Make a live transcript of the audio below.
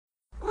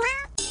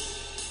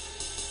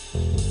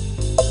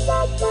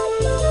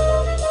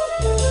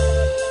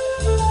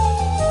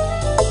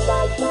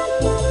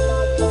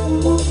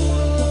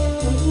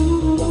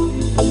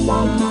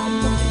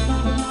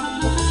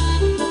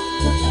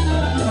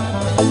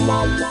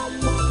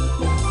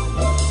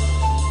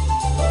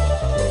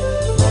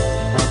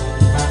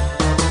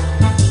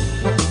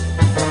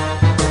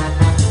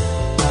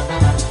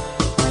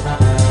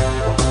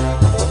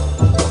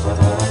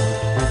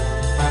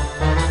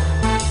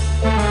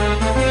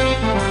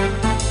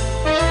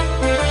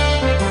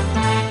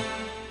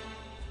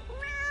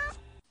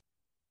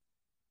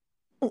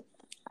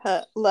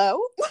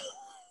Hello?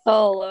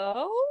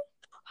 Hello?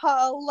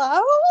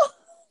 Hello?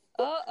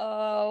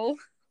 Uh-oh.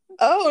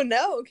 Oh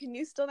no, can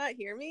you still not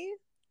hear me?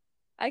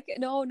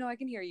 No, I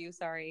can hear you.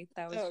 Sorry.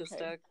 That was just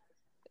Okay. a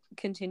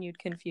continued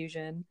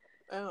confusion.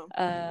 Oh.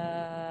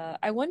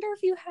 I wonder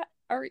if you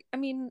are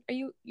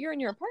you're in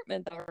your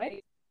apartment though,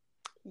 right?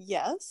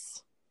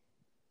 Yes.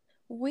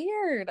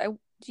 Weird.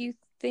 Do you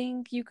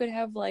think you could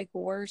have like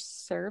worse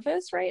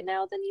service right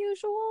now than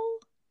usual?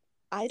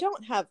 I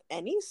don't have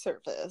any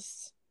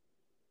service.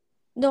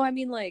 No, I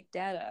mean like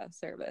data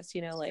service,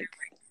 like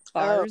Oh.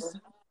 bars.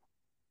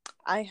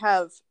 I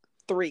have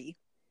 3.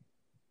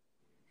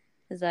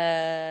 Is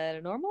that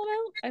a normal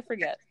amount? I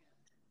forget.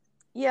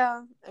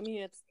 Yeah, I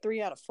mean it's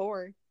 3 out of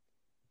 4.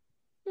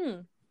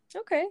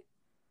 Okay.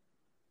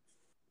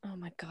 Oh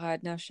my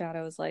God, now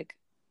Shadow is like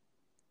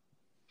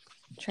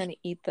trying to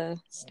eat the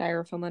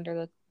styrofoam under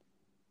the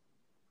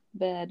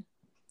bed.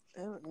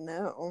 Oh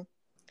no.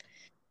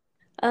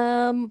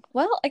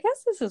 Well, I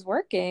guess this is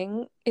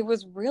working. It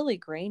was really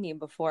grainy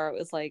before. It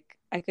was like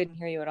I couldn't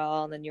hear you at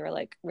all, and then you were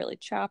like really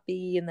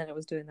choppy, and then it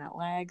was doing that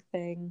lag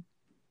thing.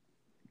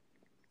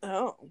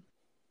 Oh.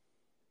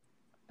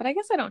 But I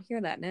guess I don't hear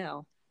that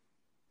now.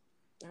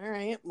 All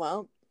right.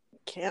 Well,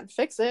 can't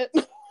fix it.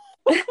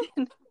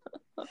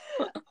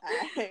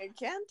 I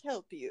can't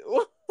help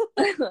you.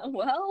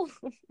 Well,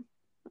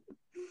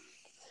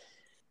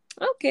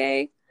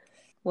 okay.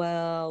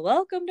 Well,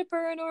 welcome to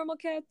Paranormal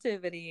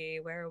Captivity,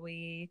 where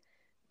we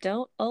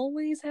don't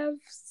always have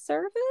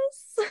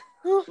service.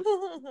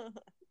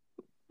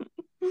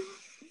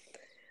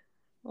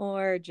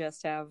 Or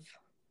just have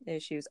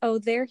issues. Oh,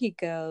 there he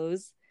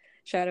goes.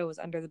 Shadow was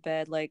under the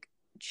bed, like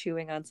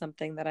chewing on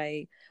something that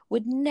I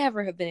would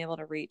never have been able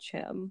to reach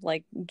him,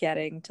 like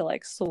getting to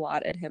like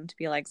swat at him to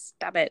be like,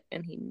 stop it.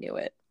 And he knew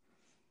it.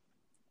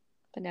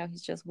 But now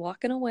he's just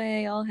walking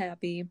away, all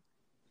happy.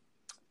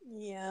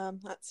 Yeah,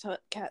 that's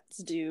what cats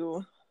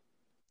do.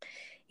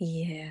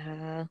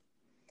 Yeah.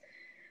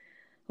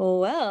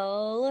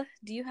 Well,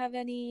 do you have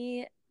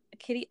any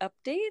kitty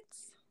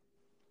updates?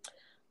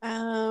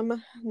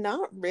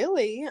 Not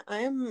really.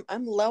 I'm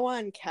low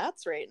on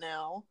cats right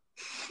now.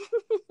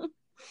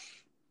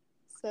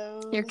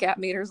 So Your cat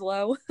meter's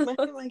low.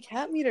 my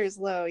cat meter's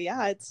low.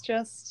 Yeah, it's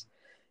just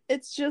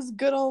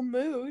good old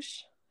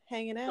Moosh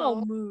hanging Oh,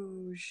 out,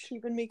 Moosh.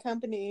 keeping me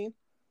company.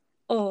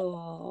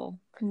 Oh,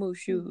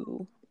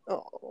 Mooshu.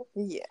 Oh,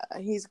 yeah,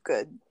 he's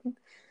good.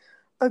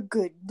 A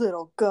good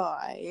little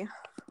guy.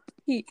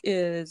 He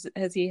is.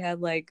 Has he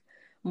had like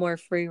more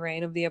free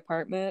reign of the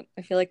apartment?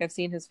 I feel like I've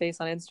seen his face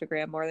on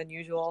Instagram more than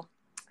usual.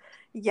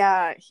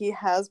 Yeah, he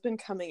has been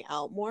coming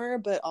out more,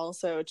 but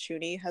also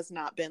Chuni has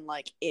not been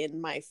like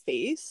in my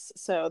face,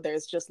 so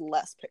there's just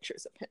less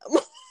pictures of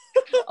him.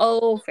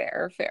 Oh,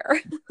 fair.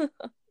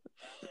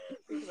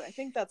 Because I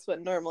think that's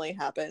what normally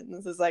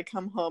happens is I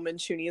come home and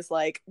Chuni's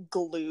like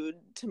glued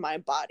to my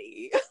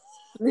body.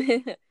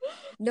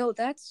 No,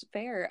 that's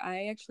fair.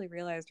 I actually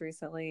realized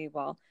recently,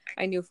 well,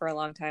 I knew for a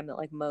long time that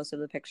like most of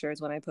the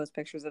pictures when I post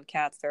pictures of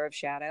cats, they're of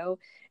Shadow.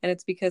 And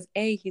it's because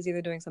A, he's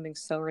either doing something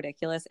so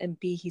ridiculous, and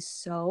B, he's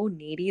so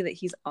needy that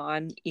he's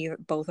on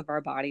both of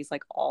our bodies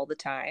like all the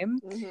time.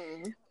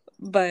 Mm-hmm.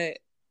 But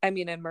I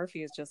mean, and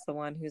Murphy is just the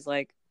one who's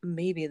like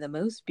maybe the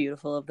most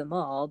beautiful of them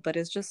all, but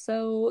is just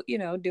so,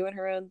 doing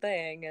her own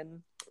thing.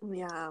 And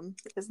Yeah,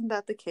 isn't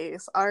that the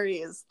case? Ari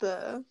is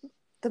the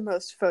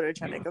most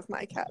photogenic of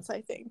my cats,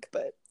 I think,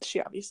 but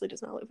she obviously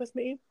does not live with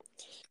me.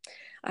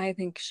 I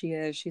think she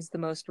is. She's the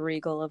most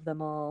regal of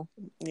them all.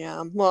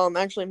 Yeah, well,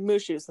 actually,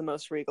 Mushu's the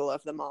most regal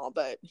of them all,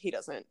 but he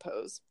doesn't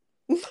pose.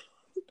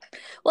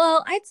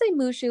 Well, I'd say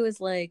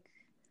Mushu's like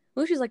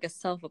a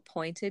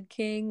self-appointed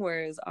king,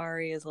 whereas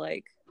Ari is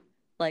like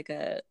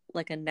a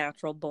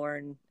natural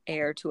born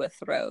heir to a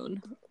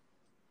throne.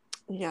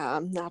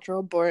 Yeah,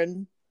 natural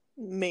born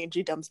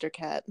mangy dumpster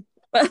cat.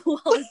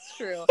 Well, it's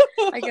true.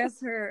 I guess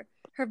her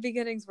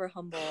beginnings were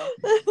humble.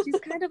 She's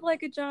kind of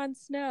like a Jon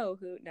Snow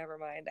who, never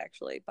mind,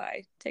 actually,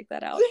 bye, take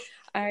that out.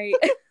 I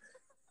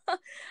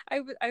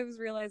I was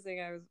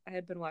realizing I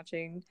had been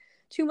watching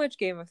too much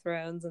Game of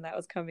Thrones, and that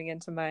was coming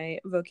into my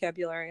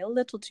vocabulary a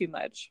little too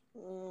much.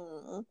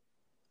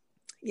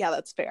 Yeah,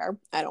 that's fair.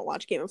 I don't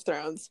watch Game of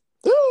Thrones.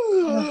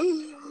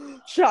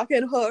 Shock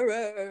and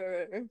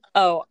horror.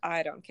 Oh,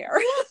 I don't care.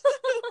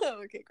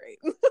 Okay, great.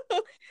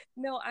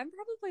 No, I'm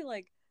probably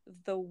like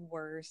the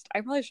worst.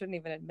 I probably shouldn't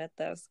even admit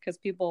this because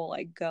people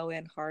like go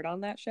in hard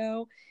on that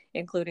show,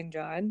 including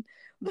John.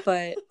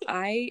 But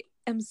I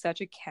am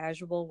such a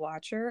casual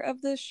watcher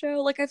of this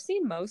show. Like, I've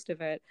seen most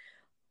of it,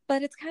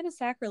 but it's kind of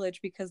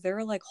sacrilege because there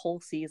are like whole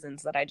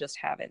seasons that I just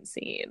haven't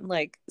seen.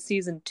 Like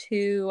season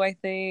 2, I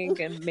think,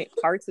 and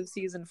parts of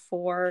season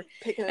 4.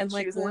 Picking and And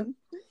like choosing.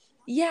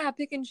 yeah,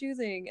 pick and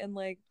choosing. And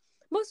like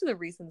most of the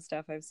recent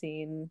stuff I've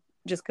seen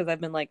just because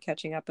I've been like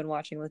catching up and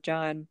watching with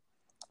John.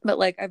 But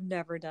like I've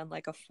never done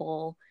like a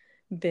full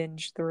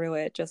binge through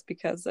it just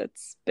because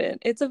it's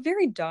a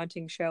very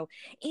daunting show.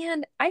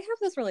 And I have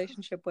this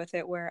relationship with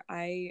it where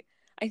I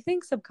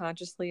think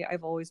subconsciously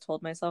I've always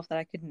told myself that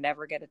I could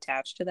never get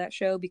attached to that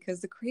show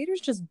because the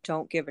creators just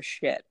don't give a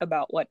shit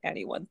about what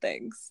anyone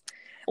thinks.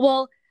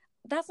 Well,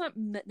 that's not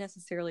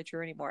necessarily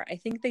true anymore. I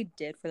think they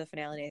did for the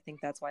finale. I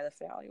think that's why the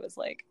finale was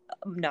like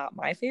not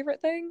my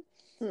favorite thing.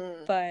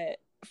 But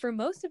for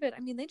most of it, I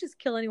mean, they just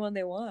kill anyone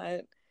they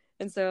want.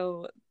 And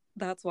so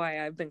that's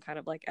why I've been kind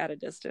of like at a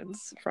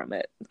distance from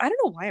it. I don't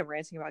know why I'm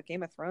ranting about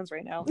Game of Thrones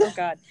right now. Oh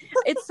God.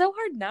 It's so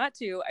hard not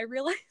to. I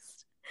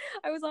realized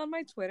I was on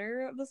my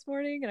Twitter this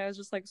morning and I was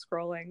just like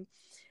scrolling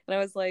and I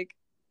was like,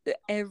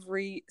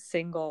 every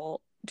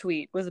single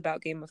tweet was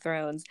about Game of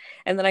Thrones.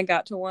 And then I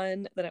got to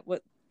one that it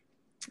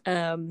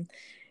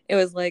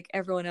was like,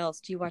 everyone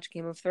else, do you watch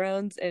Game of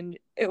Thrones? And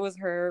it was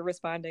her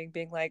responding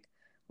being like,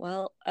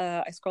 well,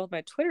 I scrolled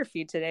my Twitter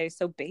feed today,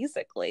 so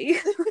basically.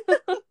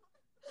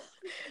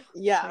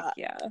 Yeah. Like,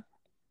 yeah.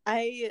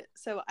 I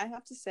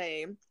have to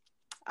say,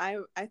 I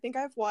think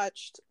I've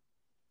watched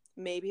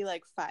maybe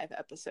like 5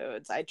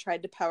 episodes. I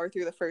tried to power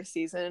through the first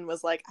season and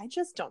was like, I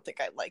just don't think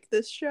I like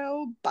this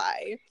show.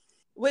 Bye.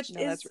 Which is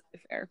that's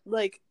really fair.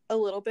 Like a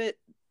little bit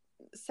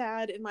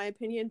sad in my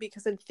opinion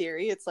because in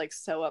theory it's like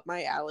so up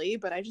my alley,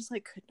 but I just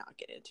like could not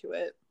get into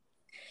it.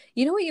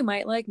 You know what you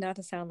might like, not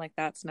to sound like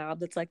that snob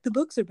that's like the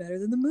books are better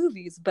than the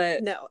movies,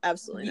 but no,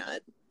 absolutely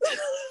not.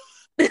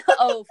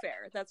 Oh,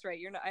 fair. That's right.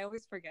 You're not. I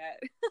always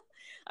forget.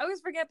 I always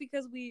forget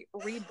because we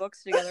read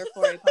books together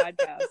for a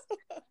podcast.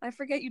 I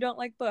forget you don't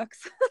like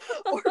books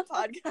or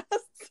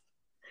podcasts.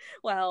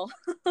 Well,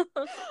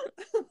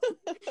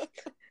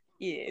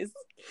 yes.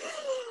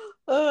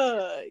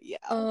 Yeah.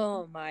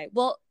 Oh my.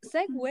 Well,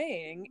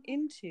 segueing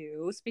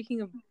into speaking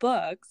of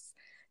books,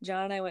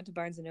 John and I went to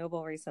Barnes and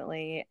Noble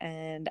recently,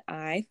 and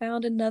I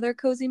found another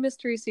cozy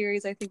mystery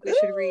series I think we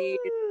should read.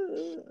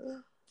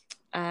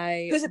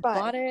 Who's it by?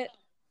 Bought it.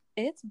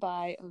 It's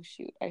by, oh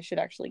shoot, I should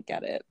actually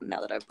get it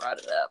now that I've brought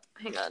it up.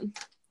 Hang on.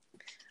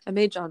 I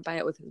made John buy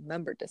it with his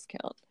member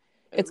discount.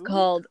 It's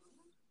called,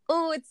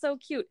 oh, it's so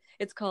cute.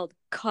 It's called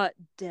Caught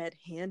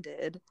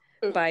Dead-Handed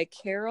by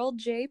Carol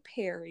J.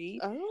 Perry.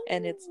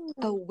 And it's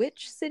a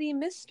Witch City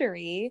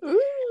mystery.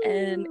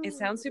 And it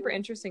sounds super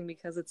interesting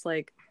because it's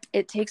like,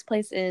 it takes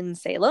place in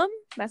Salem,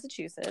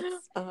 Massachusetts.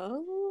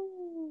 I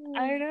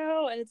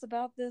know. And it's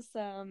about this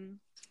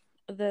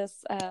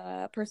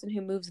person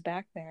who moves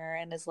back there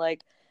and is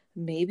like,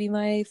 maybe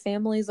my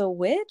family's a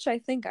witch. I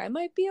think I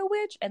might be a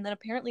witch. And then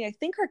apparently I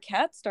think her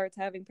cat starts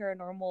having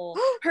paranormal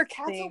her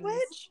cat's things. a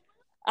witch?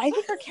 I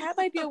think her cat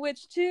might be a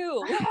witch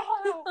too.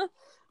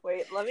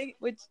 Wait,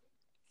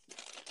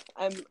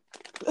 I'm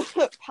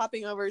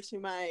popping over to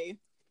my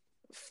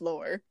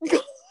floor.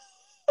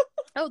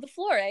 Oh, the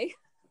floor, eh?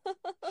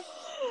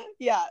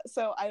 Yeah,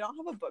 so I don't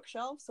have a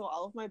bookshelf, so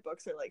all of my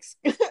books are like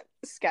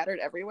scattered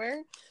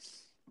everywhere.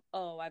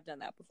 Oh, I've done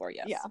that before,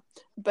 yes. Yeah,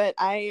 but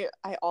I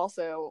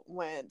also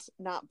went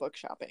not book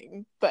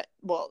shopping, but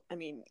well, I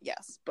mean,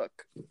 yes,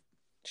 book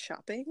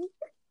shopping.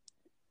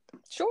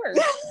 Sure.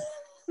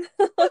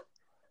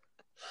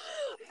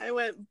 I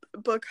went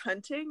book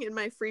hunting in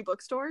my free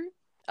bookstore.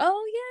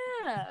 Oh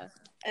yeah.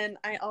 And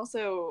I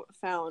also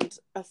found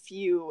a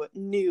few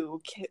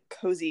new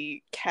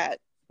cozy cat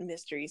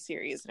mystery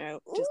series, and I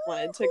just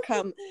wanted to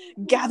come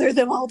gather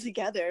them all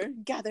together,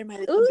 gather my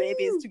little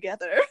babies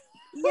together.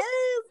 Yes,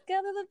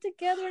 gather them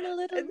together in a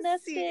little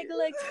nest egg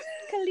like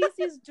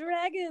Khaleesi's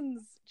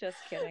dragons. Just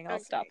kidding.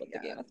 I'll stop with the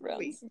Game of Thrones.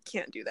 We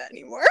can't do that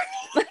anymore.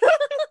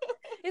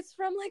 It's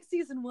from like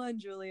season 1,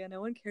 Julia.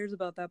 No one cares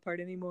about that part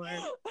anymore.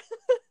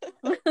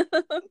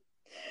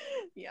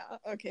 Yeah.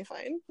 Okay.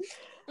 Fine.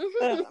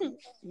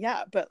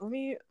 Yeah, but let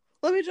me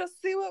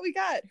just see what we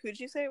got. Who'd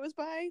you say it was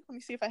by? Let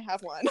me see if I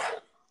have one.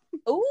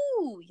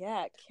 Oh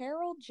yeah,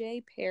 Carol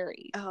J.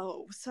 Perry.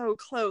 Oh, so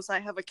close. I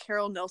have a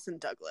Carol Nelson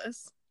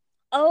Douglas.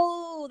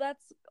 Oh,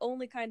 that's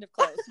only kind of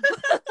close.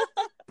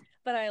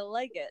 But I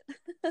like it.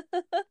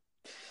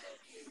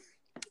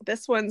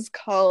 This one's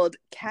called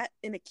Cat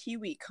in a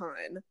Kiwi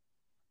Con.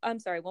 I'm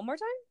sorry, one more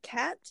time?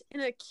 Cat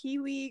in a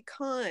Kiwi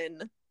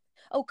Con.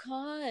 Oh,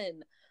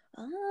 con.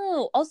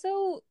 Oh,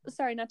 also,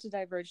 sorry, not to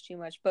diverge too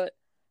much, but,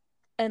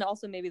 and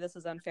also maybe this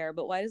is unfair,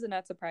 but why does it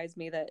not surprise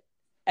me that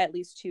at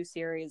least 2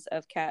 series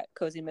of cat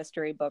cozy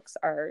mystery books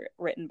are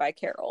written by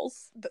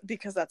Carols?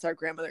 Because that's our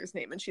grandmother's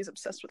name and she's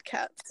obsessed with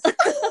cats.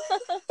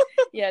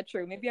 Yeah,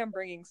 true. Maybe I'm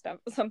bringing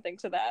something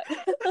to that.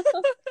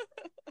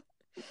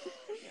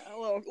 Yeah,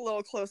 a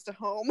little close to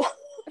home.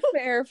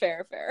 Fair.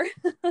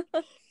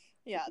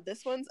 Yeah,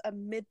 this one's a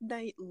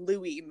Midnight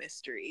Louie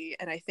mystery,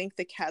 and I think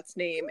the cat's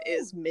name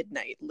is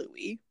Midnight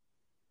Louie.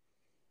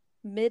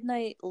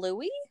 Midnight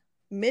Louie?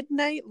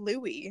 Midnight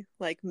Louie,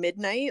 like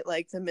midnight,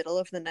 like the middle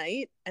of the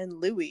night, and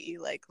Louie,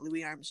 like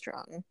Louis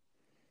Armstrong.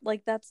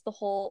 Like that's the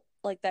whole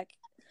like that.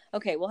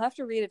 Okay, we'll have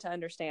to read it to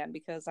understand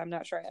because I'm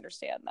not sure I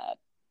understand that.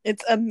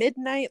 It's a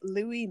Midnight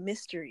Louie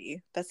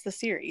mystery. That's the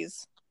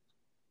series.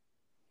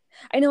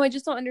 I know. I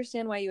just don't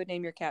understand why you would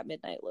name your cat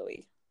Midnight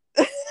Louie.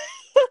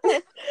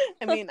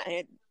 I mean,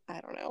 I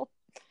don't know.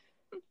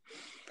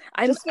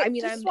 I'm swap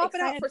it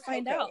out excited for to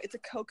find Coco. out. It's a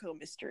Coco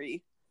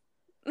mystery.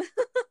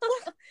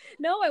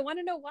 No, I want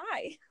to know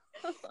why.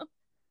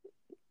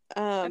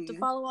 I have to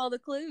follow all the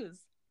clues.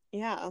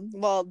 Yeah.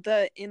 Well,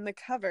 in the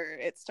cover,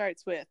 it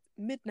starts with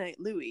Midnight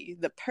Louie,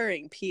 the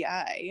purring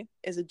PI,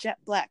 is a jet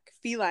black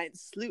feline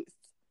sleuth.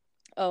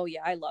 Oh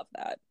yeah, I love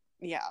that.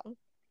 Yeah.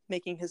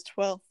 Making his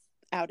 12th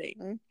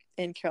outing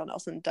in Carol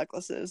Nelson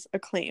Douglas's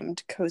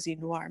acclaimed cozy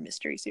noir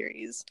mystery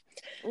series.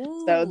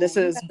 Ooh, so this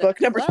is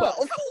book number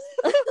 12.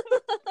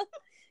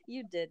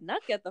 You did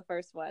not get the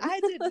first one. I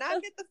did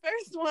not get the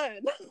first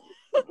one.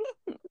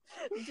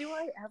 Do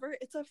I ever?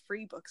 It's a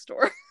free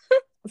bookstore.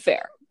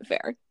 Fair.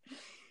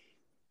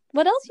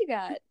 What else you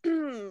got?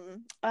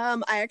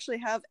 I actually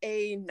have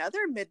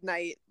another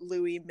Midnight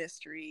Louie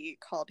mystery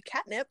called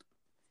Catnip.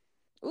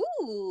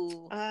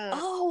 Ooh.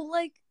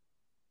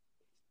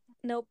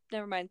 Nope,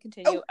 never mind.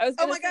 Continue.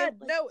 Oh my god,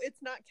 no,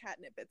 it's not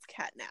catnip, it's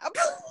catnap.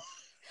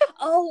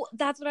 Oh,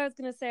 that's what I was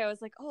gonna say. I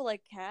was like, oh,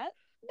 like cat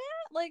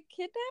nap, like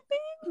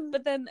kidnapping?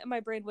 But then my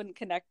brain wouldn't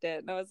connect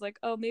it, and I was like,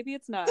 oh, maybe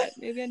it's not.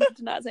 Maybe I need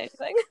to not say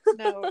anything.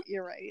 No,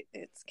 you're right.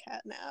 It's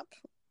catnap.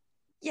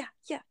 Yeah.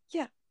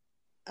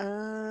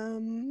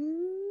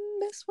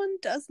 This one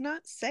does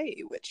not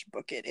say which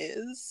book it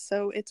is,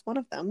 so it's one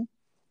of them.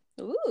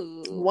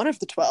 Ooh. One of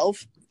the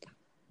 12.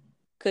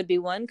 Could be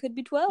 1, could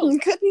be 12.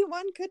 Could be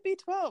 1, could be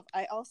 12.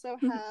 I also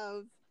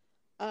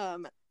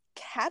have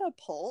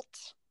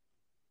Catapult,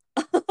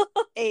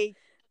 a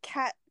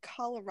Cat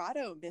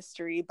Colorado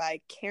mystery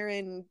by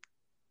Karen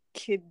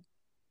Kijewski.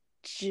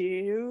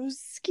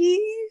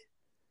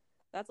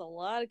 That's a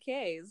lot of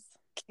K's.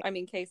 I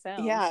mean, K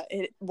sounds. Yeah,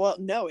 it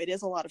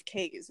is a lot of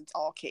K's. It's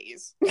all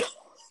K's.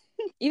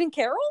 Even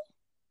Carol?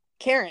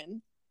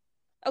 Karen.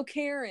 Oh,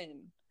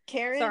 Karen.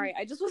 Karen. Sorry,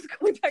 I just was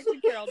going back to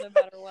Carol no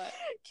matter what.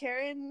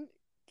 Karen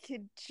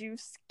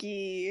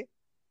Kijewski.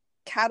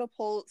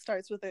 Catapult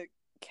starts with a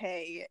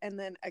K, and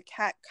then a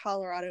Cat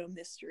Colorado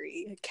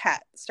mystery. A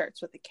cat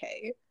starts with a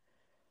K.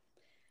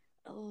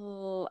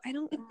 Oh, I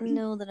don't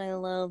know that I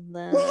love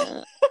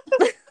that.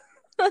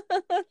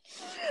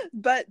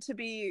 But to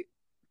be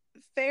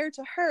fair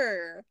to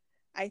her,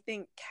 I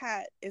think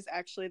Cat is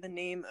actually the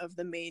name of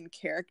the main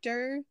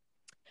character.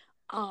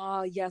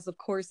 Ah, yes, of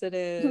course it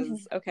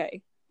is.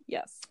 Okay,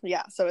 yes.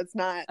 Yeah, so it's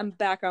not... I'm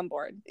back on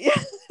board. Yeah.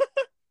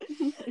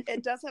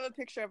 It does have a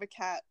picture of a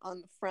cat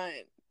on the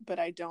front, but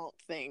I don't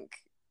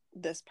think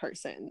this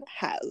person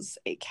has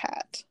a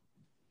cat.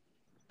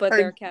 But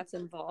there are cats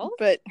involved?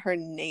 But her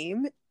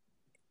name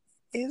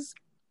is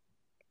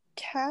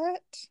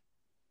Cat.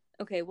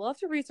 Okay, we'll have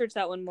to research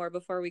that one more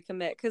before we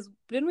commit. Because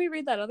didn't we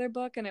read that other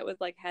book and it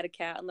was like had a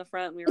cat on the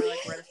front? And we were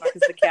like, where the fuck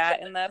is the cat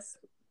in this?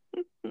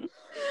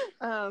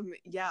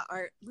 Yeah,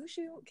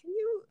 Lucio, can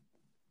you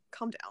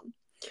calm down?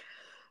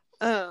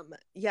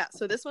 Yeah,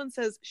 so this one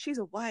says she's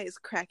a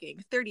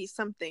wisecracking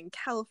 30-something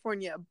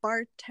California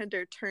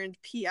bartender turned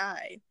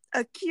PI.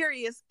 A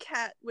curious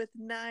cat with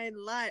 9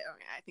 lives.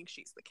 Okay, I think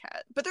she's the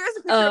cat. But there is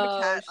a picture of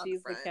a cat on the front.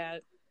 She's the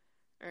cat.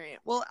 All right.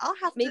 Well, I'll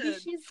have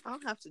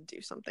to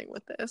do something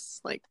with this.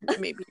 Like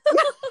maybe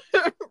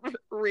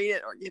read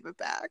it or give it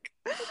back.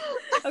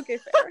 Okay,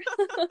 fair.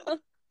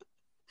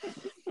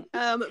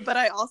 But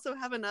I also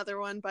have another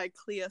one by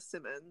Clea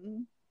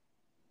Simon.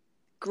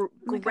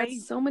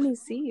 So many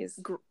C's.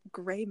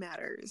 Gray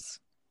Matters.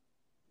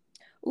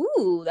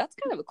 Ooh, that's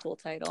kind of a cool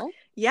title.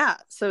 Yeah,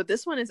 so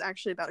this one is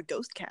actually about a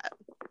ghost cat.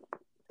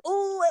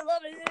 Oh, I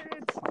love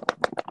it.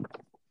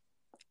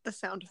 The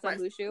sound of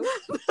the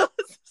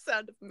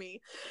sound of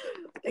me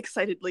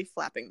excitedly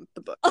flapping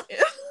the book.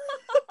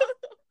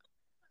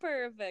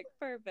 Perfect.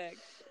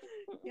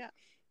 Yeah.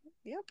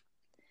 Yep.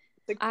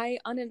 I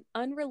on an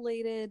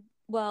unrelated,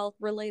 well,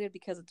 related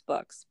because it's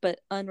books,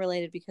 but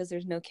unrelated because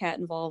there's no cat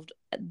involved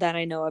that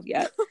I know of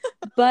yet.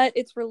 But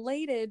it's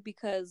related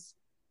because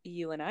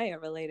you and I are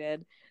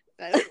related.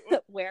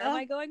 Where am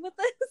I going with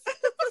this?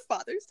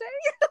 Father's Day?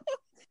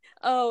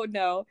 Oh,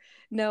 no.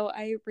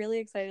 I really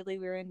excitedly,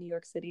 we were in New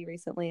York City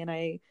recently, and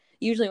I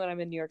usually when I'm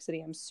in New York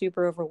City, I'm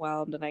super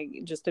overwhelmed, and I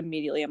just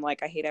immediately am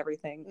like, I hate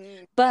everything.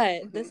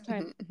 But this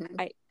time,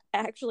 I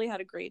actually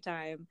had a great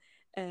time,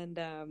 and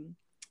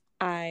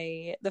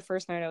the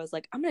first night I was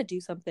like, I'm gonna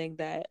do something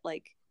that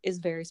like is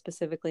very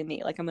specifically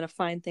me. Like I'm gonna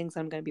find things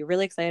I'm gonna be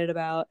really excited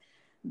about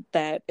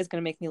that is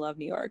gonna make me love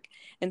New York.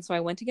 And so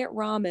I went to get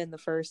ramen the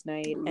first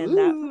night, and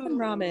that fucking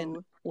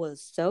ramen was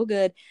so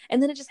good.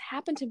 And then it just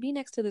happened to be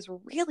next to this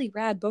really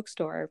rad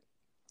bookstore,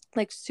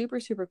 like super,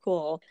 super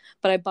cool.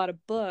 But I bought a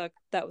book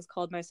that was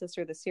called My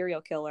Sister the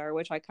Serial Killer,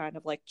 which I kind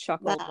of like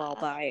chuckled while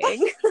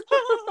buying.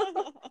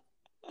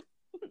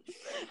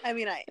 I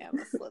mean, I am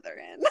a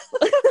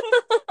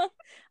Slytherin.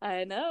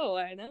 I know.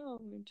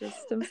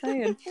 I'm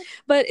saying.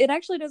 But it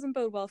actually doesn't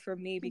bode well for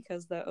me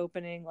because the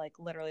opening, like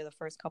literally the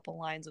first couple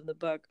lines of the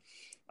book,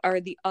 are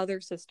the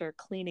other sister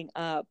cleaning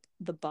up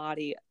the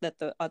body that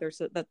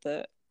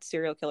the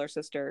serial killer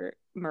sister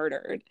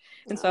murdered.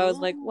 And so I was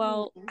like,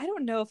 well, I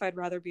don't know if I'd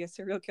rather be a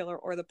serial killer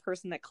or the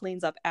person that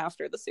cleans up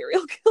after the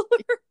serial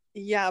killer.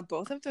 Yeah,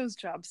 both of those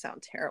jobs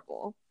sound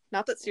terrible.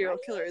 Not that serial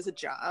killer is a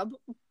job,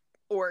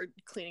 or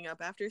cleaning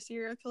up after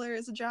serial killer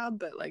is a job,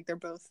 but like they're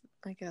both,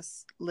 I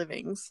guess,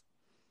 livings.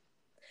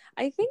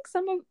 I think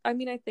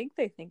I think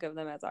they think of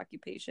them as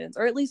occupations,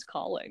 or at least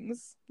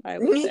callings, I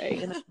would say,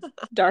 in a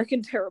dark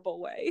and terrible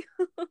way.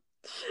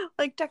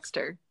 Like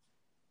Dexter.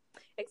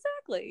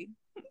 Exactly.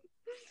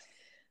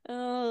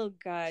 Oh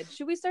God.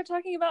 Should we start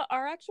talking about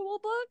our actual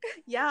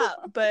book? Yeah,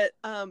 but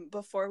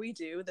before we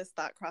do, this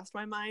thought crossed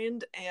my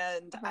mind,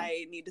 and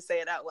I need to say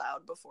it out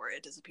loud before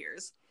it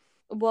disappears.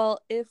 Well,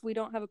 if we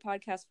don't have a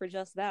podcast for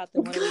just that,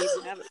 then what do we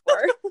even have it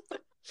for?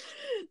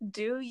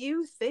 Do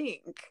you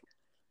think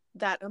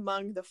that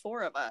among the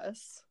four of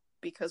us,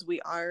 because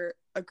we are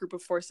a group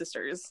of four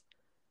sisters,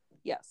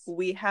 yes,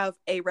 we have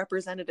a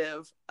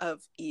representative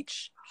of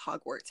each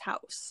Hogwarts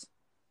house?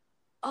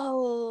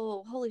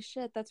 Oh, holy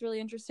shit, that's really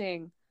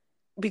interesting.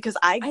 Because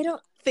I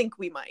don't think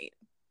we might.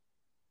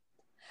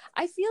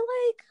 I feel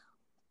like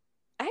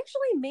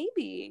actually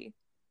maybe,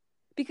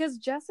 because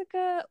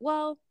Jessica,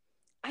 well,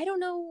 I don't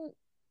know.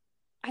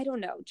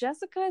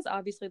 Jessica is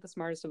obviously the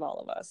smartest of all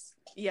of us.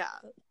 Yeah.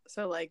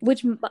 So like,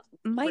 which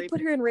might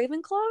put her in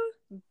Ravenclaw.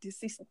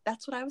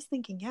 That's what I was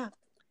thinking. Yeah.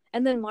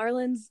 And then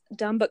Marlin's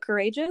dumb but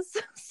courageous.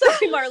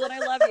 Sorry, Marlin, I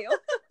love you.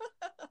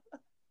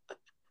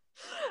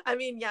 I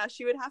mean, yeah,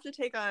 she would have to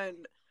take on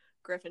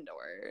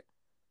Gryffindor,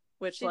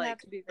 which she'd have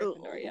to be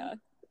Gryffindor, yeah.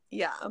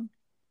 Yeah.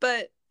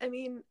 But I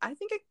mean, I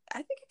think it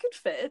could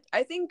fit.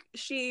 I think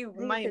she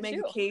might make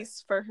a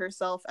case for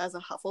herself as a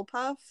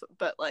Hufflepuff,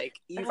 but like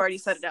you've already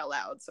said it out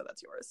loud, so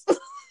that's yours.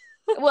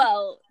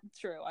 Well,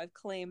 true. I've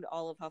claimed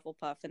all of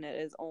Hufflepuff, and it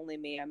is only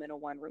me. I'm in a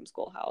one-room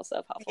schoolhouse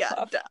of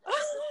Hufflepuff. Yeah,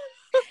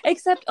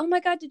 except, oh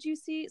my God, did you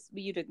see?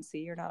 You didn't see.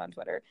 You're not on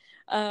Twitter.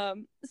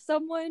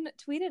 Someone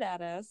tweeted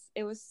at us.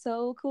 It was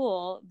so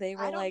cool. They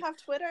were like, "I don't have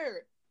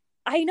Twitter."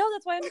 I know.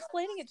 That's why I'm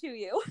explaining it to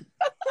you.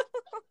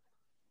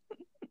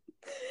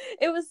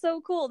 It was so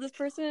cool. This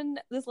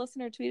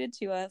listener tweeted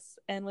to us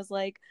and was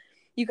like,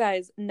 you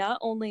guys, not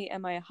only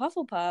am I a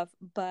Hufflepuff,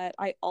 but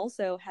I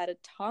also had a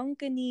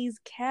Tonkinese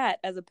cat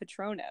as a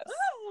Patronus.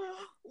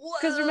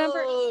 Because remember,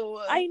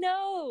 I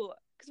know.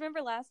 Because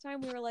remember last time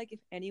we were like, if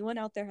anyone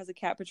out there has a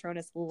cat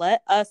Patronus,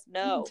 let us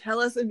know. Tell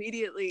us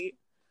immediately.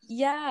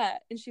 Yeah.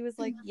 And she was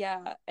like,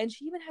 yeah. And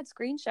she even had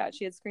screenshots.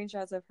 She had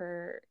screenshots of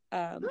her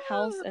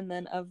house and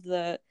then of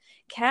the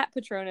cat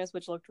Patronus,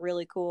 which looked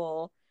really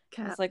cool.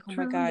 It's like, oh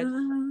my God,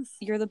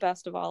 you're the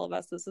best of all of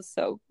us. This is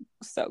so,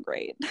 so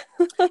great.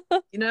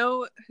 You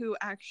know who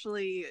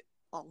actually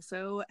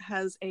also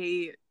has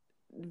a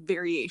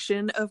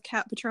variation of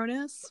cat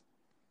Patronus?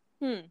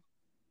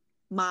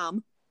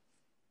 Mom.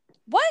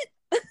 What?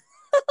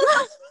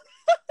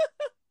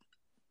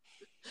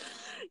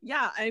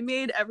 Yeah, I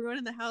made everyone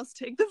in the house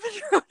take the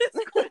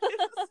Patronus quiz.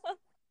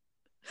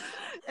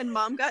 And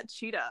Mom got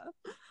Cheetah.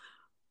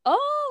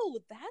 Oh,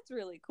 that's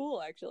really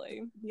cool,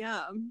 actually.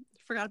 Yeah,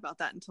 forgot about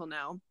that until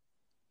now.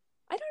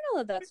 I don't know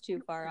that that's too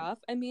far off.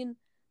 I mean,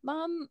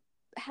 Mom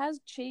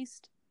has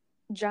chased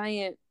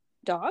giant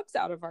dogs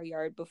out of our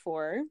yard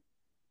before.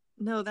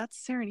 No,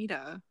 that's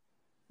Serenita.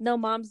 No,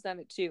 Mom's done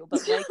it too,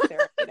 but like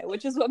Serenita,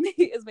 which is what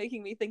is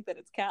making me think that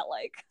it's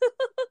cat-like.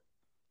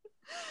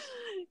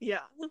 Yeah.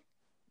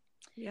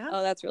 Yeah.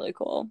 Oh, that's really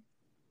cool.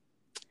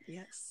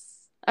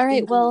 Yes. All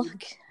right, well,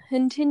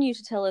 continue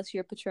to tell us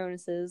your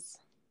Patronuses.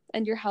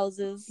 And your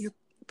houses. Your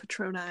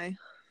Patroni.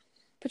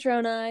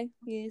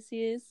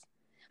 Yes.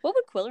 What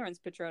would Quilloran's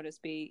Patronus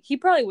be? He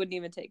probably wouldn't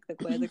even take the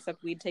quiz,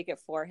 except we'd take it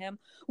for him.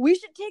 We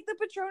should take the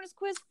Patronus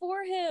quiz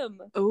for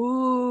him.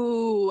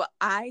 Ooh,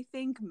 I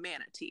think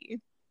Manatee.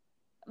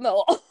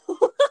 No.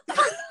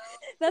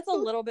 That's a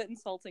little bit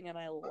insulting, and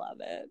I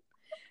love it.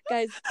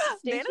 Guys,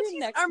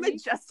 manatees are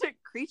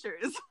majestic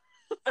creatures.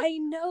 I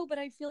know, but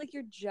I feel like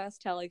you're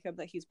just telling him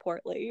that he's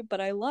portly, but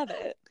I love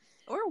it.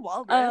 Or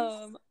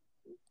walrus.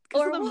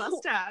 Or the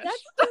mustache.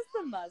 That's just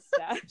the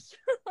mustache.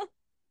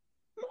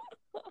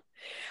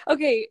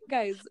 Okay,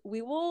 guys,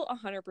 we will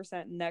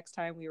 100% next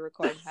time we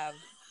record have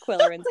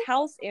Quilloran's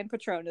house and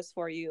Patronus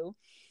for you.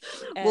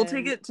 And we'll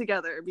take it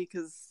together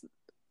because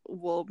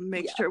we'll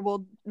make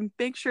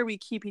sure we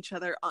keep each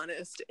other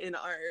honest in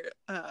our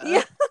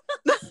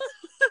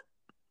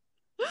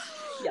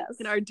yes,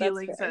 in our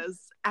dealings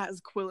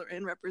as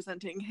Quilloran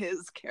representing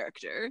his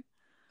character.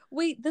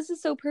 Wait, this is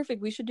so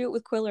perfect. We should do it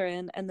with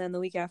Quilloran, and then the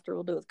week after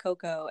we'll do it with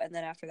Coco, and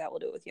then after that we'll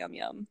do it with Yum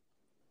Yum.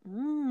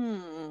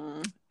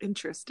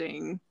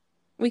 Interesting.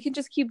 We can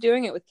just keep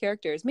doing it with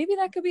characters. Maybe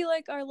that could be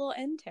like our little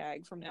end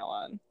tag from now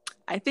on.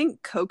 I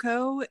think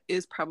Coco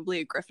is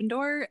probably a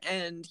Gryffindor,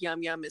 and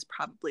Yum Yum is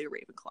probably a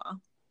Ravenclaw.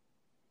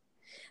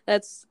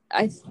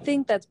 I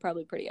think that's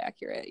probably pretty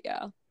accurate,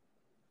 yeah.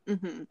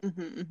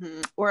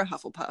 Or a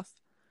Hufflepuff.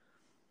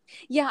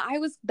 Yeah, I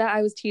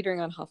was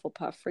teetering on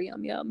Hufflepuff for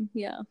Yum Yum.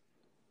 Yeah.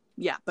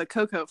 Yeah, but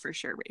Coco for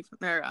sure,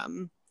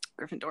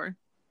 Gryffindor.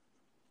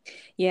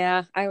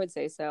 Yeah, I would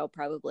say so.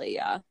 Probably,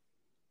 yeah.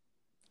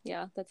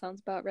 Yeah, that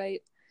sounds about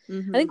right.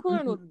 Mm-hmm, I think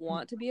Quillen would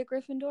want to be a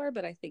Gryffindor,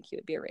 but I think he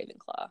would be a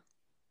Ravenclaw.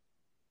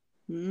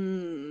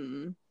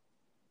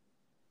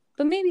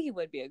 But maybe he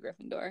would be a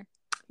Gryffindor.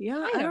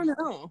 Yeah, I don't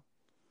know.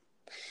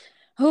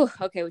 Oh,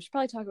 okay. We should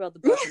probably talk about the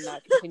book and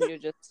not continue to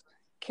just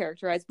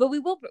characterize. But we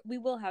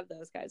will have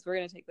those, guys. We're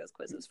gonna take those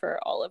quizzes for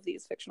all of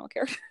these fictional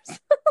characters.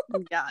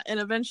 Yeah, and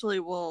eventually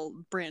we'll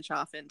branch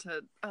off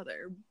into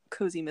other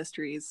cozy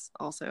mysteries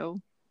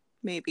also.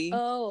 Maybe.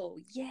 Oh,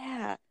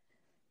 yeah.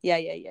 Yeah.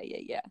 Yeah.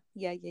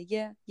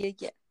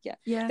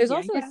 There's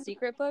also a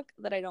secret book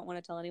that I don't want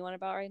to tell anyone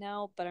about right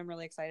now, but I'm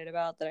really excited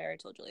about, that I already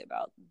told Julie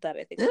about, that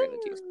I think we're gonna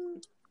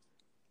do.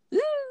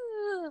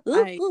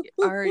 I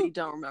already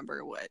don't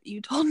remember what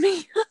you told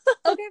me.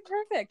 Okay,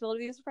 perfect. Well, it'll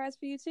be a surprise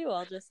for you too.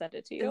 I'll just send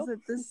it to you. Is it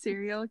the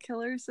serial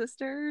killer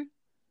sister?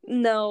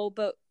 No,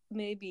 but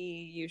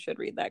maybe you should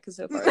read that because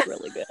so far it's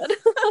really good.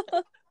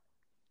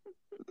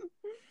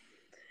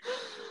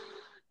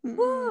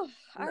 Woo.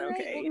 All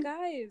right, well,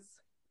 guys,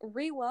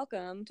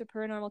 re-welcome to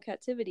Paranormal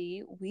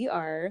Captivity. We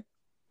are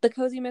the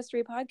Cozy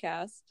Mystery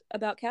Podcast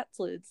about cat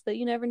sleuths that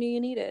you never knew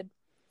you needed.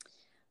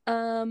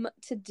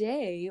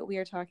 Today we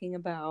are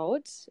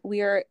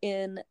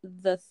in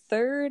the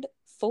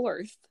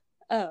fourth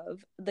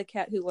of The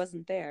Cat Who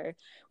Wasn't There,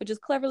 which is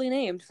cleverly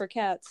named for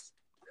cats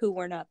who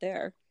were not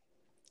there,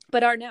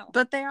 but are now.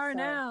 But they are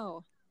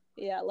now.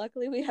 Yeah,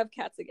 luckily we have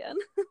cats again.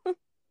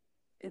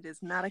 It is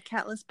not a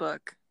catless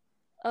book.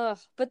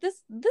 But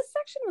this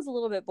section was a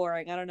little bit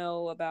boring. I don't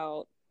know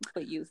about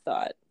what you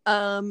thought.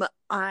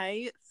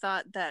 I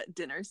thought that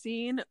dinner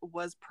scene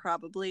was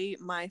probably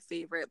my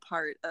favorite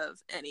part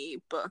of any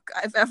book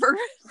I've ever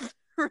read.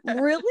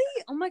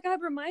 Really? Oh my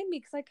god, remind me,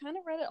 because I kind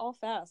of read it all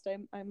fast.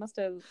 I must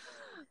have.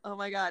 Oh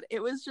my god,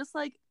 it was just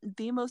like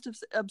the most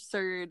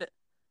absurd,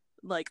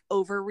 like,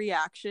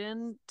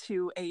 overreaction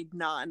to a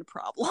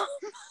non-problem.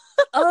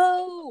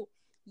 Oh,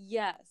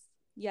 yes,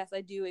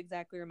 I do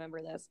exactly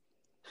remember this.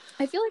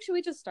 I feel like, should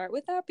we just start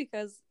with that,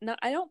 because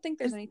I don't think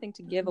there's anything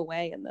to give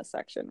away in this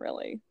section,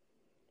 really.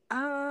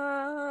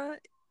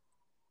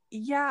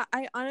 Yeah,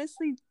 I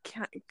honestly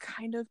can't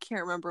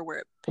remember where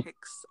it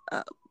picks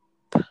up.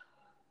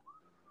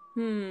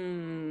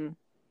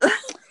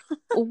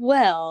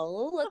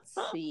 Well, let's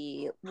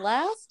see.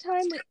 Last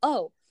time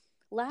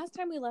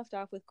we left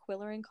off with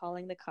Quillerin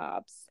calling the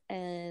cops,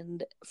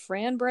 and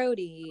Fran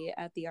Brody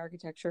at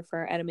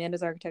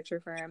Amanda's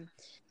architecture firm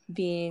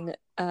being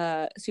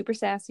super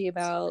sassy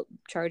about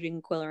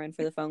charging Quillerin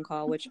for the phone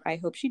call, which I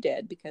hope she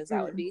did, because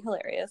that would be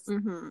hilarious.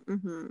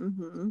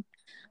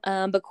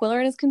 But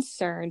Quillerin is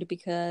concerned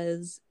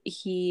because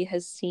he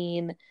has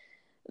seen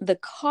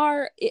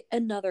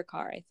another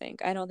car, I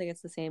think. I don't think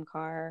it's the same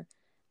car,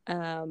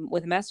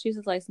 with a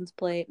Massachusetts license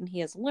plate, and he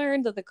has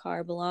learned that the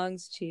car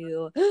belongs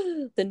to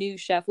the new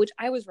chef, which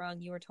I was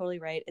wrong. You were totally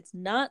right. It's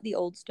not the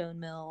old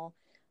stone mill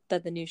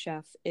that the new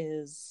chef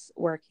is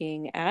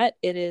working at.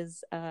 It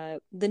is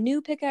the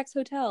new Pickaxe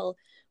Hotel,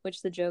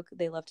 which the joke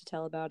they love to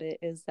tell about it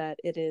is that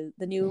it is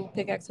the new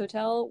Pickaxe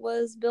Hotel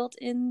was built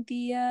in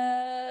the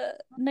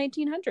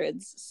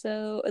 1900s,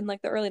 so in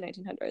like the early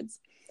 1900s,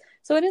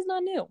 so it is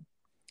not new,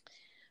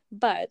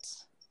 but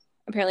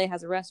apparently it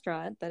has a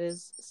restaurant that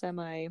is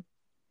semi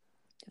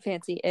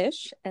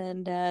fancy-ish,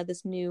 and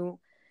this new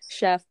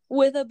chef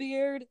with a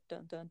beard,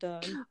 dun dun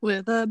dun,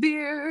 with a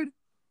beard,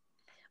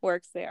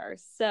 works there.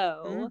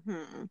 So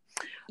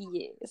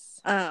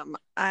yes,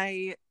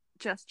 I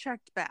just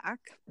checked back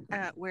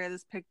at where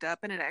this picked up,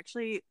 and it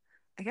actually,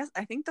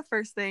 I think the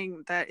first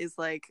thing that is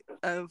like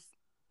of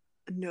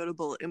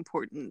notable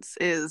importance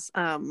is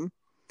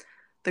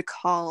the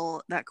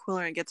call that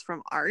Quillerin gets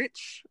from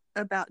Arch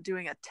about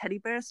doing a teddy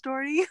bear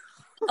story.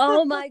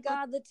 Oh my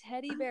god, the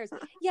teddy bears.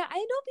 Yeah, I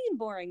know being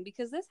boring,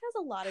 because this has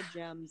a lot of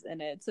gems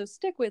in it, so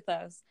stick with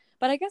us.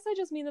 But I guess I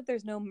just mean that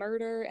there's no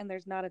murder, and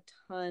there's not a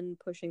ton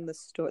pushing the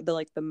story,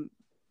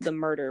 the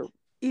murder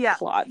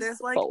plots.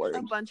 There's like forward.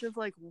 A bunch of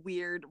like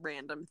weird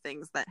random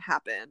things that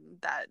happen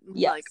that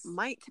like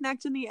might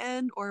connect in the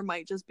end, or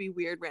might just be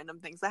weird random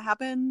things that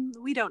happen.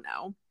 We don't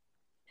know.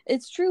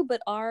 It's true,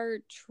 but are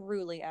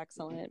truly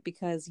excellent,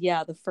 because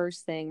the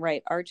first thing,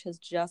 right, Arch has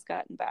just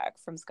gotten back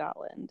from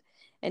Scotland,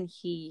 and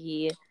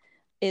he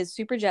is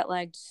super jet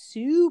lagged,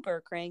 super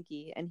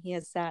cranky, and he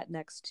has sat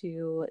next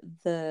to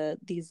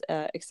these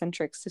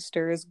eccentric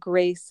sisters,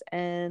 Grace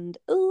and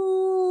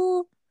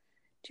do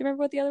you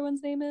remember what the other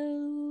one's name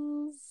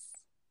is?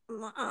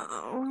 No.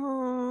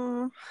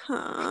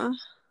 I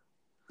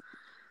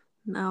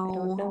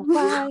don't know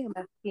why I'm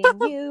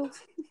asking you.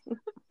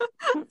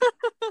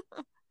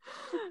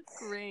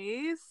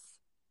 Grace.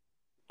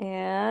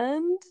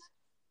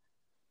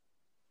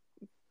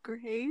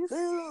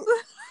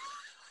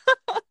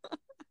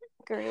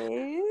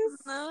 Grace.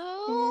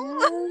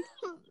 No.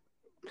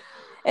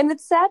 And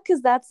it's sad,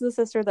 because that's the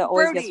sister that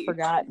always gets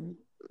forgotten.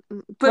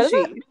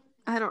 Bushy.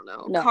 I don't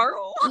know. No.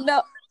 Carl?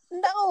 No.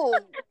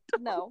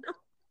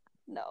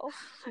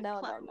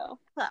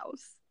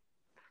 Klaus.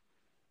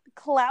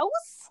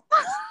 Klaus?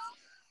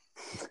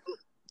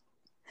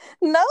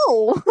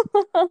 No.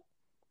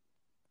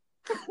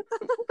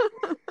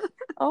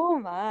 Oh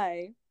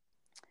my.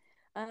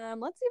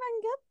 Let's see if I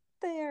can get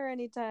there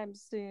anytime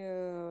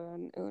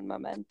soon. Un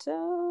momento.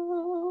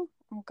 Oh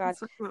god.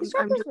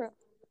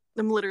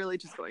 I'm literally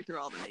just going through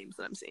all the names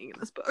that I'm seeing in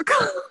this book.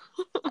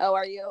 Oh,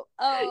 are you?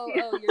 Oh,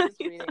 Yeah. oh, you're just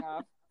reading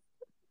off.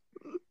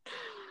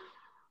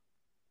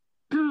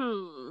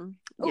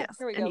 Yes.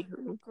 Here we go.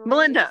 Anywho.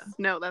 Melinda.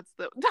 No, that's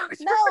the doctor.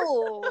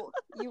 No,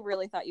 you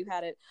really thought you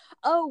had it.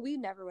 Oh, we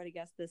never would have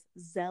guessed this.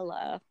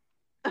 Zella.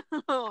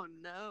 Oh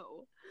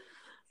no.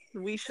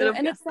 We should have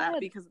and guessed it's that sad.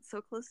 because it's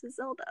so close to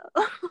Zelda.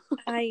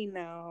 I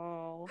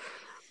know.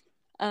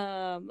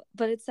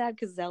 But it's sad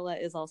because Zella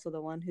is also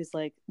the one who's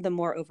like the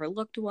more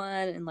overlooked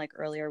one, and like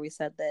earlier we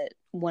said that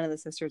one of the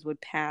sisters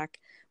would kind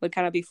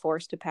of be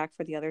forced to pack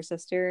for the other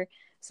sister.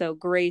 So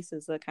Grace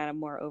is the kind of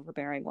more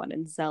overbearing one,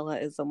 and Zella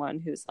is the one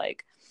who's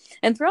like,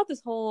 and throughout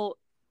this whole,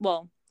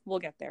 well, we'll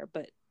get there,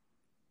 but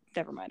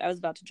never mind. I was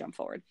about to jump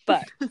forward,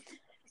 but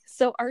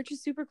so Arch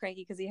is super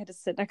cranky because he had to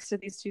sit next to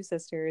these two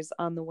sisters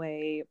on the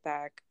way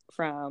back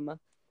from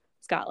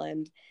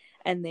Scotland.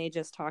 And they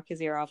just talk his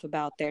ear off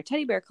about their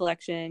teddy bear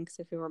collection. Because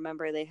if you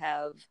remember, they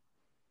have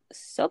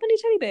so many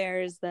teddy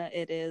bears that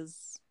it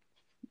is,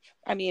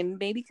 I mean,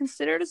 maybe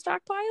considered a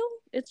stockpile.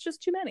 It's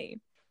just too many.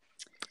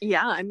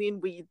 Yeah, I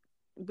mean,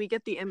 we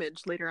get the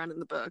image later on in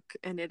the book,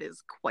 and it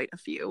is quite a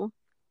few.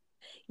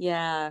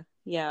 Yeah.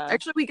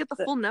 Actually, we get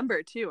the full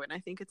number too, and I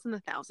think it's in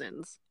the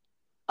thousands.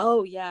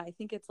 Oh yeah, I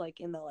think it's like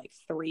in the like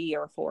 3,000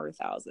 or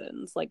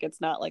 4,000s. Like it's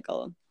not like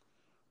a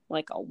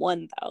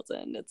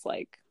 1,000. It's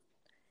like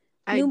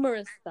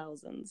numerous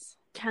thousands.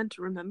 Can't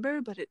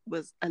remember, but it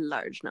was a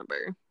large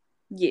number.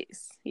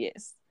 Yes.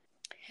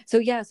 So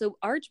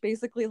Arch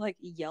basically like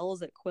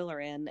yells at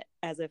Quillerin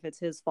as if it's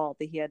his fault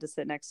that he had to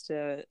sit next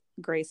to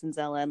Grace and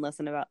Zella and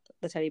listen about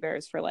the teddy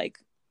bears for like,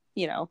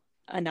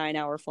 a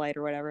 9-hour flight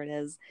or whatever it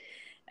is.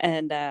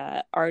 And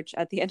Arch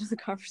at the end of the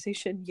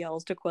conversation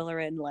yells to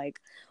Quillerin like,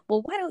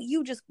 well, why don't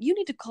you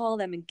need to call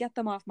them and get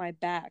them off my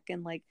back,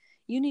 and like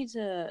you need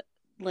to,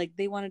 like,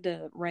 they wanted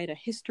to write a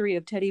history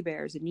of teddy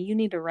bears and you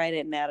need to write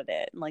it and edit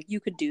it, and like you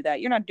could do that,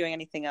 you're not doing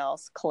anything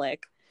else,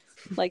 click.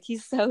 Like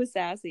he's so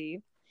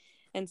sassy.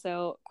 And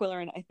so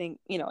Quillerin, I think,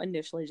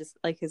 initially just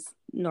like his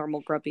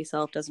normal grumpy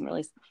self doesn't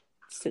really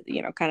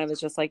kind of is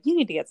just like, you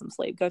need to get some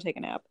sleep, go take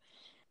a nap.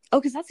 Oh,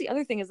 because that's the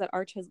other thing, is that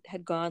Arch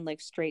had gone like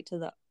straight to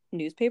the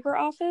newspaper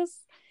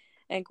office,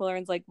 and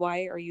Quillerin's like,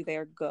 why are you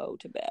there? Go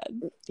to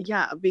bed.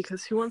 Yeah,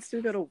 because who wants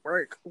to go to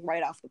work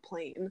right off the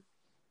plane?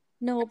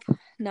 Nope,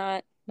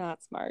 not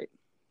smart.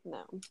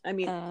 No, I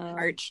mean,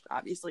 Arch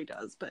obviously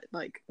does, but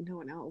like no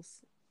one else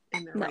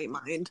in their right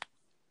mind.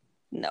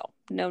 No.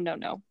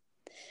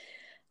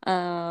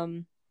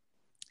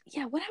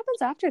 Yeah, what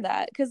happens after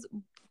that? Because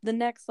the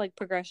next like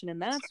progression in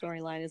that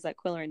storyline is that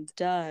Quillerin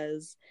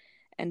does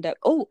end up.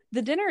 Oh,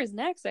 the dinner is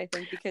next, I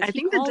think, because I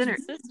think the dinner.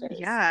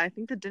 Yeah, I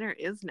think the dinner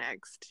is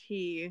next.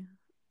 He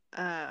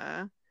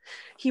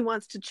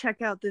wants to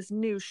check out this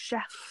new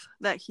chef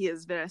that he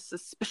is very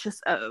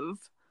suspicious of.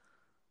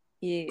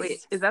 Yes.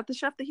 Wait, is that the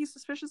chef that he's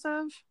suspicious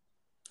of?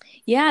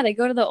 Yeah, they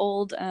go to the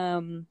old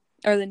or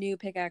the new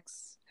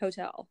Pickaxe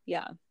Hotel.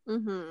 Yeah.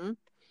 Mm-hmm.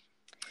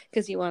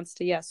 Because he wants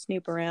to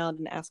snoop around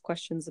and ask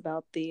questions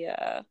about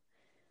the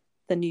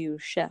new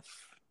chef.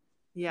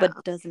 Yeah.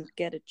 But doesn't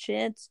get a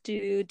chance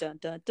to. Dun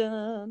dun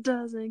dun.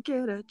 Doesn't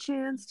get a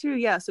chance to.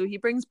 Yeah, so he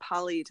brings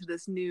Polly to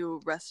this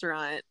new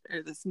restaurant,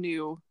 or it's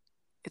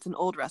an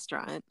old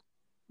restaurant.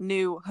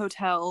 New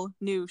hotel,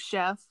 new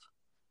chef,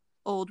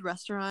 old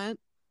restaurant.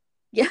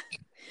 Yeah.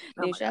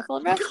 New chef,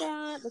 old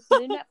restaurant. That's the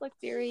new Netflix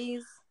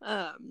series.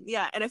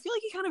 Yeah, and I feel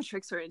like he kind of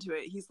tricks her into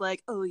it. He's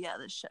like, oh yeah,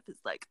 this chef is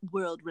like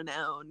world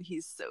renowned.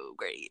 He's so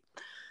great.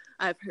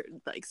 I've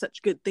heard like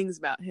such good things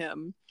about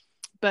him.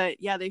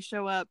 But yeah, they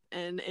show up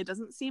and it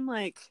doesn't seem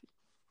like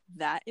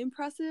that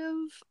impressive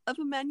of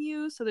a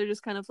menu. So they're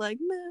just kind of like,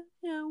 meh,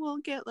 yeah, we'll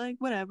get like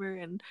whatever.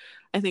 And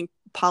I think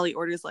Polly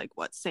orders like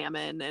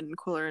salmon, and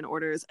Quillerin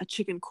orders a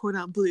chicken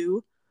cordon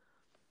bleu.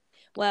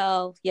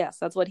 Well, yes,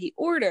 that's what he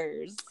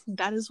orders.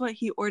 That is what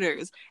he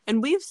orders.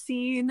 And we've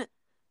seen,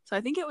 so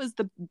I think it was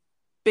the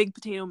Big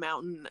Potato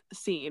Mountain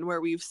scene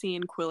where we've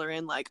seen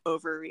Quillerin like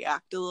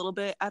overreact a little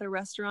bit at a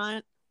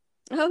restaurant.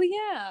 Oh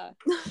yeah.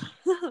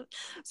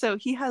 So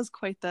he has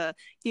quite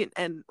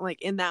and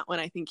like in that one,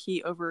 I think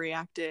he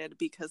overreacted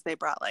because they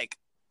brought like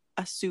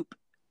a soup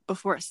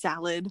before a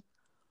salad,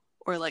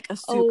 or like a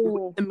soup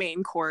with the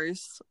main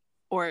course,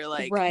 or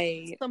like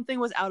something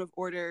was out of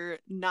order,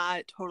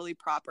 not totally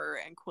proper,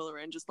 and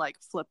Quillerin just like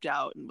flipped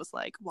out and was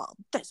like, well,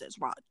 this is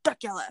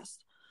ridiculous.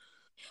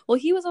 Well,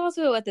 he was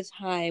also, at the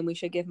time, we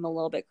should give him a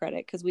little bit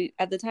credit, because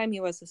at the time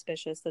he was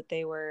suspicious that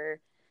they were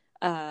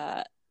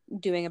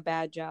doing a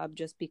bad job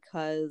just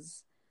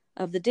because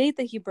of the date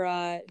that he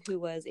brought, who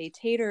was a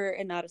tater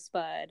and not a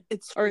spud.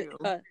 It's true.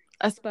 Or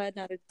a spud,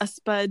 not a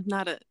spud,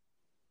 not a.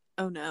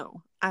 Oh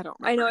no, I don't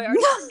I know, I remember.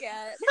 already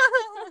forget.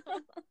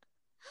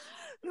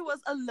 Who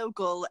was a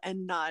local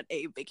and not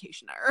a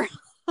vacationer.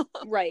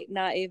 Right,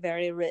 not a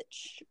very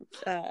rich.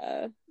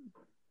 I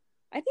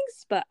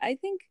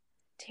think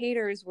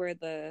taters were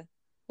the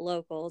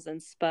locals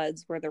and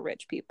spuds were the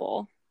rich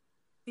people.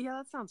 Yeah,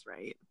 that sounds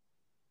right.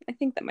 I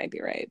think that might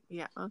be right.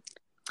 Yeah.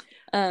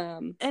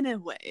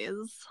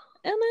 Anyways,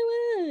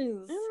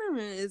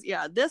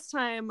 yeah, this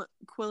time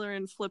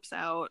Quillerin flips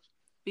out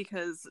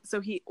because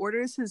he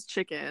orders his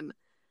chicken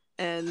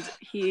and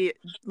he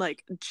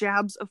like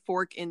jabs a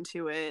fork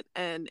into it,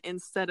 and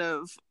instead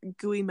of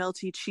gooey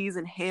melty cheese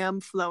and ham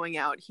flowing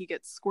out, he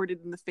gets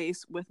squirted in the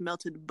face with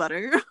melted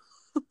butter.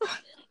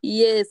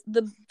 Yes,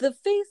 the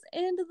face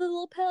and the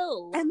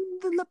lapel. And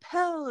the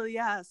lapel,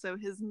 yeah. So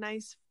his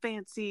nice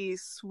fancy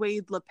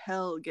suede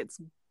lapel gets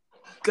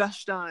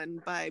gushed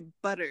on by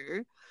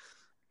butter.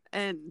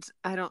 And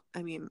I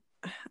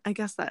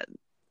guess that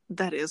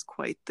is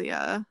quite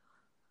the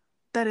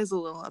that is a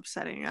little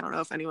upsetting. I don't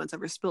know if anyone's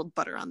ever spilled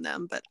butter on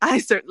them, but I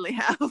certainly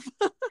have.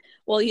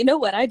 Well, you know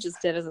what I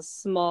just did as a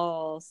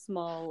small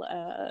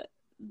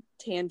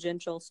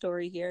tangential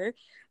story here.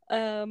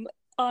 On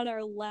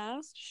our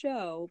last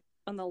show,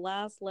 on the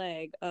last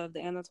leg of the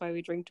And That's Why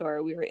We Drink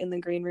tour, we were in the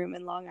green room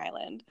in Long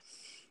Island,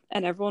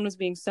 and everyone was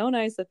being so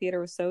nice. The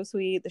theater was so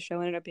sweet. The show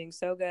ended up being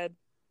so good.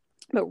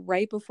 But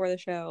right before the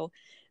show,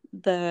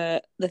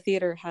 the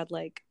theater had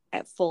like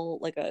at full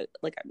like an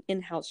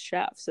in-house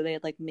chef, so they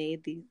had like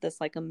made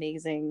this like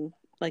amazing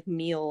like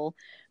meal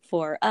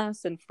for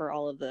us and for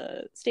all of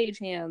the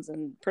stagehands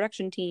and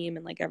production team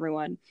and like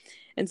everyone.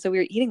 And so we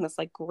were eating this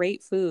like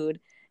great food,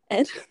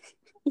 and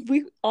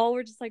we all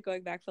were just like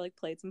going back for like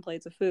plates and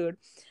plates of food.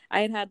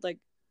 I had like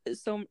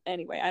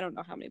anyway, I don't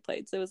know how many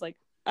plates. It was like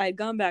I had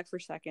gone back for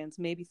seconds,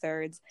 maybe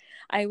thirds.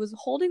 I was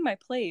holding my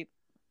plate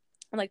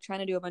and like trying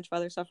to do a bunch of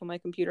other stuff on my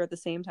computer at the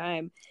same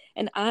time,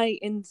 and I,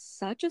 in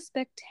such a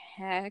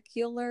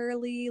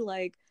spectacularly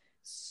like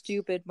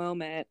stupid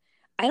moment,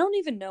 I don't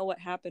even know what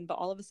happened, but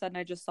all of a sudden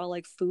I just saw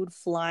like food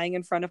flying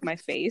in front of my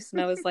face, and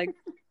I was like,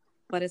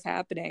 what is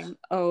happening?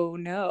 Oh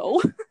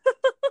no.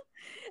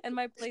 And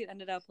my plate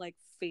ended up like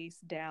face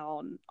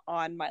down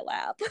on my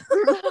lap.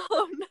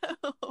 Oh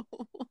no.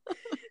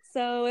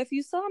 So if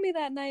you saw me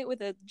that night with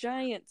a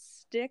giant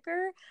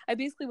sticker, I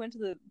basically went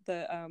to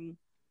the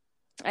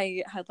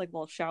I had like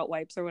little shout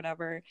wipes or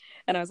whatever,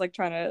 and I was like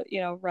trying to,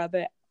 rub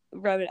it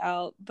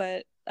out.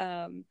 But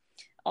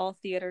all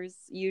theaters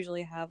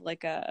usually have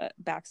like a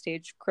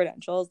backstage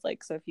credentials.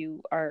 Like, so if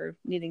you are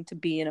needing to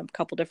be in a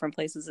couple different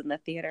places in the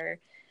theater,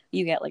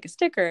 you get like a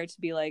sticker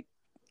to be like,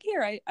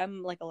 here,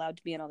 I'm like allowed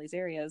to be in all these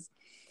areas.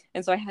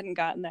 And so I hadn't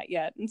gotten that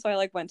yet. And so I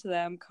like went to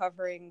them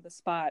covering the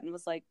spot and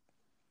was like,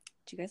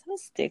 do you guys have a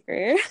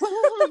sticker?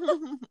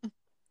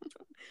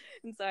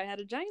 And so I had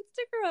a giant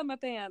sticker on my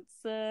pants.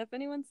 If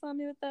anyone saw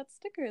me with that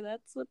sticker,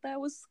 that's what that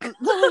was.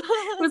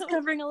 Was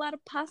covering a lot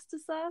of pasta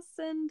sauce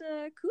and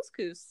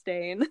couscous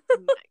stain.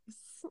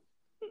 Nice.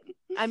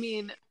 I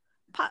mean,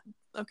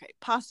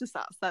 pasta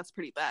sauce, that's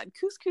pretty bad.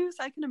 Couscous,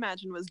 I can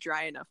imagine, was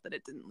dry enough that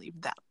it didn't leave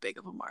that big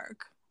of a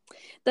mark.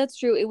 That's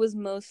true. It was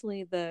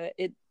mostly there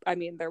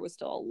was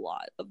still a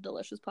lot of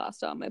delicious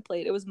pasta on my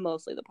plate. It was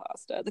mostly the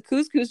pasta. The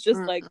couscous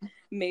just like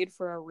made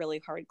for a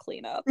really hard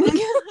cleanup.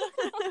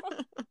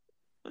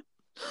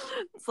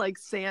 It's like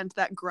sand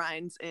that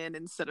grinds in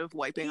instead of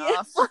wiping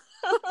off.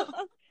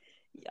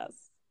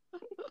 Yes.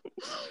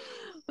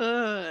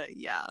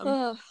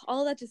 Yeah.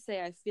 All that to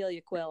say, I feel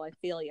you, Quill. I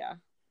feel ya.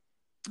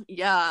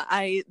 Yeah,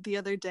 the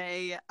other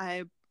day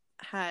I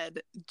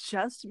had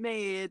just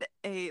made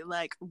a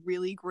like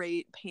really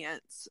great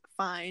pants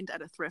find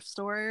at a thrift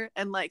store,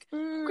 and like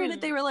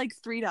granted they were like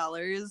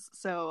 $3,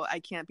 so I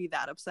can't be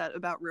that upset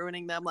about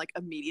ruining them like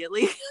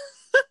immediately.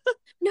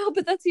 No,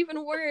 but that's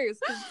even worse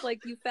because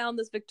like you found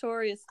this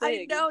victorious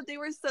thing. I know, they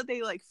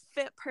like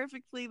fit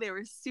perfectly. They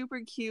were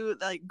super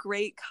cute, like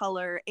great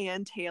color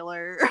and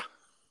tailor.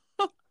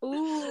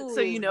 Ooh,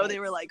 so nice. They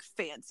were like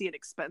fancy and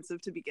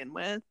expensive to begin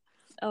with.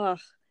 Oh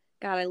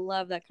God, I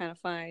love that kind of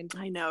find.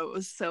 I know, it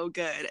was so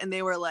good. And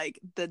they were like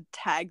the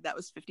tag that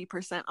was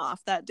 50%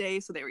 off that day,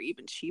 so they were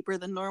even cheaper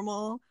than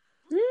normal.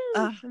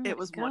 It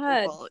was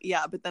wonderful.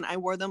 Yeah, but then I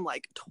wore them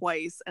like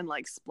twice and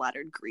like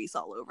splattered grease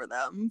all over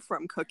them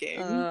from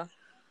cooking.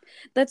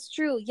 That's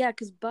true. Yeah,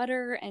 because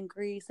butter and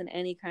grease and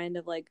any kind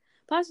of like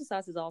pasta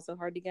sauce is also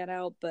hard to get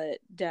out, but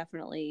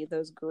definitely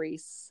those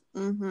grease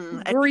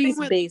based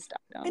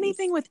items.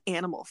 Anything with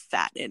animal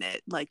fat in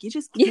it, like you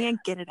just can't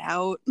get it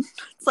out.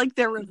 It's like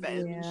their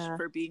revenge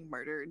for being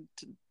murdered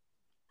to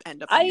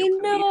end up in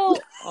your know.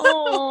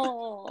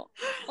 Oh,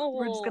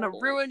 we're just gonna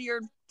ruin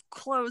your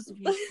clothes if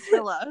you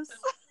kill us.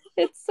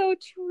 It's so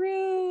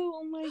true.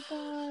 Oh my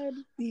God.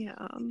 Yeah.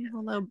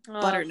 Although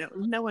butter,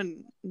 no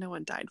one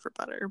died for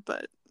butter,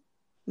 but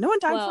no one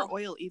died for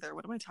oil either.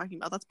 What am I talking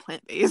about? That's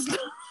plant-based.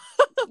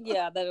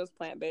 Yeah, that is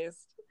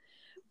plant-based.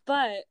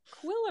 But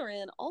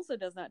Quillerin also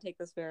does not take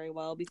this very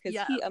well because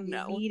Yeah, he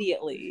no.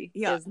 immediately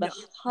Yeah, is the no.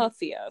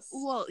 huffiest.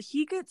 Well,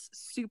 he gets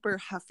super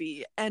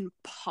huffy, and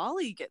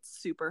Polly gets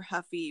super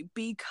huffy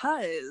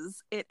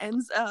because it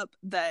ends up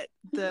that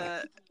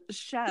the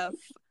chef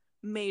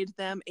made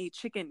them a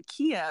chicken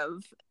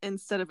Kiev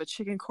instead of a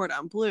chicken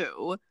cordon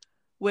bleu,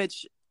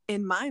 which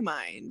in my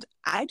mind,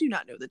 I do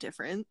not know the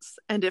difference.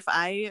 And if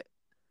I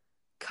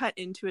cut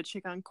into a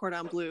chicken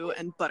cordon bleu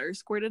and butter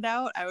squirted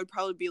out, I would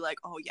probably be like,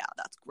 oh yeah,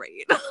 that's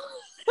great.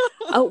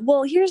 Oh,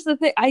 well, here's the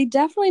thing. I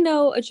definitely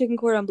know a chicken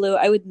cordon bleu.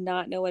 I would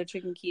not know what a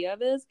chicken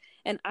Kiev is.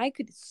 And I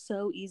could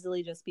so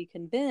easily just be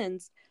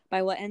convinced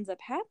by what ends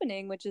up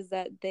happening, which is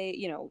that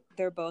they,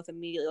 they're both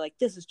immediately like,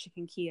 this is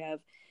chicken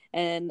Kiev.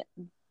 And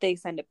they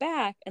send it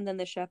back. And then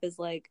the chef is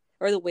like,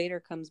 or the waiter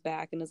comes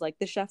back and is like,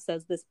 the chef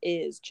says this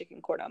is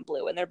chicken cordon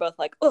bleu. And they're both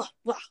like, oh,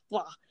 blah,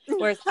 blah.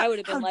 Whereas I would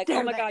have been like,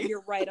 oh my God,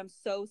 you're right. I'm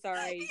so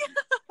sorry.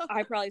 Yeah.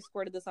 I probably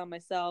squirted this on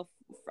myself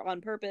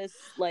on purpose.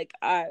 Like,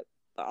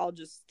 I'll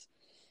just...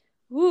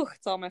 Woo,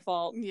 it's all my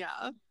fault.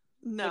 Yeah.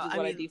 No, which is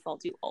what I default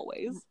to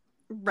always.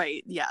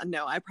 Right. Yeah.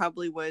 No, I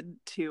probably would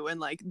too. And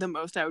like the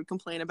most I would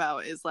complain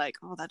about is like,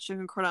 oh, that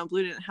chicken cordon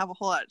bleu didn't have a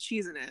whole lot of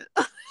cheese in it.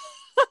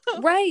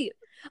 Right.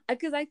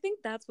 Because I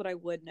think that's what I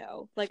would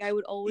know. Like I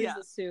would always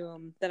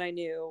assume that I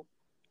knew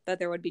that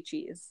there would be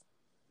cheese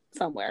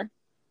somewhere.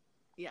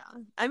 Yeah.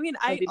 I mean,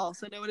 I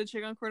also know what a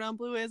chicken cordon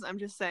bleu is. I'm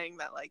just saying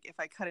that like if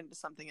I cut into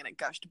something and it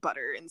gushed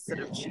butter instead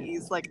of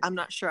cheese, like I'm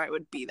not sure I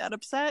would be that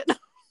upset.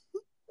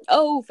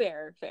 Oh,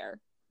 fair.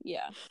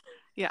 Yeah.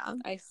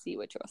 I see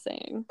what you're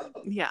saying.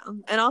 Yeah.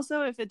 And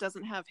also if it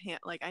doesn't have ham,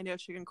 like I know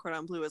chicken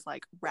cordon bleu is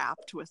like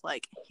wrapped with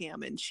like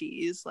ham and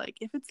cheese. Like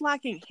if it's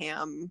lacking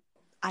ham,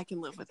 I can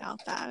live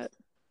without that.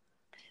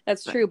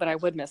 That's true, but I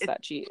would miss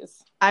that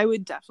cheese. I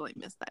would definitely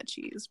miss that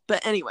cheese.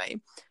 But anyway,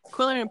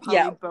 Quillerin and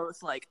Polly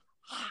both like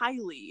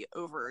highly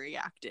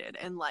overreacted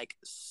and like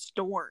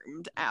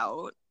stormed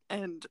out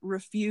and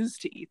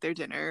refused to eat their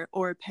dinner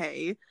or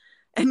pay.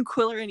 And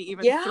Quillerin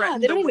even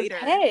threatened the waiter.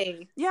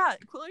 Yeah,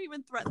 Quillerin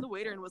even threatened the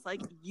waiter and was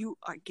like, you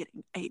are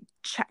getting a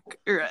check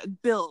or a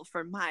bill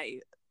for my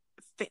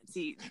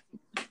fancy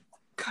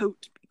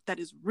coat that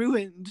is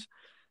ruined.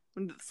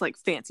 And it's like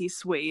fancy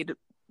suede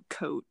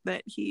coat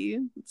that he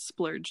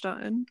splurged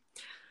on.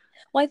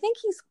 Well, I think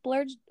he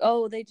splurged.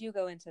 Oh, they do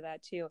go into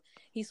that too.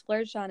 He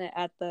splurged on it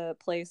at the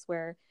place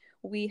where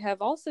we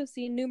have also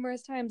seen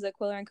numerous times that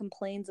Quillerin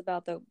complains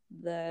about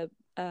the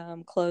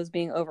clothes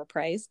being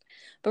overpriced,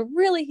 but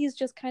really he's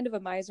just kind of a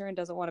miser and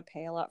doesn't want to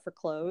pay a lot for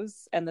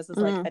clothes. And this is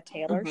like a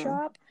tailor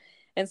shop.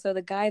 And so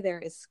the guy there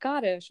is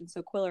Scottish, and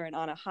so Quillerin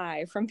on a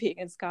high from being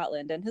in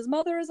Scotland, and his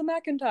mother is a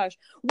Macintosh.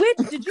 Which,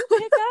 did you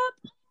pick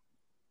up?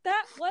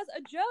 That was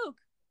a joke.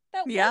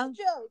 That was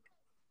a joke.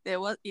 It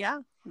was,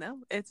 no,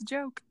 it's a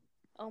joke.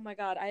 Oh my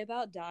God, I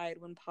about died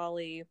when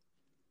Polly,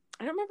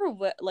 I don't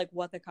remember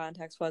what the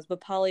context was,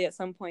 but Polly at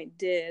some point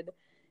did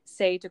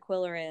say to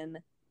Quillerin,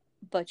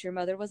 but your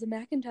mother was a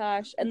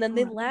Macintosh, and then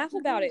they laugh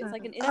about it. It's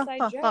like an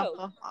inside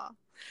joke.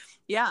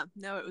 Yeah,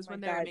 no, it was when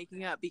they were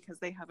making up because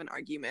they have an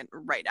argument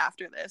right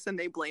after this, and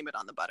they blame it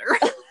on the butter.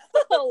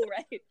 Oh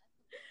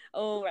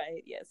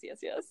right, yes.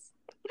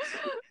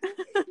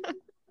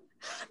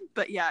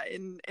 But yeah,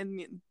 in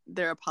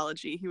their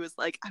apology, he was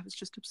like, I was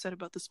just upset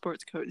about the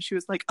sports coat, and she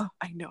was like, oh,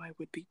 I know, I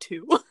would be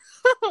too.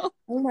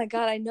 Oh my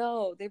God, I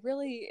know.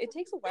 It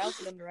takes a while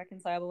for them to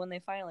reconcile, but when they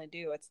finally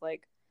do, it's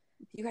like,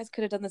 you guys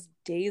could have done this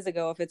days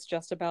ago if it's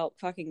just about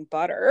fucking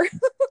butter.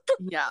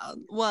 Yeah,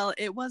 well,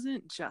 it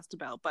wasn't just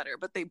about butter,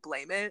 but they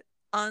blame it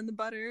on the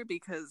butter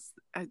because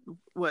it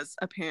was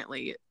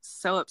apparently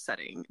so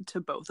upsetting to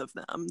both of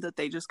them that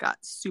they just got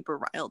super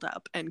riled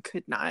up and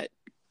could not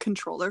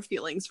control their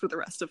feelings for the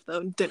rest of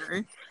the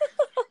dinner.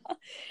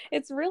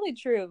 It's really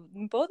true.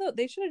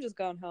 They should have just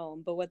gone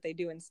home, but what they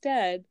do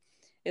instead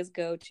is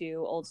go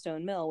to Old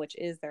Stone Mill, which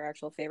is their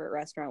actual favorite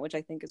restaurant, which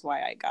I think is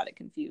why I got it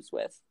confused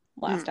with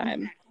last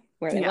time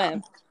where they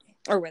went,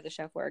 or where the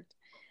chef worked.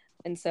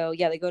 And so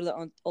they go to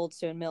the Old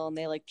Stone Mill and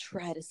they like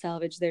try to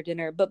salvage their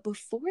dinner, but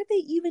before they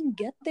even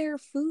get their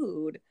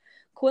food,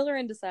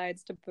 Quillerin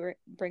decides to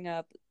bring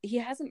up, he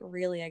hasn't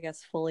really, I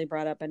guess, fully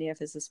brought up any of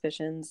his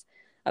suspicions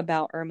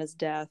about Irma's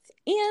death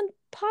and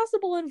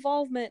possible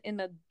involvement in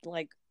a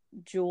like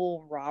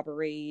jewel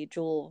robbery,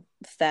 jewel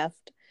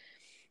theft,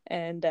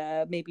 and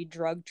maybe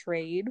drug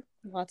trade,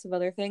 lots of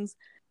other things,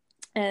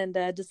 and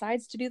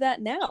decides to do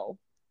that now.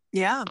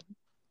 Yeah,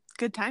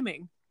 good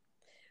timing.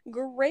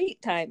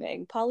 Great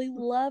timing. Polly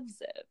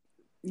loves it.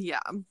 Yeah.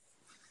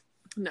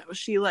 No,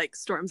 she like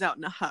storms out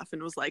in a huff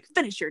and was like,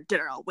 finish your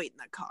dinner, I'll wait in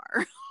the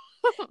car.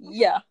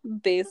 Yeah,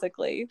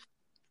 basically.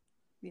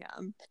 Yeah.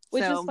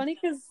 Which is funny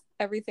because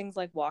everything's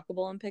like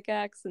walkable in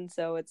Pickaxe, and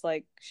so it's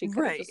like she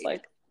could have just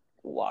like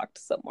walked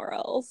somewhere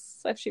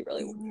else if she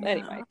really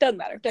anyway, doesn't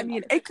matter.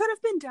 It could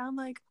have been down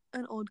like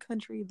an old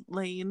country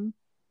lane.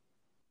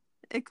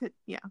 It could,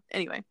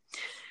 anyway,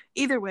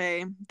 either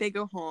way, they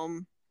go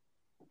home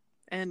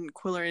and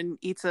Quillerin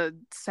eats a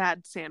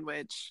sad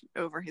sandwich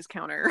over his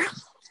counter.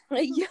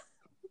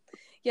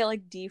 Yeah,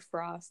 like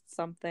defrost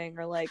something,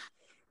 or like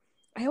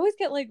I always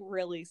get like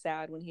really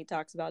sad when he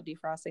talks about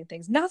defrosting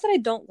things. Not that I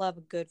don't love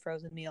a good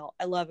frozen meal.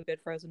 I love a good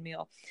frozen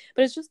meal.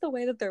 But it's just the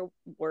way that they're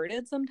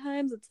worded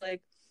sometimes. It's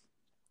like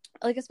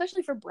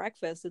especially for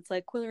breakfast, it's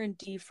like Quillerin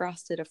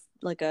defrosted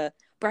a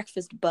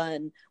breakfast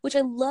bun, which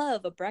I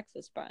love a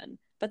breakfast bun.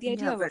 But the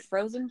idea Yeah, of a but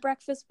frozen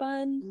breakfast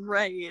bun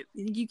right.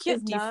 You is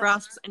can't not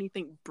defrost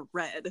anything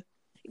bread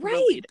right.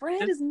 related.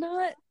 Bread is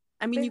not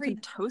I mean, you can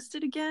very. toast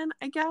it again,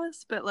 I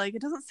guess, but like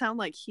it doesn't sound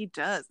like he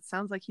does. It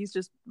sounds like he's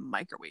just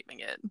microwaving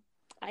it.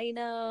 I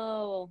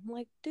know. I'm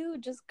like,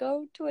 dude, just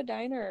go to a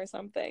diner or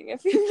something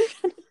if you're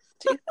gonna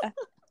do that.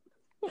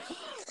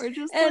 Or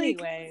just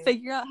Anyway, like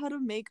figure out how to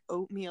make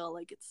oatmeal.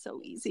 Like it's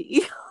so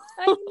easy.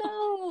 I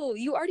know.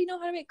 You already know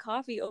how to make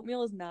coffee.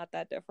 Oatmeal is not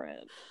that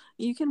different.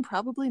 You can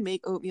probably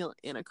make oatmeal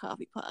in a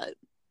coffee pot.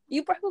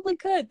 You probably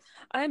could.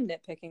 I'm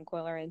nitpicking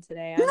Quillerin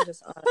today. I'm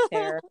just on a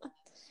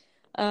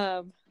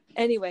tear.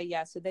 Anyway,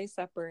 yeah, so they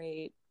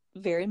separate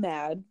very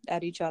mad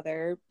at each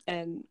other,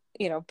 and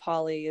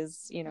Polly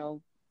is,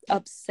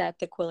 upset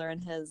that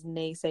Quillerin has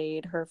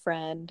naysayed her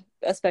friend,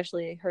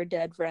 especially her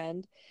dead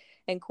friend.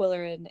 And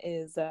Quillerin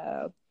is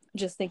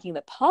just thinking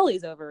that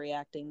Polly's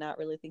overreacting, not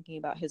really thinking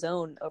about his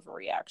own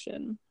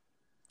overreaction.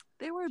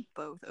 They were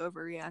both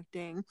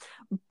overreacting,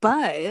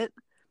 but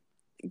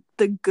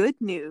the good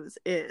news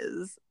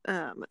is,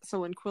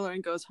 so when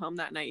Quillerin goes home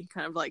that night, he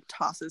kind of like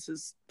tosses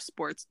his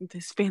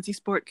fancy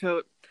sport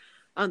coat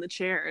on the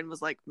chair and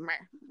was like, meh,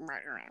 meh,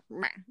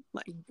 meh,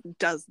 like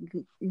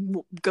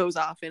goes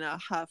off in a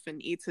huff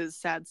and eats his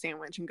sad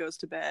sandwich and goes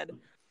to bed.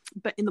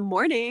 But in the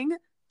morning,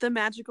 the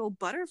magical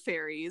butter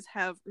fairies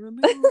have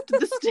removed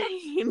the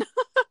stain.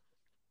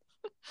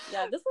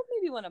 Yeah, this was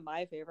maybe one of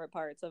my favorite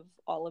parts of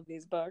all of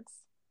these books.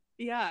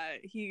 Yeah,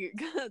 he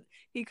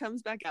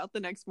comes back out the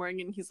next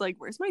morning and he's like,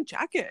 "Where's my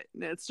jacket?"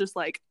 And it's just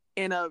like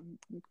in a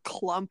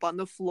clump on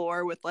the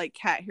floor with like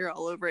cat hair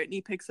all over it. And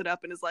he picks it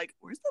up and is like,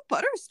 "Where's the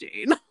butter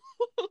stain?"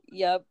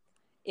 Yep,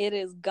 it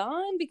is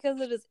gone because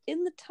it is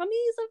in the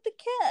tummies of the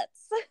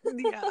cats.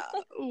 Yeah,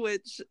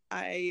 which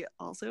I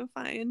also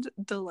find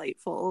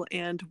delightful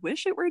and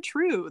wish it were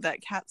true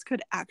that cats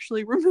could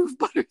actually remove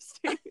butter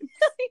stains.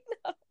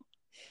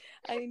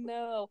 I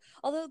know.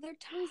 Although their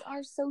tongues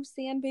are so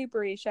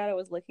sandpapery. Shadow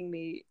was licking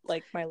me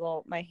like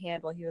my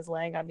hand while he was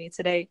laying on me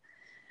today.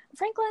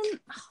 Franklin,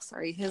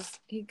 sorry,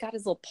 he got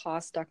his little paw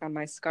stuck on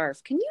my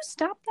scarf. Can you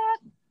stop that?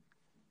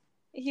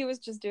 He was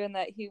just doing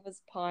that. He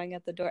was pawing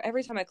at the door.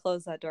 Every time I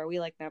close that door, we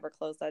like never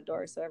close that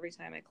door. So every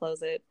time I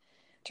close it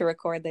to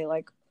record, they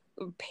like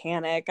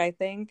panic, I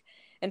think.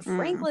 And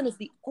Franklin is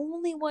the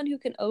only one who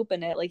can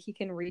open it. Like he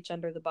can reach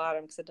under the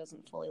bottom because it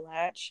doesn't fully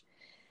latch.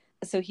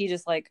 So he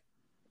just like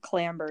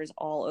clambers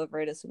all over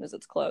it as soon as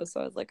it's closed.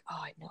 So I was like,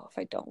 oh, I know if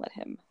I don't let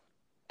him.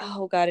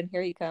 Oh God, and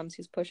here he comes.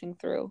 He's pushing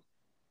through.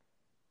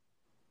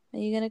 Are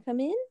you gonna come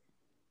in?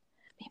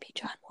 Maybe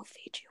John will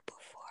feed you before.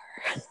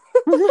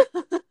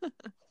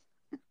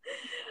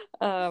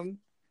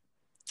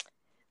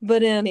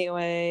 But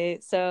anyway,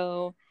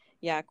 so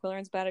yeah,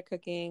 Quillerin's bad at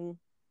cooking.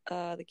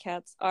 The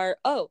cats are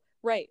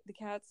the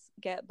cats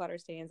get butter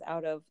stains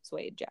out of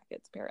suede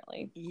jackets,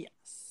 apparently.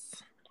 Yes.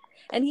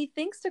 And he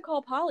thinks to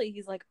call Polly.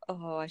 He's like,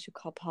 oh, I should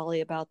call Polly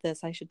about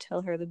this. I should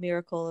tell her the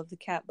miracle of the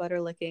cat butter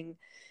licking.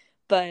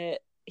 But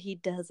he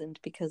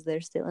doesn't because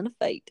they're still in a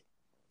fight.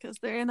 Because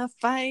they're in a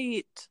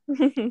fight.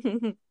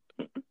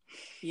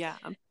 Yeah.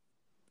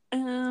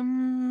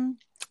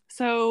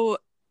 So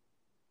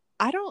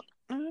I don't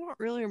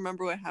really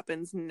remember what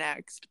happens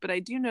next, but I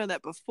do know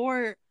that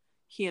before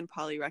he and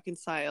Polly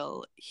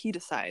reconcile, he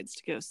decides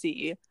to go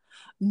see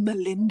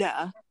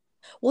Melinda.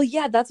 Well,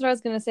 yeah, that's what I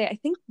was going to say. I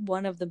think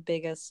one of the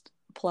biggest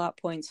plot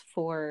points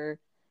for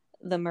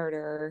the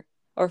murder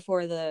or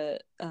for the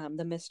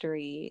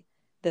mystery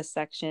this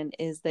section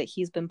is that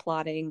he's been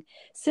plotting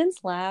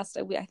since last.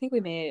 I think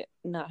we may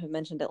not have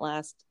mentioned it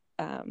last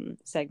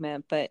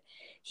segment, but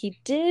he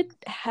did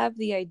have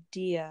the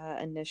idea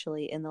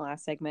initially in the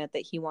last segment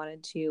that he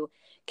wanted to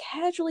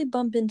casually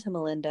bump into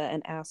Melinda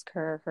and ask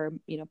her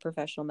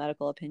professional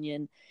medical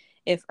opinion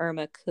if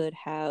Irma could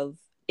have,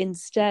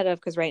 instead of,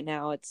 because right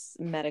now it's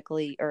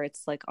medically, or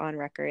it's like on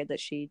record that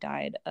she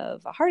died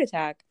of a heart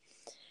attack,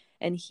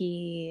 and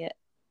he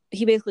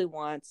basically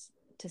wants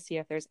to see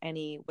if there's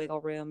any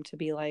wiggle room to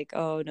be like,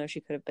 oh no, she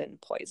could have been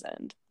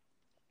poisoned,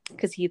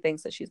 because he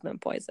thinks that she's been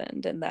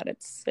poisoned and that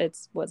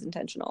it was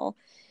intentional.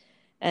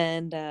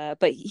 And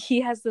but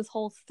he has this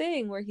whole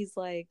thing where he's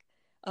like,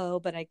 oh,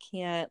 but I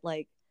can't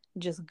like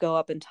just go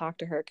up and talk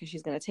to her because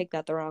she's going to take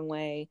that the wrong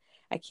way.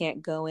 I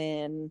can't go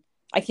in,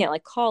 I can't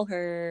like call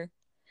her.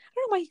 I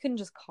don't know why he couldn't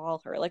just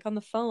call her. Like on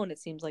the phone, it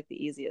seems like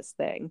the easiest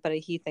thing, but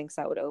he thinks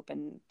that would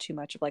open too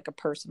much of like a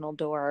personal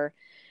door.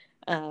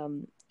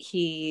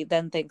 He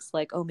then thinks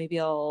like, oh, maybe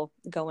I'll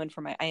go in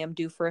for I am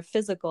due for a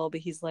physical, but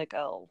he's like,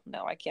 oh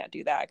no, I can't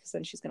do that because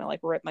then she's gonna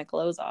like rip my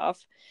clothes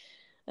off.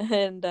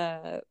 And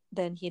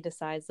then he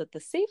decides that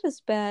the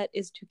safest bet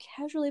is to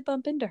casually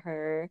bump into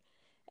her.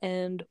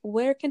 And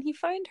where can he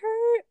find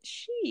her?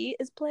 She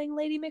is playing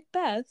Lady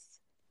Macbeth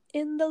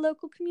in the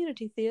local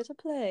community theater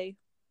play.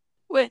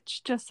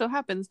 which just so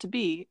happens to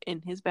be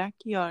in his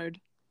backyard.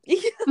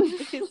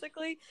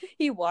 Basically,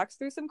 he walks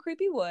through some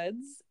creepy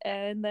woods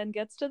and then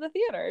gets to the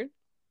theater.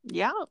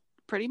 Yeah,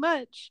 pretty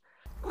much.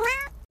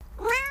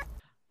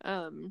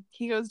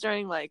 He goes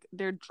during like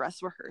their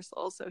dress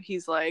rehearsal, so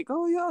he's like,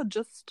 oh yeah,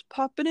 just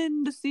popping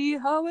in to see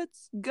how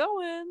it's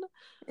going.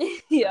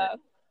 Yeah.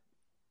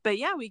 But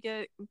yeah, we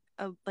get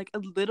a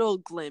little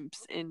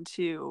glimpse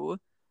into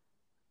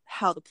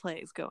how the play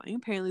is going.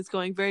 Apparently it's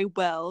going very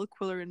well.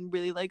 Quillerin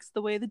really likes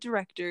the way the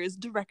director is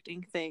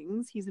directing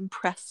things. He's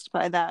impressed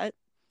by that.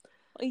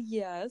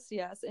 Yes,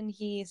 and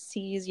he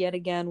sees yet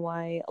again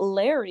why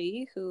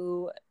Larry,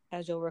 who,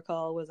 as you'll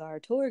recall, was our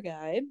tour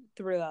guide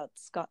throughout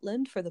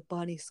Scotland for the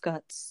Bonnie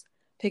Scots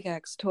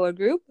Pickaxe Tour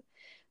Group,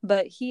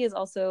 but he is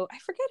also, I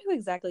forget who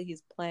exactly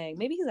he's playing.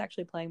 Maybe he's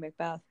actually playing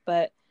Macbeth,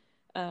 but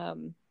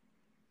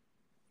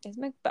is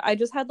Macbeth? I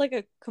just had like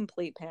a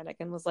complete panic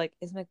and was like,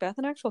 is Macbeth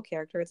an actual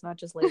character? It's not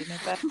just Lady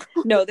Macbeth.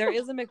 No, there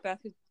is a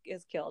Macbeth who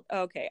is killed.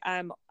 Okay,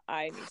 I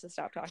need to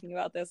stop talking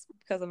about this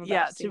because I'm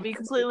about to be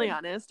completely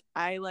honest,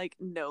 I like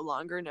no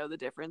longer know the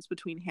difference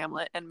between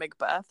Hamlet and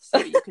Macbeth, so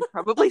you could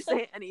probably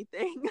say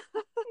anything.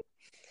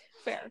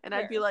 Fair.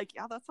 I'd be like,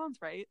 yeah, that sounds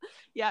right.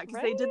 Yeah, because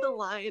right?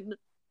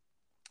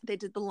 They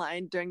did the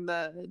line during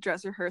the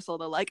dress rehearsal,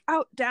 the like,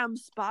 out damn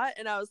spot,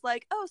 and I was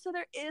like, oh, so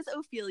there is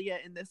Ophelia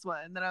in this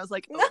one. And then I was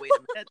like, oh, wait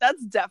a minute,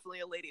 that's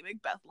definitely a Lady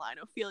Macbeth line.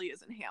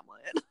 Ophelia's in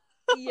Hamlet.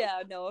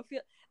 Yeah, no,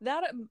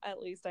 that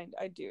at least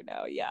I do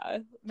know. Yeah,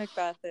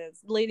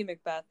 Lady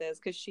Macbeth is,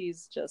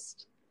 because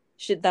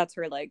that's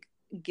her like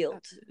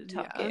guilt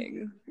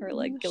talking. Yeah. Her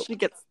like guilt. She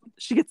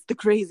gets the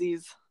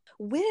crazies.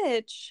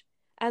 Which,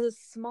 as a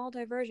small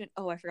diversion,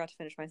 I forgot to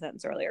finish my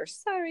sentence earlier.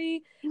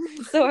 Sorry.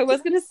 So I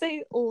was gonna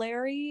say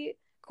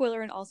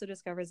Quillerin also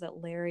discovers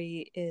that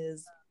Larry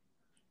is.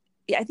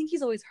 Yeah, I think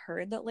he's always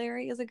heard that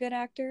Larry is a good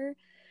actor,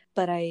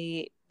 but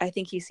I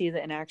think he sees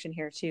it in action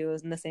here too,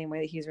 in the same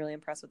way that he's really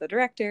impressed with the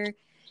director.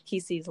 He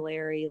sees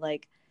Larry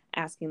like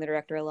asking the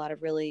director a lot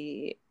of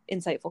really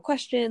insightful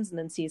questions, and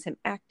then sees him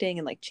acting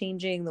and like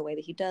changing the way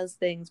that he does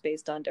things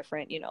based on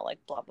different, like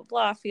blah blah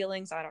blah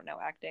feelings. I don't know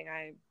acting.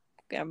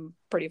 I'm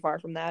pretty far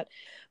from that,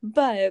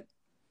 but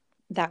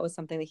that was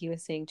something that he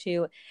was seeing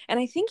too. And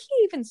I think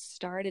he even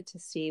started to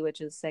see,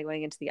 which is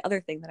segueing into the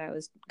other thing that I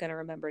was going to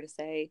remember to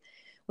say,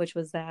 which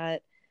was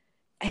that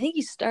I think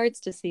he starts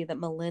to see that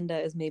Melinda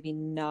is maybe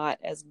not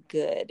as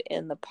good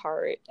in the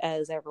part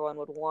as everyone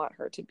would want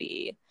her to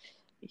be.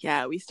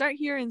 Yeah, we start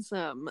hearing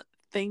some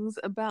things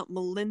about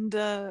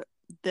Melinda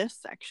this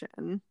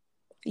section.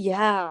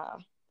 Yeah.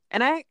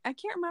 And I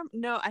can't remember.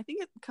 No, I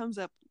think it comes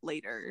up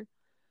later.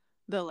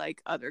 The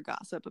like other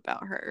gossip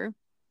about her.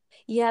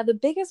 Yeah, the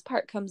biggest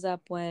part comes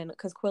up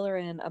because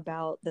Quillerin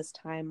about this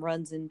time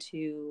runs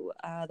into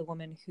the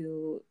woman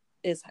who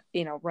is,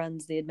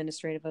 runs the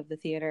administrative of the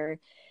theater.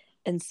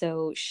 And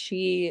so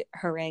she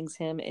harangues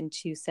him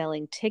into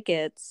selling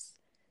tickets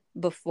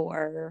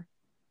before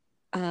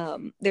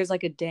there's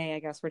like a day, I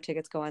guess, where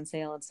tickets go on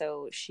sale. And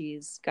so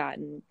she's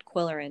gotten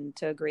Quillerin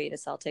to agree to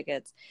sell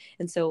tickets.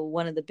 And so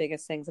one of the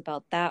biggest things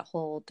about that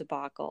whole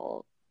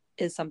debacle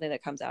is something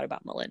that comes out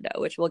about Melinda,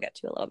 which we'll get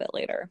to a little bit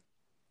later.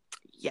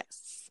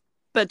 Yes.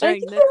 But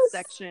during this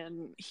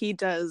section, he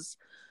does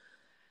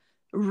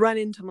run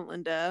into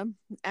Melinda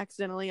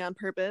accidentally on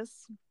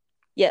purpose.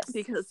 Yes.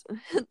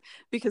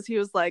 Because he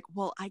was like,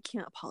 well, I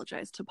can't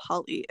apologize to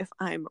Polly if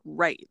I'm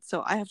right.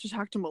 So I have to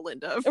talk to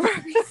Melinda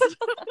first.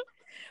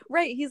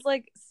 Right. He's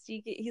like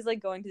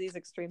going to these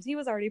extremes. He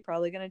was already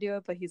probably going to do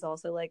it, but he's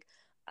also like,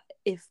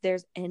 if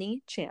there's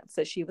any chance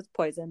that she was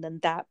poisoned, then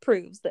that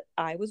proves that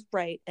I was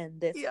right,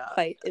 and this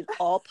fight is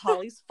all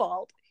Polly's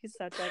fault. He's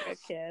such like a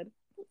kid.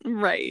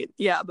 Right.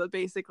 Yeah, but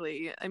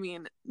basically, I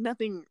mean,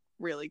 nothing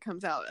really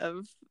comes out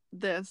of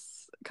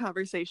this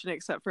conversation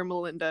except for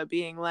Melinda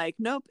being like,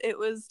 nope, it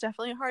was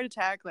definitely a heart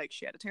attack. Like,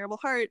 she had a terrible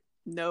heart.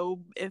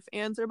 No ifs,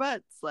 ands, or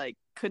buts. Like,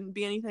 couldn't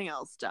be anything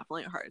else.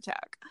 Definitely a heart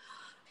attack.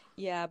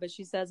 Yeah, but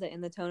she says it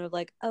in the tone of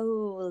like,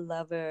 oh,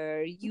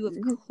 lover, you of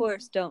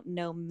course don't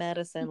know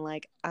medicine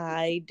like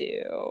I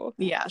do.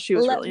 Yeah, she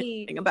was really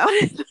thinking about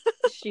it.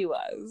 She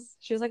was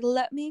like,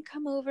 let me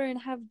come over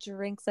and have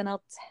drinks and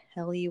I'll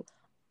tell you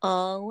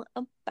all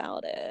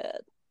about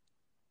it.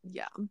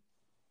 Yeah.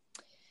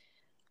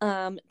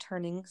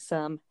 Turning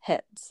some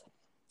heads.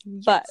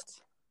 Yes.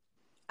 But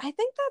I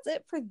think that's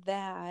it for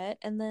that.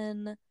 And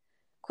then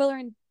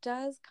Quillerin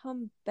does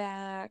come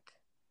back.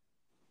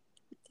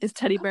 Is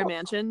Teddy Bear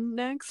Mansion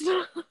next?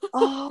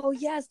 Oh,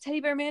 yes. Teddy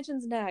Bear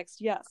Mansion's next.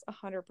 Yes,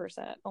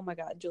 100%. Oh, my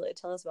God. Julia,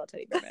 tell us about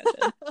Teddy Bear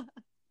Mansion.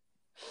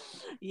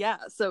 Yeah,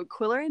 so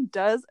Quillerin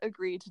does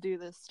agree to do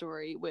this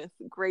story with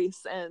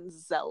Grace and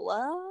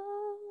Zella.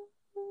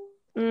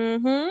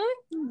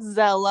 Mm-hmm.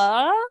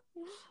 Zella.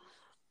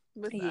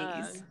 With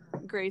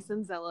Grace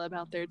and Zella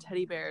about their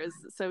teddy bears.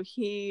 So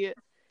they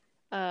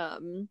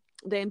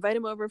invite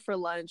him over for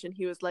lunch, and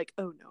he was like,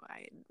 oh, no,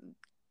 I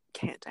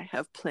can't. I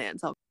have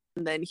plans.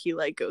 And then he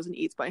like goes and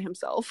eats by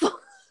himself.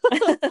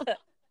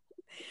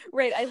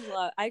 Right. I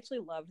actually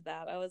loved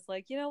that. I was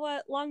like, you know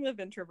what? Long live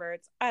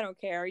introverts. I don't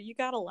care. You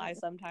gotta lie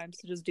sometimes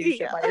to just do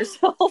shit by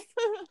yourself.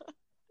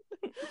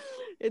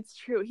 It's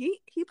true. He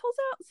pulls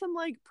out some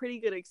like pretty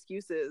good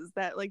excuses.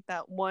 That like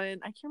that one,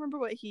 I can't remember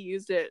what he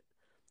used it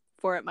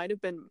for. It might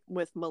have been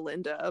with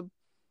Melinda,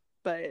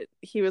 but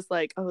he was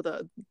like, oh,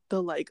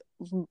 the like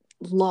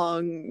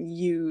long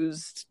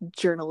used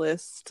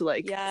journalist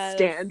like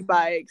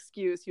standby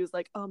excuse. He was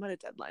like, oh, I'm at a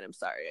deadline, I'm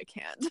sorry, I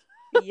can't.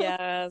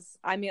 Yes.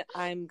 I mean,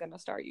 I'm gonna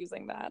start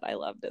using that. I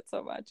loved it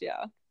so much.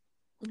 Yeah,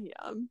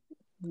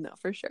 no,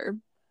 for sure.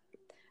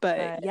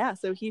 But yeah,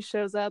 so he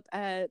shows up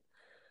at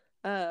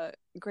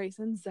Grace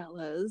and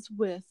Zella's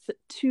with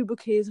 2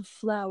 bouquets of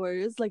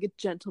flowers, like a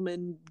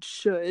gentleman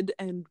should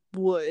and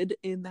would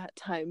in that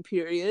time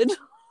period.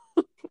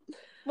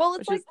 Well,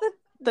 it's like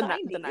the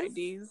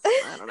 90s.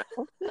 I don't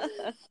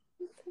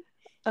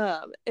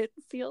know. It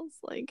feels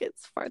like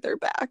it's farther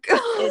back.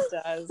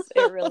 It does.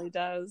 It really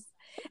does.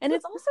 And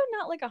it's also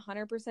not like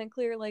 100%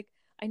 clear. Like,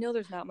 I know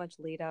there's not much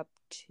lead up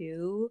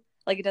to,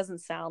 like, it doesn't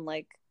sound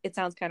like, it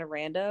sounds kind of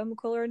random,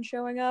 Quillerin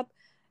showing up,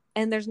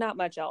 and there's not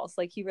much else.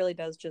 Like, he really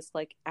does just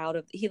like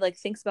he like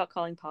thinks about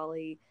calling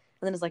Polly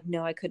and then is like,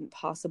 no, I couldn't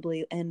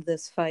possibly end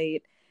this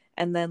fight,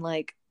 and then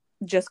like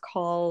just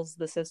calls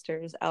the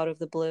sisters out of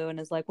the blue and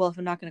is like, well, if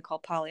I'm not going to call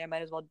Polly, I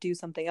might as well do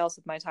something else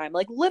with my time.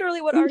 Like,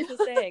 literally what Arch is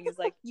saying is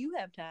like, you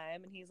have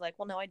time, and he's like,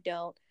 well, no, I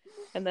don't,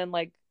 and then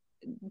like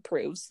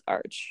proves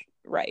Arch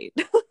right.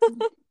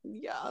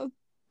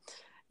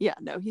 Yeah,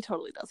 no, he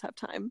totally does have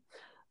time.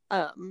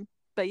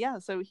 But yeah,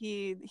 so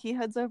he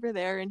heads over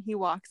there and he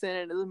walks in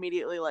and is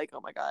immediately like,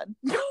 oh my god.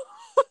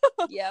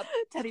 Yep.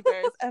 Teddy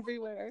bears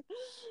everywhere.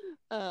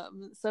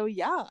 So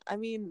yeah, I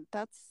mean,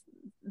 that's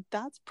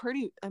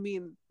pretty, I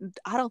mean,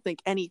 I don't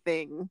think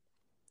anything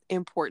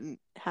important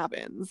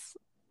happens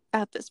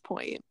at this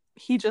point.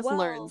 He just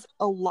learns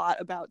a lot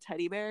about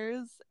teddy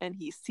bears, and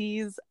he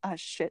sees a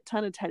shit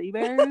ton of teddy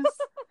bears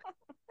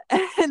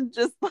and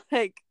just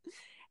like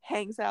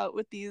hangs out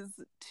with these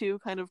 2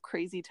 kind of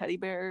crazy teddy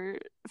bear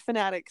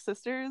fanatic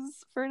sisters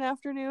for an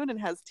afternoon and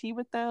has tea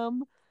with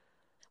them.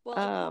 Well,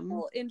 a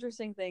couple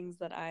interesting things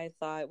that I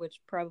thought, which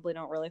probably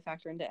don't really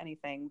factor into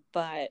anything,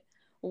 but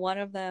one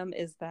of them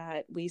is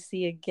that we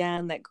see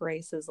again that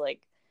Grace is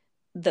like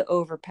the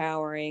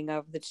overpowering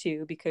of the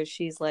 2, because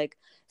she's like,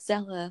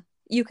 Zella,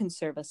 you can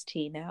serve us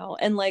tea now,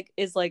 and like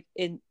is like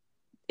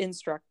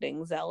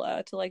instructing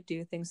Zella to like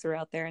do things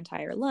throughout their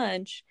entire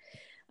lunch.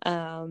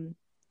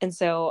 And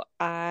so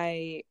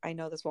I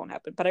know this won't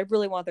happen, but I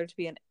really want there to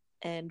be an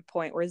end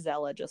point where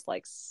Zella just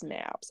like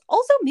snaps.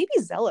 Also, maybe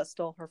Zella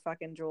stole her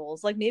fucking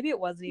jewels. Like, maybe it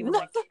wasn't even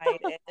like tied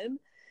in.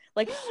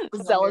 Like,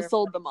 Zella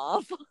sold them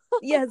off.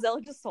 Yeah,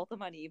 Zella just sold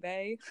them on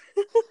eBay.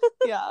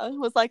 Yeah, it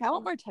was like, I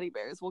want more teddy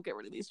bears, we'll get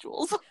rid of these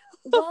jewels.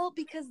 Well,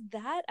 because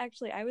that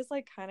actually, I was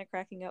like kind of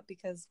cracking up,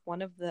 because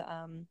one of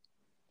the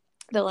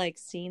like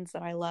scenes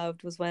that I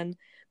loved was when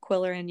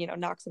Quillerin, you know,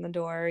 knocks on the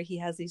door. He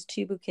has these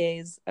 2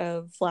 bouquets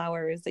of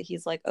flowers that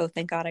he's like, oh,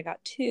 thank God I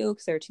got 2,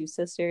 because they're 2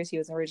 sisters. He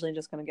was originally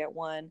just going to get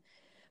 1.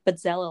 But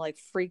Zella like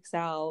freaks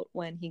out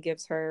when he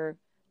gives her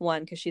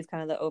 1, because she's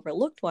kind of the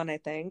overlooked one, I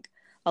think,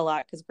 a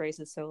lot, because Grace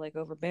is so like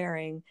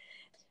overbearing.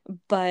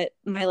 But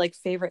my like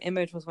favorite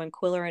image was when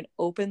Quillerin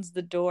opens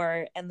the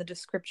door, and the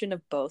description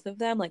of both of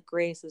them, like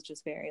Grace is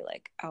just very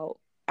like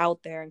out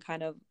there and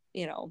kind of,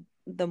 you know,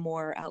 the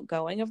more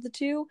outgoing of the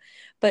 2,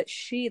 but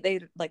they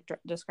like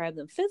describe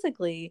them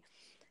physically,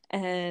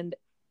 and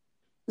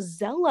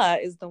Zella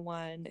is the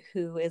one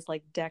who is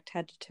like decked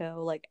head to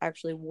toe, like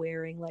actually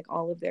wearing like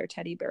all of their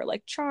teddy bear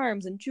like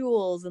charms and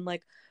jewels and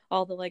like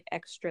all the like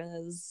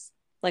extras,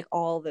 like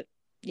all the,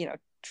 you know,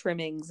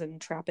 trimmings and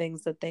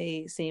trappings that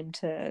they seem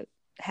to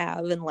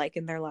have and like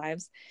in their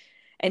lives.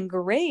 And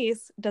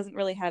Grace doesn't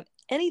really have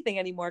anything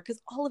anymore,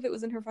 because all of it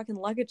was in her fucking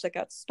luggage that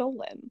got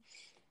stolen.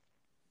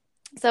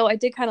 So I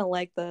did kind of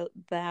like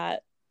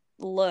that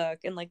look,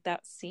 and like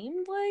that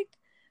seemed like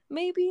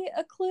maybe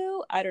a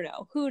clue. I don't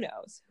know. Who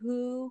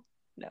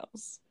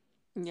knows?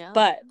 Yeah.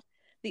 But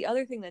the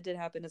other thing that did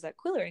happen is that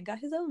Quillerin got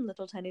his own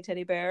little tiny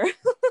teddy bear. He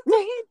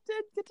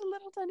did get a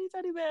little tiny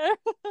teddy bear.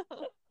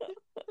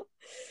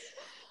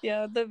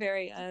 Yeah, at the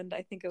very end,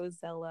 I think it was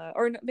Zella,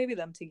 or maybe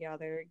them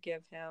together,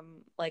 give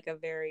him like a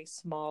very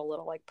small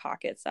little like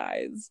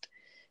pocket-sized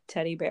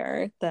teddy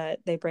bear that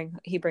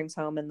he brings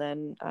home, and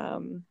then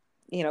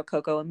you know,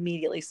 Coco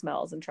immediately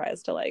smells and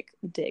tries to like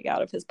dig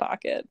out of his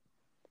pocket.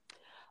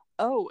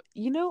 Oh,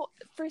 you know,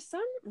 for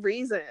some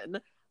reason,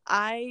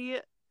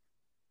 I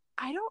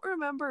don't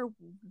remember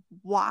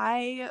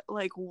why,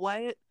 like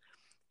what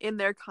in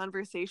their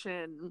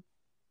conversation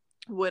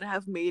would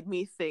have made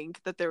me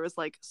think that there was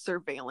like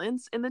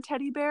surveillance in the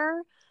teddy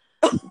bear.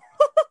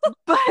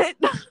 But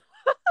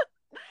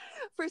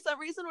for some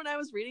reason, when I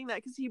was reading that,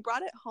 because he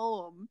brought it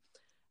home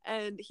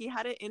and he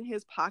had it in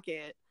his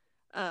pocket,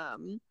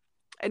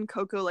 and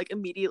Coco like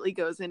immediately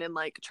goes in and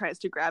like tries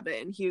to grab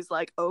it, and he's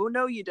like, oh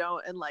no you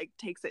don't, and like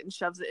takes it and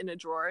shoves it in a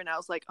drawer. And I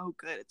was like, oh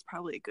good, it's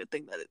probably a good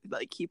thing that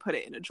like he put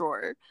it in a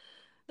drawer.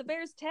 The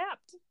bear's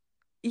tapped.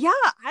 Yeah,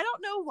 I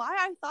don't know why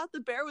I thought the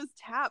bear was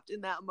tapped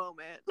in that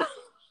moment.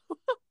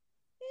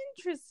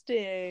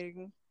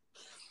 Interesting.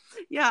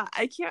 Yeah,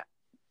 I can't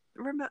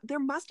remember. There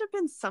must have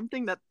been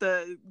something that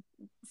the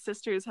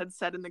sisters had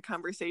said in the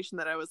conversation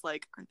that I was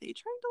like, are they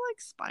trying to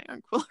like spy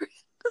on Quiller?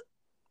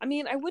 I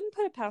mean, I wouldn't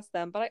put it past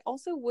them, but I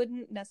also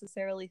wouldn't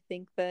necessarily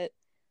think that.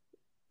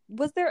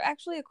 Was there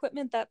actually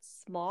equipment that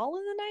small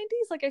in the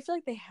 90s? Like, I feel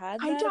like they had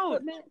that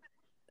equipment.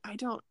 I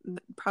don't,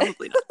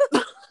 probably not.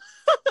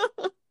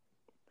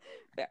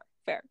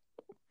 Fair.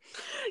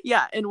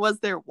 Yeah, and was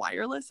there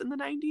wireless in the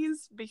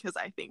 90s? Because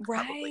I think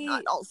probably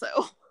not also.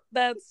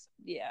 That's,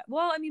 yeah.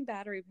 Well, I mean,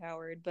 battery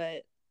powered,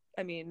 but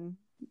I mean,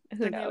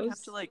 who knows? They would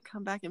have to like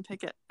come back and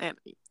pick it.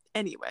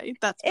 Anyway,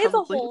 that's it's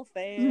probably... a whole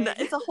thing.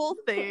 It's a whole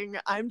thing.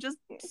 I'm just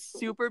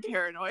super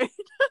paranoid.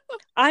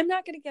 I'm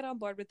not going to get on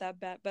board with that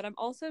bet, but I'm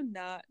also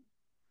not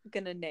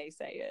going to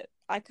naysay it.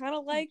 I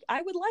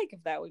would like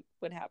if that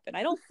would happen.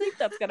 I don't think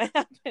that's going to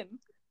happen.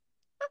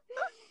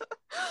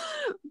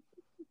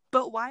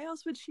 But why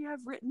else would she have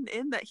written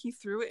in that he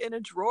threw it in a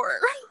drawer?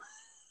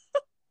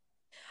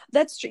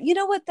 That's true. You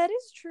know what? That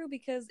is true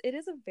because it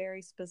is a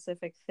very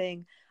specific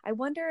thing. I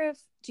wonder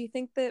do you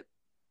think that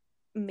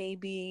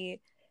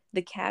maybe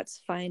the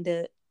cats find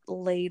it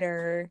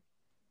later?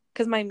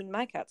 Because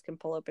my cats can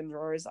pull open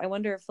drawers. I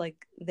wonder if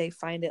like they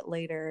find it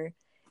later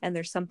and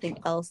there's something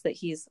else that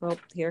oh,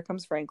 here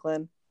comes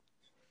Franklin.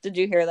 Did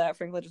you hear that?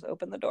 Franklin just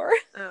opened the door.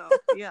 Oh,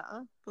 yeah.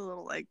 The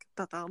little like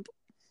the thump.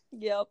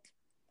 Yep.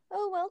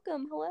 Oh,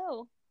 welcome.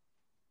 Hello.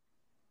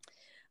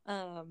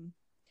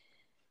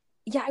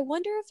 Yeah, I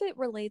wonder if it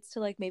relates to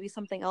like maybe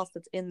something else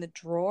that's in the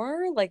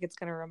drawer, like it's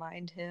gonna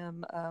remind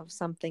him of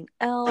something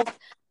else.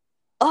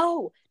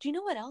 Oh, do you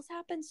know what else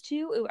happens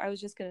too? Ooh, I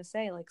was just gonna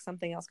say like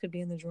something else could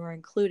be in the drawer,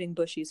 including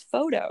Bushy's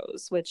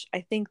photos, which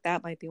I think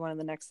that might be one of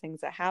the next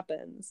things that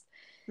happens.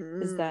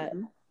 Is that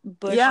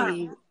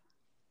Bushy?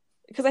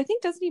 Because I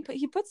think doesn't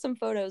he put some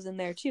photos in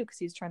there too because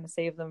he's trying to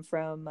save them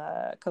from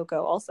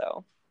Coco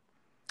also.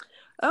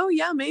 Oh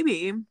yeah,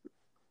 maybe.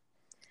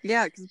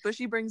 Yeah, because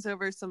Bushy brings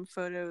over some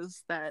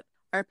photos that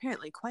are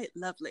apparently quite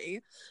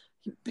lovely.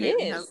 He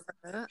apparently has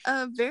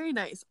a very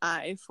nice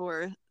eye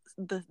for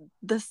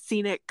the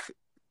scenic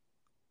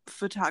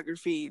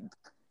photography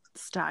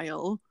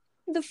style.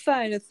 The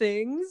finer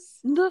things.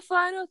 The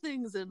finer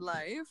things in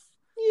life.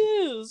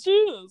 Yes.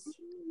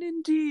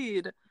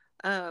 Indeed.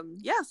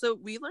 Yeah, so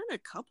we learned a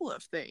couple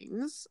of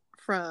things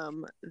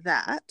from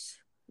that.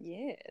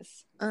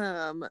 Yes.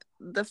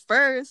 The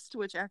first,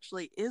 which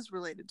actually is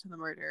related to the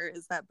murder,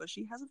 is that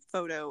Bushy has a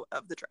photo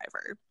of the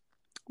driver.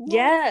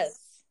 Yes.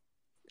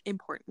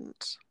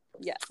 Important.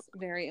 Yes,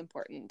 very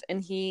important.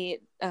 And he,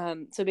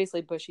 so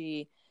basically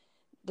Bushy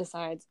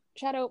decides,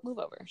 Shadow, move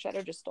over.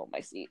 Shadow just stole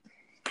my seat.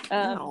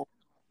 No.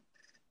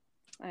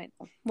 I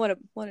know.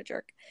 What a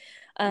jerk.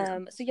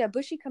 So yeah,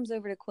 Bushy comes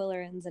over to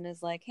Quillerins and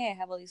is like, hey, I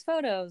have all these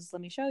photos.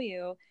 Let me show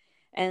you.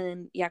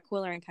 And yeah,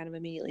 Quillerin kind of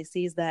immediately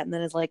sees that and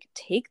then is like,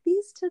 take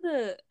these to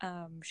the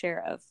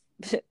sheriff,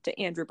 to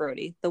Andrew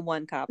Brody, the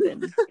one cop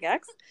in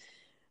X.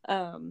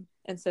 And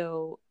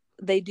so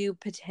they do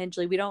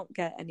potentially, we don't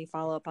get any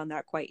follow-up on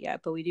that quite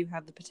yet, but we do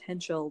have the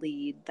potential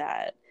lead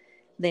that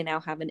they now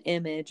have an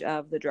image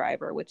of the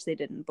driver, which they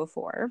didn't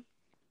before.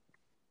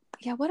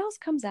 Yeah, what else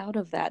comes out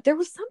of that? There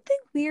was something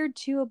weird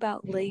too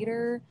about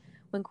later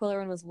when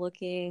Quillerin was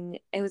looking.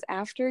 It was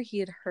after he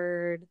had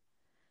heard,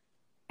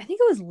 I think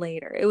it was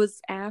later. It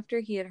was after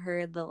he had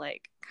heard the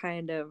like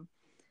kind of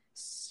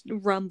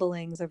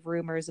rumblings of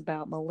rumors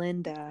about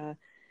Melinda.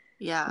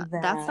 Yeah,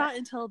 that's not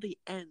until the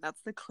end.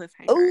 That's the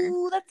cliffhanger.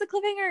 Oh, that's the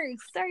cliffhanger.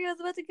 Sorry, I was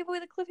about to give away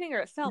the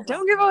cliffhanger. It felt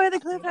Don't give away the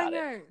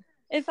cliffhanger.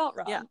 It felt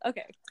wrong. Yeah.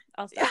 Okay,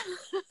 I'll stop.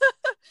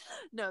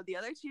 No, the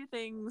other two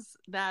things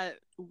that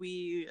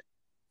we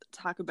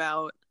talk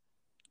about,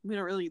 we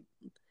don't really,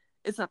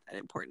 it's not that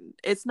important.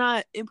 It's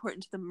not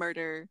important to the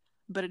murder,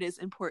 but it is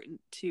important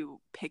to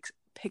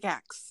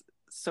Pickaxe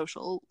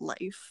social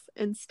life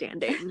and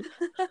standing.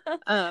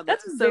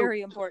 That's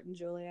very important,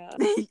 Julia.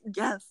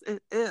 Yes,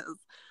 it is.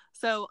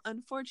 So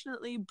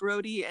unfortunately,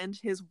 Brody and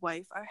his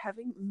wife are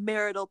having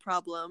marital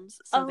problems,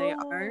 so they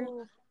are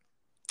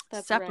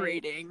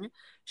separating. Right.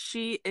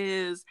 She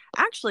is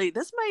actually,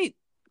 this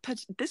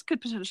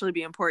could potentially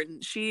be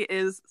important. She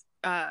is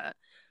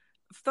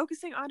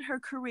focusing on her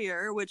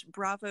career, which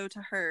bravo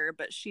to her,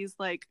 but she's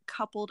like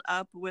coupled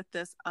up with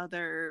this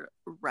other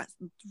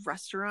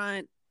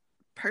restaurant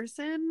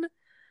person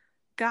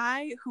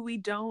guy who we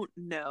don't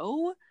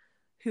know,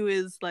 who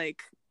is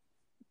like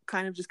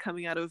kind of just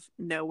coming out of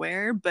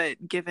nowhere.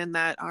 But given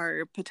that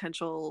our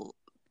potential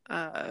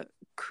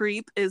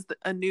creep is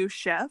a new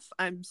chef,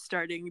 I'm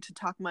starting to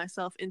talk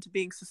myself into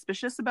being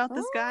suspicious about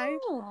this guy.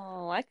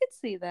 Oh, I could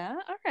see that.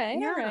 All right.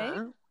 Yeah. All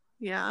right.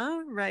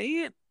 Yeah,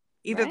 right.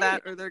 Either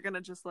that or they're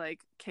gonna just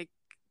like kick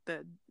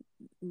the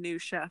new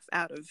chef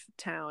out of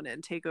town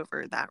and take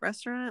over that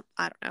restaurant.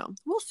 I don't know.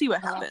 We'll see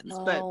what happens.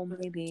 But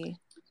maybe.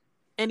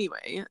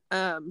 Anyway,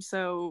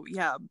 so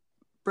yeah,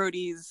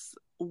 Brody's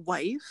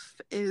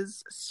wife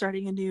is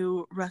starting a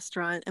new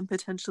restaurant and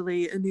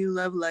potentially a new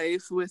love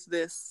life with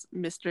this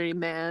mystery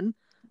man,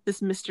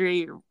 this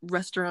mystery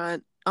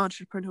restaurant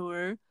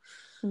entrepreneur.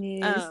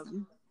 Yes.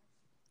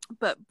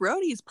 But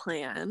Brody's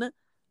plan,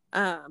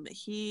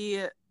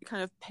 he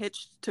kind of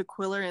pitched to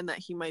Quillerin that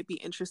he might be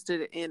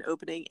interested in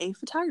opening a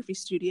photography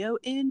studio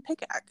in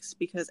Pickaxe,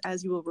 because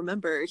as you will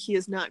remember, he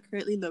is not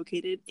currently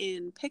located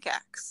in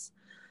Pickaxe.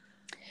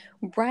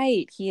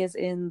 Right. He is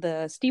in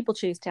the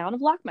steeplechase town of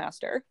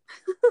Lockmaster.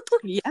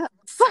 Yes.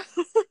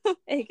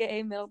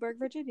 AKA Middleburg,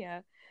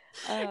 Virginia.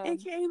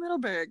 AKA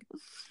Middleburg.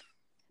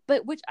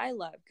 But which I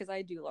love, because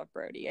I do love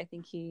Brody. I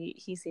think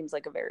he seems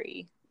like a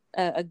very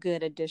a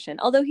good addition.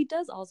 Although he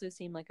does also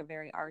seem like a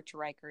very Arch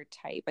Riker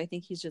type. I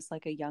think he's just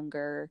like a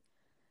younger,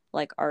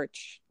 like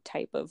Arch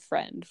type of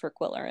friend for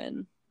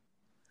Quillerin.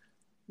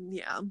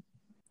 Yeah.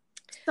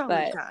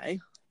 Solid guy.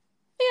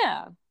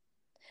 Yeah.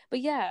 But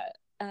yeah,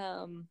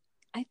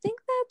 I think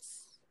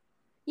that's,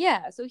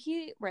 yeah, so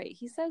he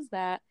says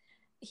that.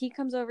 He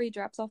comes over, he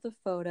drops off the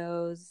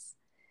photos.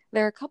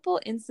 There are a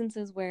couple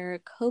instances where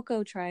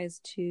Coco tries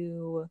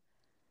to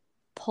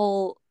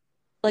pull,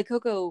 like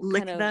Coco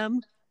lick kind of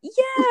them.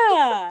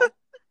 Yeah.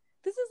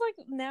 This is like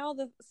now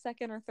the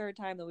second or third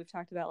time that we've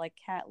talked about like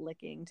cat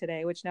licking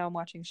today, which now I'm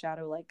watching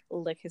Shadow like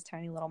lick his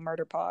tiny little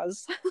murder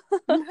paws.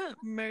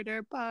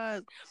 Murder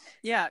paws.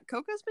 Yeah,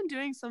 Coco's been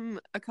doing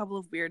a couple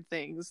of weird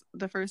things.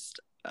 The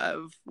first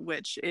of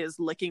which is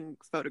licking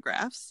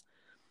photographs.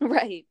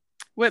 Right.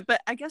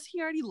 But I guess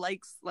he already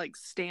likes like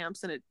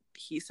stamps and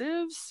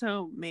adhesives,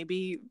 so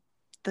maybe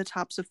the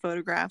tops of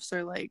photographs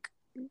are like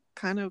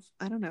kind of,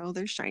 I don't know,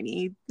 they're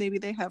shiny. Maybe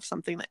they have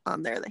something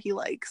on there that he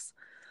likes.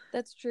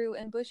 That's true.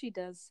 And Bushy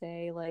does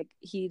say like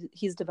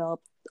he's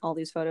developed all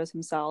these photos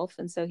himself,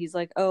 and so he's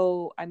like,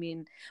 oh, I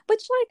mean,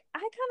 which like I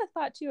kind of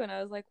thought too, and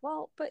I was like,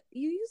 well, but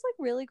you use like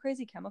really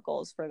crazy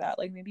chemicals for that,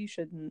 like maybe you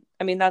shouldn't.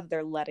 I mean, not that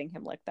they're letting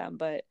him lick them,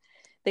 but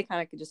they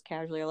kind of just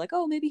casually are like,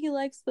 oh, maybe he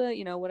likes the,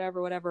 you know,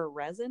 whatever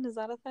resin. Is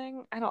that a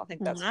thing? I don't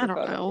think that's I don't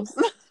know.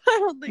 I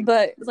don't think,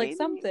 but it's like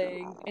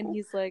something, and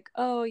he's like,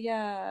 oh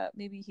yeah,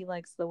 maybe he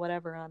likes the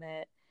whatever on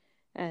it,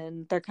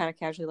 and they're kind of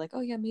casually like, oh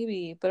yeah,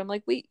 maybe. But I'm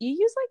like, wait, you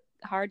use like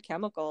hard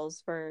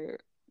chemicals for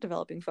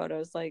developing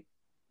photos, like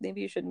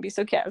maybe you shouldn't be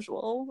so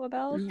casual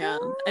about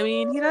that. I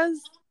mean, he does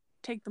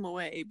take them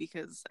away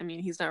because, I mean,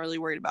 he's not really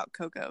worried about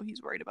Coco.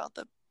 He's worried about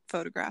the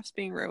photographs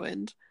being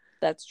ruined.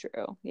 That's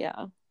true.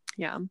 Yeah.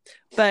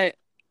 But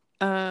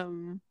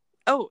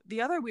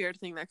the other weird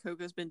thing that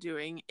Coco's been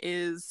doing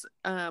is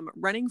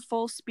running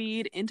full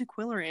speed into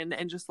Quillerin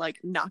and just like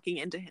knocking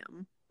into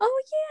him.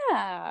 Oh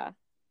yeah,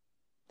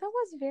 that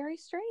was very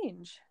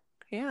strange.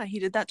 Yeah, he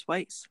did that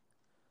twice.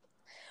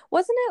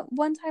 Wasn't it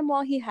one time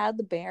while he had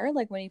the bear,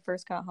 like when he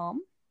first got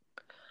home?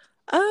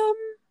 I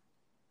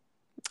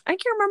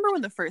can't remember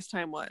when the first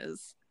time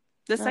was.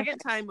 The second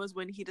time was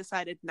when he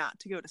decided not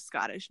to go to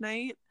Scottish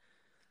Night.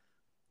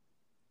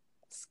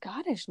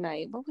 Scottish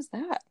Night? What was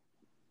that?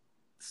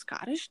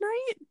 Scottish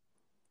Night?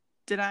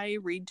 Did I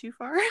read too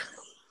far?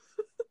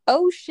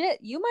 Oh shit,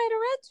 you might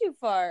have read too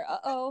far.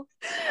 Uh-oh.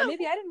 Or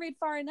maybe I didn't read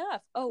far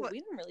enough. Oh, what? We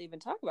didn't really even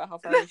talk about how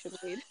far we should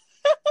read.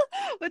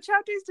 What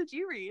chapters did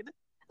you read?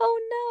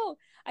 Oh no.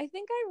 I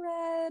think I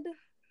read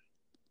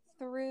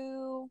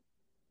through...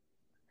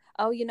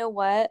 Oh, you know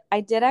what?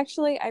 I did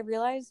actually, I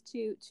realized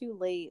too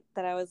late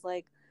that I was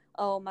like,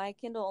 oh, my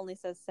Kindle only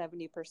says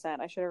 70%.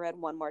 I should have read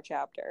one more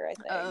chapter, I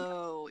think.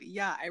 Oh,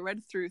 yeah, I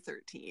read through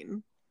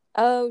 13.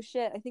 Oh,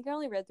 shit. I think I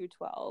only read through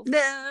 12.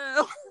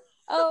 No!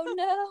 Oh,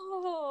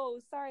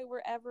 no! Sorry,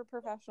 we're ever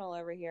professional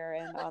over here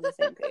and on the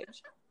same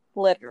page.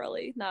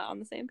 Literally, not on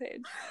the same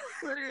page.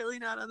 Literally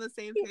not on the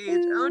same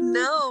page. Oh,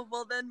 no!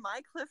 Well, then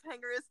my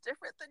cliffhanger is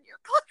different than your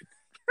cliffhanger.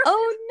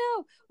 Oh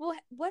no. Well,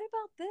 what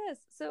about this?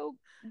 So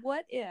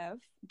what if,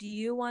 do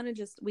you want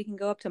to we can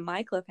go up to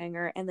my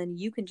cliffhanger and then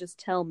you can just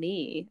tell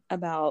me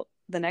about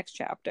the next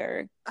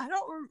chapter? I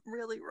don't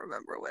really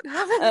remember what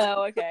happened.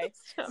 Oh, okay.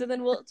 So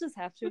then we'll just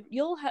have to,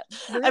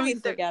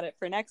 forget it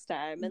for next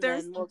time. And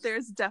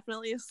there's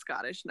definitely a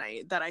Scottish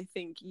Night that I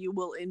think you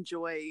will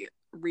enjoy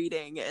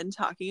reading and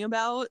talking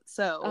about.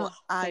 So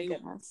we'll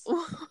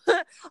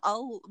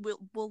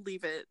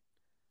leave it.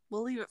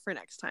 We'll leave it for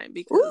next time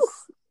because... Ooh.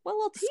 Well,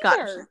 little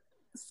teaser.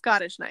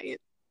 Scottish Night.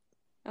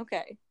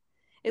 Okay.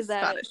 Is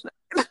that Scottish Night?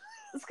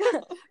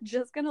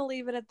 Just gonna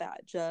leave it at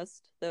that.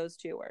 Just those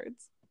two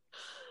words.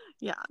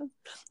 Yeah.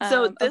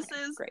 So this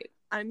is great.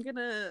 I'm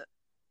gonna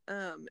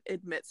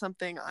admit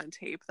something on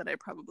tape that I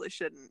probably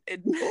shouldn't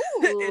admit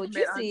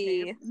juicy. on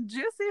tape.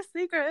 Juicy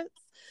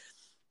secrets.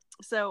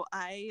 So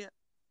I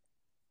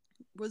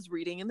was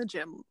reading in the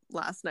gym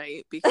last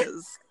night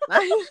because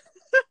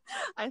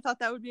I thought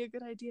that would be a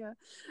good idea,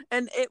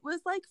 and it was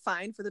like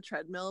fine for the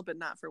treadmill but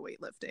not for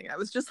weightlifting. I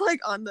was just like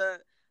on the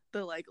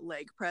like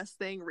leg press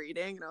thing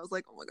reading, and I was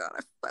like, oh my god,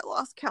 I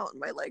lost count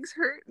and my legs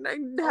hurt and I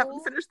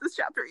haven't finished this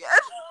chapter yet.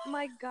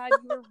 My god,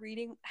 you were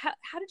reading.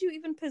 How did you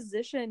even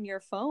position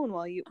your phone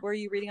while were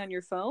you reading on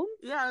your phone?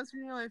 Yeah, I was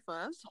reading on my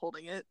phone. I was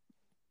holding it.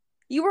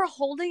 You were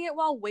holding it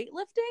while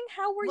weightlifting?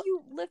 How were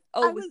you lift?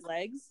 Oh, I with was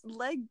legs?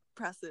 leg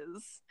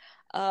presses.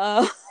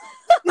 I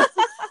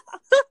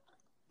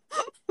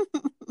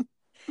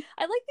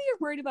like that you're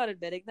worried about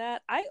admitting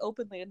that. I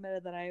openly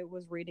admitted that I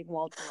was reading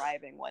while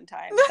driving one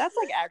time. That's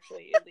like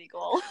actually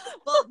illegal.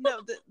 Well, no,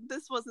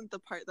 this wasn't the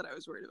part that I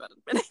was worried about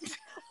admitting.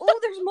 Oh,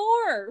 there's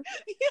more.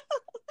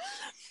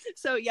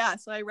 Yeah.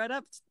 So I read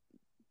up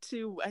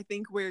to I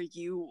think where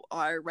you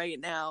are right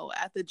now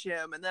at the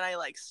gym, and then I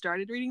like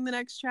started reading the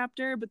next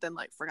chapter, but then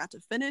like forgot to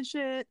finish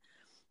it.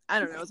 I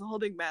don't know, it was a whole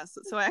big mess.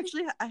 So I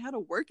had a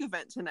work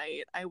event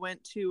tonight. I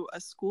went to a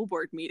school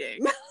board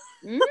meeting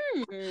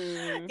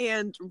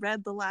and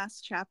read the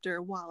last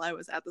chapter while I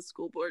was at the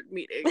school board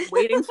meeting,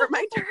 waiting for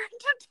my turn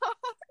to talk.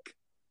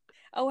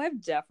 Oh,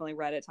 I've definitely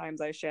read at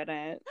times I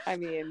shouldn't. I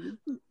mean,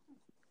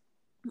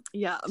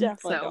 yeah,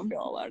 definitely don't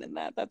feel alone in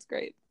that. That's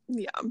great.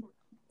 Yeah.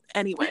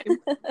 Anyway,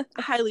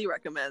 highly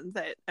recommend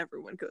that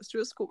everyone goes to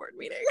a school board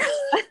meeting.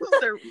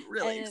 They're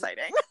really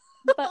exciting.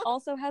 But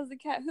also has the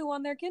Cat Who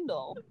on their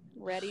Kindle,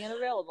 ready and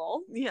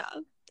available. Yeah.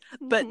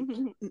 But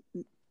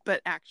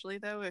actually,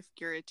 though, if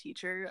you're a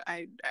teacher,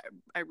 I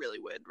really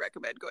would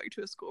recommend going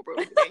to a school board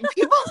meeting.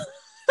 People,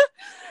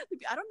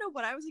 I don't know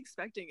what I was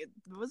expecting. It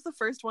was the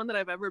first one that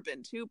I've ever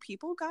been to.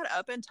 People got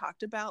up and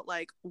talked about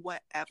like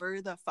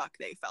whatever the fuck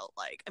they felt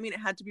like. I mean, it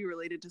had to be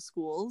related to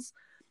schools,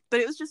 but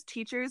it was just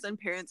teachers and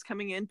parents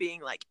coming in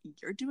being like,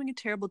 "You're doing a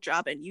terrible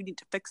job, and you need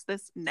to fix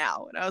this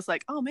now." And I was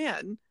like, "Oh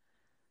man."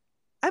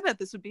 I bet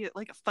this would be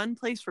like a fun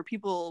place for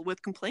people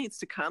with complaints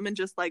to come and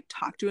just like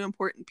talk to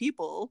important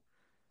people.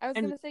 I was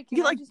going to say,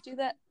 can I just do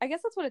that? I guess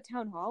that's what a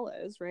town hall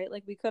is, right?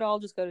 Like we could all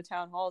just go to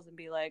town halls and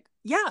be like,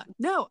 yeah,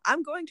 no,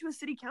 I'm going to a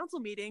city council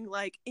meeting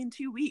like in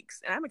 2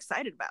 weeks and I'm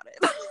excited about it.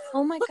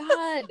 Oh my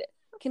God.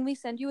 Can we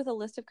send you with a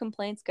list of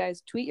complaints,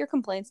 guys? Tweet your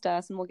complaints to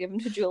us and we'll give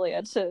them to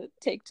Julia to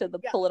take to the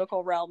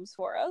political realms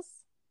for us.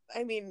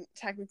 I mean,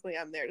 technically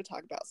I'm there to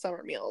talk about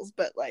summer meals,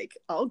 but like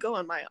I'll go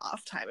on my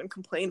off time and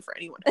complain for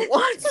anyone who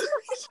wants.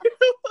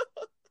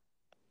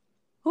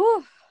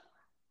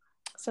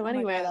 So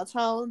anyway, that's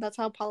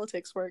how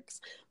politics works.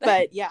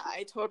 But yeah,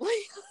 I totally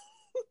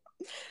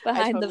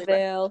behind the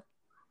veil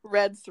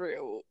read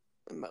through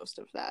most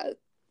of that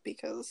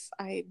because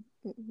I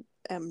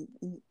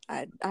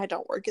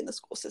don't work in the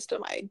school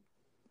system. I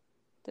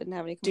didn't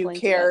have any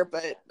complaints. Do care,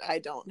 but I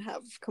don't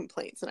have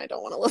complaints and I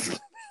don't want to listen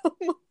to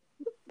them.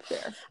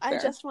 Fair. I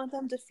just want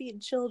them to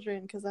feed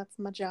children because that's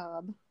my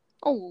job.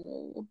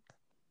 Oh.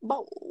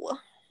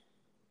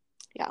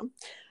 Yeah.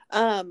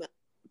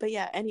 But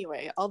yeah,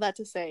 anyway, all that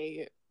to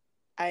say,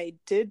 I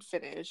did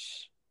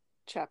finish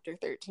chapter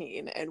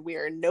 13 and we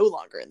are no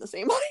longer in the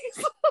same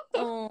place.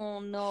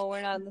 Oh no,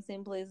 we're not in the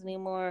same place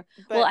anymore.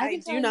 But well, I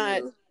did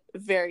not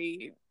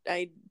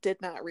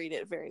read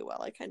it very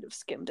well. I kind of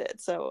skimmed it.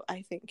 So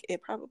I think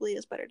it probably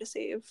is better to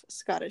save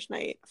Scottish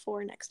Night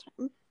for next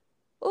time.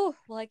 Oh,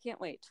 well, I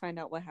can't wait to find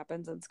out what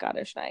happens in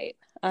Scottish Night.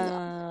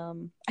 I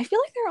feel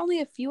like there are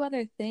only a few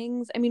other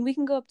things. I mean, we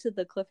can go up to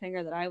the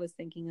cliffhanger that I was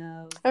thinking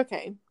of.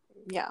 Okay.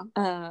 Yeah.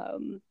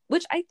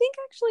 Which I think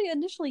actually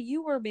initially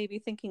you were maybe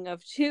thinking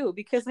of too,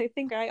 because I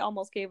think I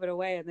almost gave it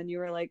away and then you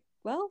were like,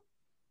 well,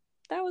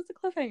 that was the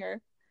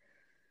cliffhanger.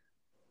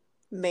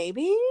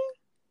 Maybe?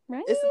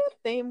 Right? Is it the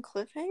same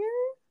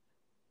cliffhanger?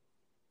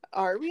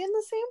 Are we in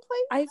the same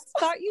place? I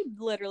thought you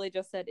literally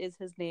just said, is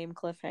his name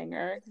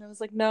Cliffhanger? And I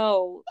was like,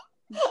 no,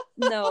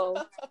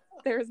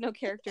 there is no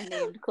character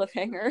named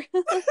Cliffhanger.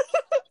 A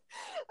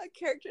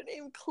character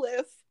named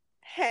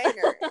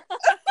Cliffhanger.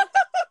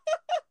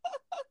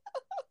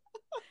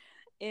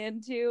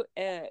 Into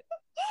it.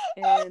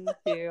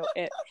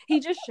 He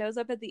just shows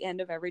up at the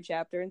end of every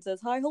chapter and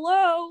says, hi,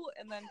 hello,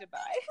 and then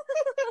goodbye.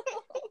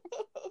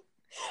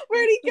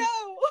 Where'd he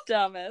go?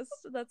 Dumbest.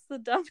 That's the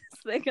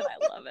dumbest thing, and I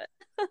love it.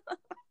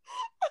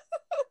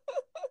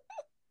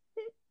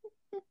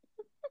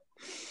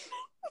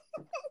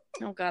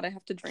 Oh God, I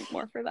have to drink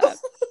more for that.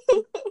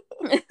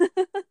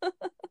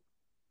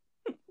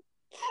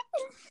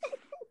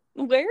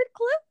 Where'd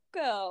Cliff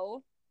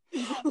go?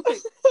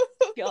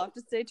 You'll have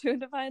to stay tuned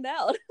to find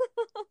out.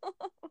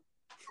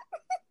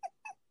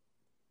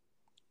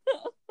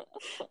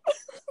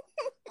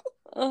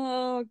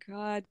 Oh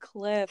God,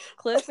 Cliff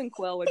and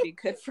Quill would be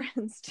good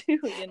friends too,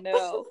 you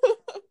know.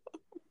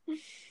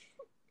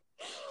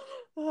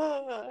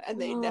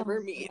 And they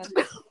never meet.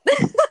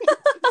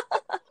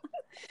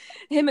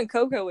 Him and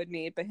Coco would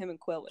meet, but him and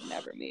Quill would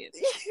never meet.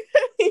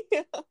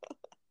 Yeah.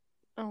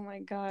 Oh my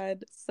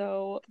God,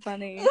 so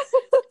funny.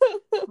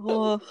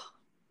 Oh.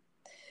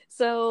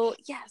 So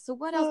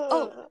what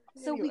else?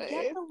 We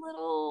get the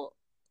little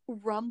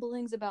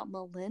rumblings about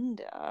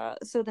Melinda.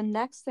 So the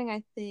next thing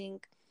I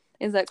think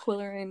is that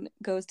Quillerin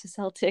goes to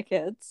sell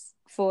tickets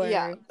for...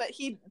 Yeah, but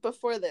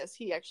before this,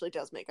 he actually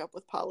does make up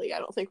with Polly. I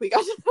don't think we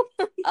got to know.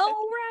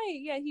 Oh, right.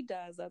 Yeah, he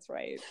does. That's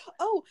right.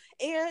 Oh,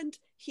 and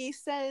he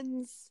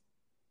sends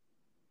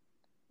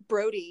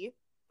Brody?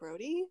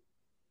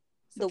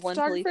 The one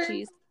police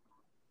chief?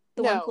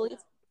 One police?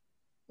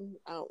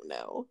 Oh,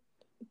 no.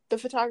 The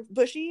photographer?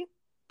 Bushy?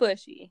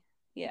 Bushy.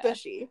 Yeah.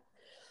 Bushy.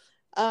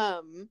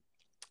 Um,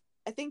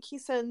 I think he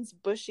sends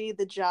Bushy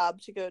the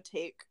job to go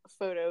take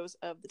photos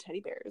of the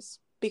teddy bears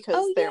because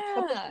Oh they're yeah,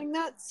 publishing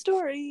that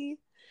story.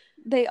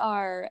 they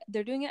are.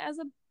 They're doing it as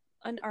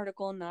an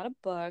article, not a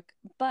book.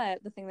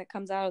 But the thing that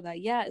comes out of that,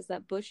 yeah, is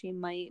that Bushy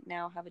might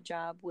now have a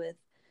job with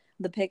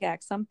the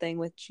Pickaxe Something,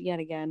 which yet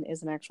again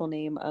is an actual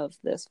name of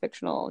this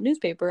fictional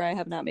newspaper. I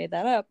have not made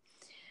that up.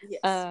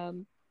 Yes.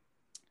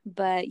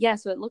 But yeah,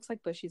 so it looks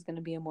like Bushy's going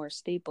to be a more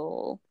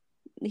staple.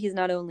 He's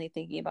not only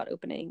thinking about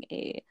opening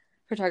a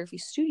photography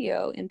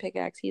studio in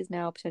Pickaxe, he's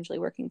now potentially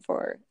working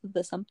for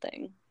the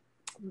Something.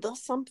 The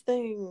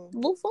Something.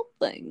 The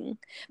Something.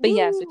 But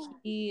yeah, so Woo!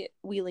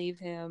 we leave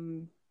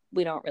him.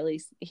 We don't really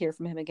hear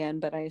from him again,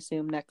 but I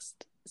assume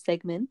next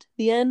segment,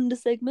 the end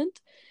segment,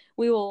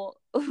 we will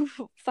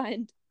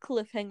find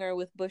cliffhanger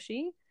with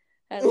Bushy.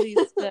 At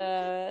least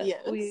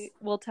Yes. we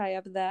will tie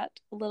up that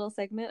little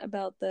segment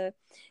about the.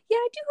 Yeah,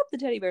 I do hope the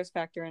teddy bears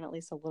factor in at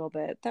least a little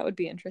bit. That would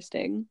be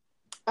interesting.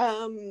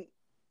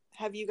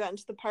 Have you gotten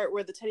to the part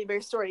where the teddy bear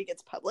story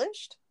gets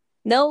published?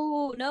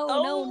 No, no,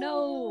 no,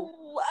 no.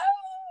 Oh,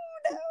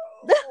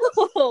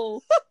 oh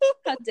No.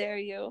 How dare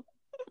you?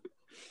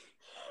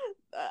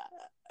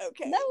 no.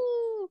 Okay.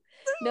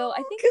 No,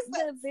 I think 'Cause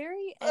the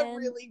very a end.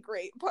 really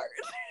great part.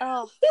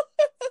 Oh,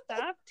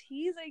 stop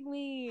teasing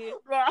me.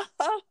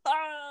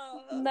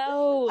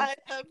 No, I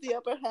have the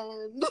upper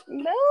hand.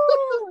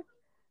 no.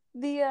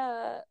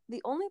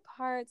 The only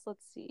parts,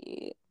 let's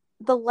see.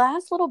 The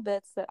last little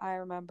bits that I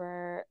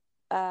remember,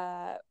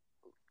 Does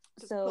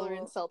so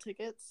Quillerin sell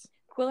tickets?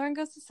 Quillerin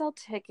goes to sell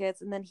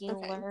tickets, and then he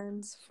Okay.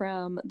 learns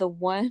from the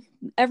one.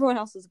 Everyone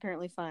else is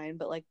apparently fine,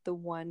 but like the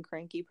one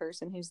cranky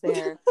person who's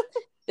there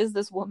is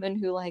this woman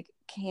who like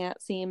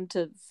can't seem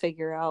to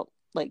figure out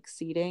like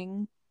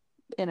seating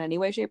in any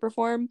way, shape, or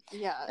form.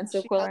 Yeah, And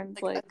so she has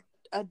Quillerin's like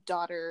a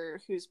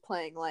daughter who's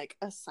playing like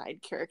a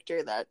side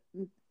character that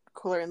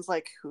Quillerin's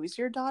like, who's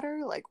your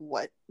daughter? Like,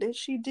 what is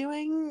she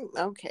doing?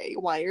 Okay,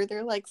 why are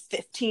there like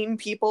 15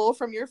 people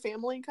from your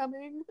family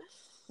coming?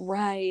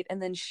 right,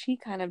 and then she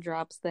kind of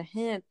drops the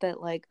hint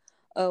that like,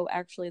 oh,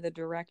 actually the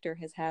director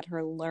has had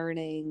her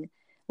learning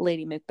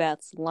Lady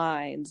Macbeth's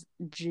lines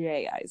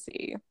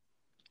JIC.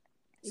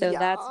 So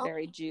that's Yeah.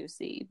 very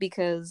juicy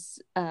because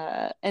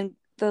and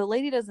the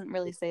lady doesn't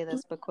really say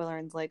this, but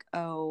Quillerin's like,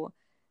 oh,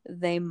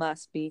 they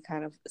must be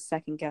kind of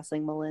second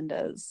guessing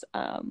Melinda's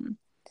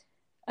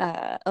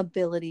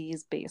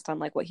abilities based on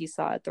like what he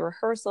saw at the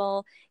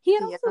rehearsal. He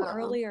had also Yeah.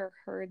 earlier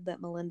heard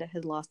that Melinda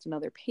had lost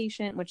another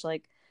patient, which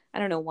like I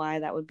don't know why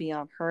that would be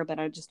on her, but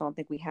I just don't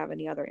think we have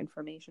any other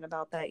information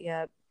about that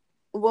yet.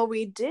 Well,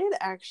 we did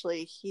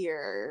actually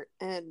hear,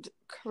 and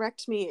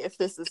correct me if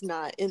this is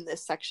not in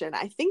this section,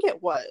 I think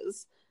it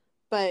was,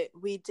 but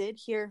we did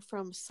hear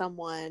from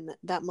someone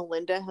that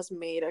Melinda has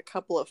made a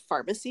couple of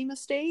pharmacy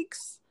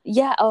mistakes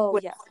Yeah, oh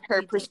with yes.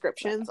 her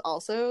prescriptions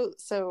also.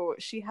 So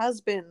she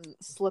has been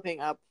slipping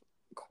up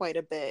quite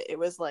a bit. It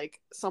was like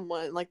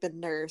someone, like the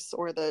nurse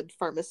or the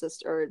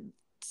pharmacist or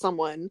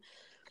someone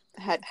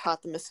had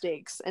caught the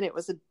mistakes, and it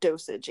was a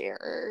dosage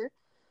error.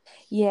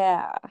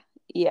 Yeah,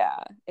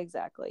 yeah,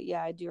 exactly.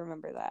 Yeah, I do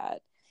remember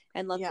that.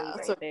 And luckily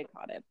Yeah, so they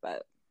caught it,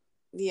 but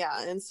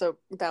yeah, and so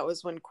that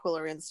was when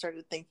Quillerin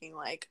started thinking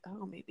like,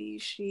 oh, maybe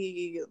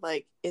she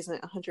like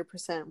isn't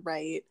 100%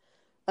 right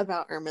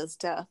about Irma's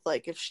death.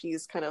 Like if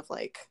she's kind of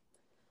like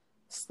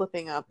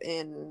slipping up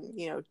in,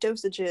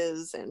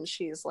 dosages, and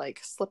she's like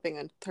slipping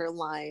on her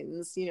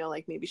lines,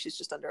 like maybe she's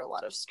just under a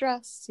lot of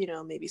stress,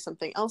 maybe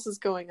something else is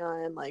going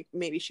on, like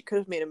maybe she could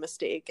have made a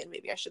mistake and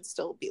maybe I should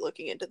still be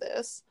looking into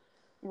this.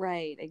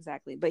 right,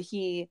 exactly. But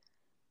he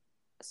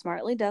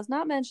smartly does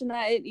not mention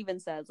that. It even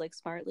says like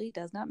smartly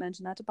does not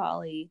mention that to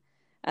Polly,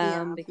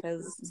 Yeah.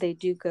 because they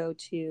do go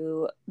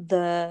to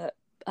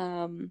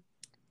um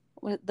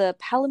the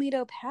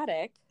Palomino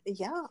paddock.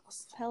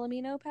 Yes.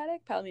 Palomino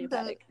paddock.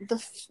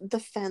 The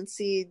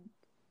fancy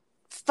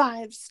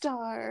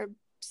 5-star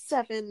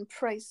 7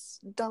 price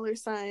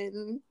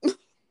 $sign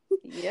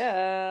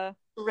Yeah.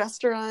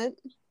 restaurant.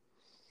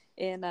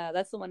 And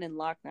that's the one in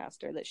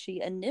Lockmaster that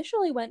she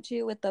initially went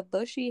to with the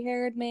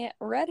bushy-haired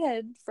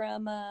redhead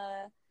from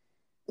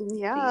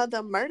Yeah,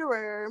 the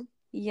murderer.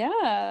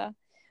 yeah.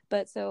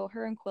 But so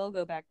her and Quill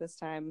go back this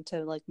time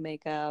to like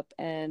make up,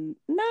 and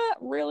not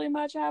really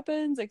much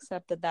happens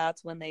except that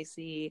that's when they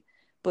see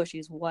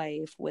Bushy's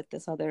wife with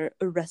this other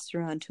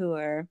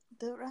restaurateur.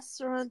 The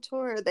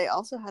restaurateur. They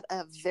also had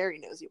a very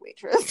nosy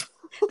waitress.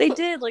 They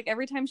did. Like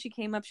every time she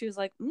came up, she was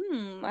like,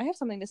 I have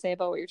something to say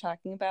about what you're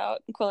talking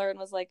about. And Quillerin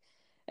was like,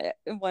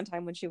 one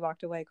time when she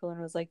walked away,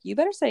 Quillerin was like, you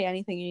better say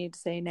anything you need to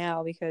say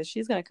now because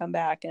she's going to come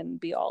back and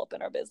be all up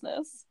in our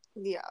business.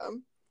 Yeah.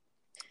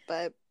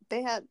 But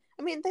they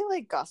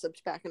like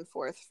gossiped back and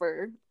forth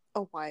for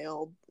a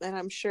while, and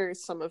I'm sure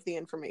some of the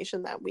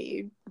information that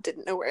we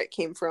didn't know where it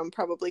came from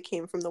probably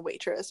came from the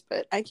waitress,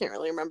 but I can't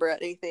really remember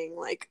anything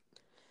like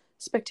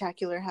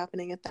spectacular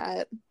happening at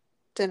that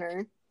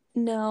dinner.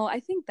 No, I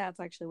think that's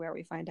actually where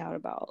we find out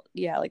about,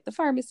 yeah, like the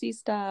pharmacy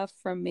stuff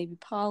from maybe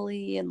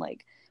Polly, and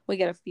like we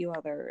get a few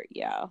other,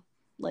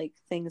 like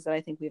things that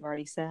I think we've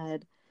already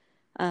said.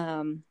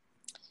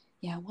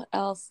 Yeah, what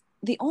else?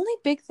 The only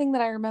big thing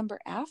that I remember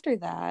after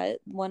that,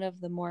 one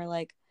of the more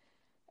like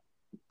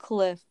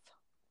cliffhanger,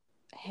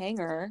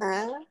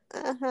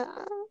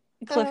 Uh-huh.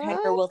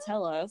 cliffhanger will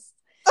tell us,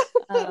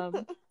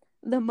 um,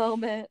 the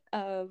moment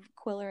of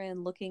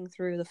Quillerin looking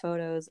through the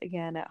photos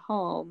again at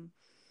home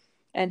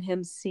and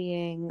him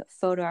seeing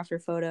photo after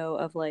photo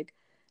of like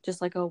just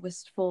like a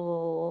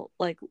wistful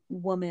like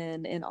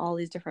woman in all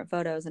these different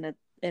photos, and it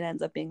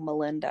ends up being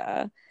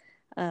Melinda,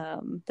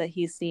 that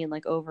he's seen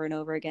like over and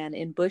over again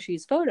in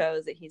Bushy's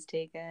photos that he's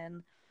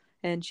taken.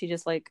 And she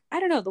just like, I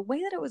don't know, the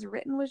way that it was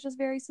written was just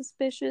very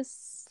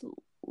suspicious.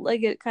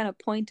 Like it kind of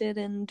pointed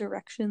in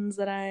directions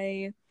that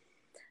I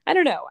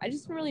don't know. I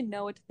just didn't really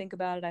know what to think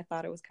about it. I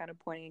thought it was kind of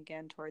pointing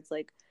again towards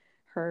like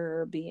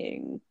her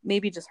being,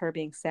 maybe just her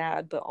being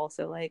sad, but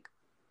also like,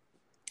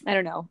 I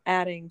don't know,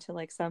 adding to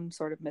like some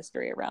sort of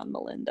mystery around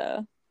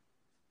Melinda.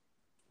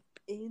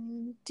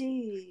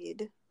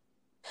 Indeed.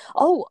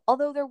 Oh,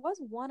 although there was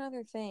one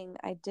other thing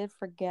I did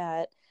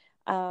forget.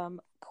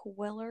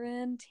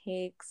 Quillerin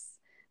takes,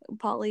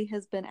 Polly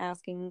has been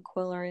asking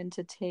Quillerin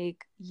to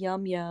take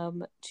Yum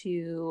Yum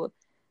to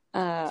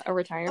a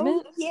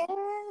retirement yeah.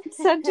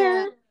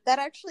 center.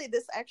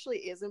 This actually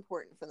is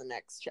important for the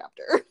next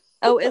chapter.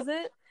 Oh, is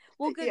it?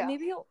 Well, good. Yeah.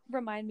 Maybe you'll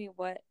remind me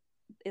what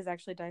is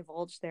actually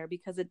divulged there,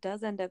 because it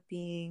does end up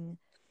being,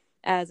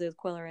 as is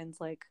Quillerin's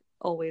like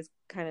always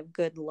kind of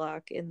good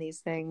luck in these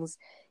things,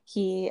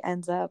 he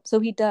ends up, so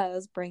he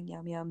does bring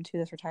Yum Yum to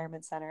this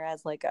retirement center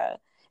as like a,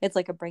 it's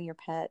like a bring your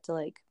pet to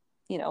like,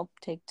 you know,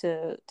 take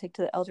to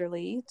the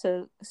elderly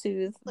to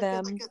soothe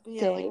them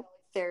day. Like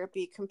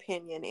therapy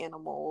companion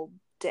animal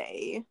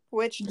day,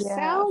 which Yeah.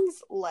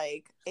 sounds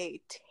like a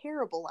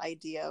terrible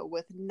idea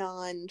with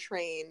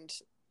non-trained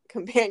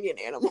companion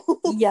animals.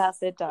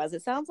 Yes, it does.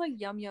 It sounds like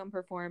Yum Yum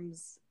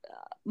performs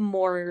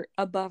more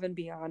above and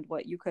beyond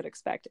what you could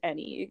expect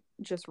any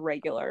just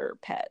regular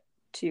pet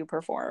to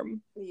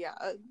perform. Yeah,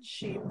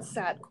 she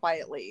sat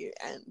quietly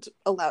and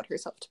allowed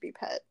herself to be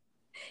pet.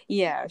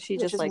 Yeah, she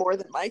which just is like, more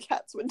than my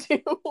cats would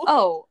do.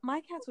 oh, my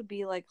cats would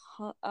be like,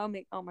 oh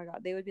my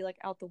god, they would be like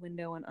out the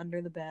window and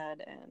under the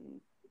bed,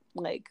 and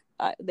like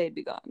they'd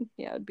be gone.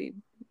 Yeah, it'd be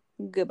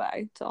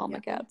goodbye to all my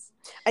cats.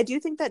 I do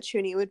think that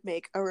Chuni would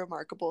make a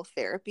remarkable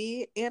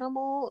therapy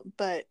animal,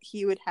 but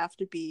he would have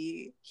to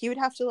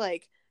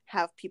like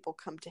have people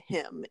come to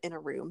him in a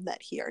room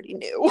that he already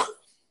knew.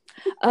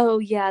 Oh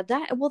yeah,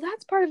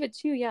 that's part of it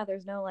too. Yeah,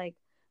 there's no like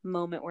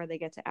moment where they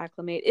get to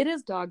acclimate. It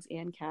is dogs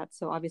and cats,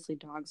 so obviously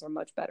dogs are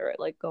much better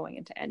at like going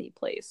into any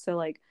place. So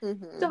like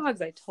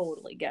dogs, I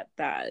totally get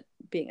that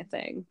being a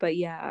thing. But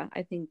yeah,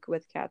 I think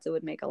with cats it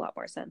would make a lot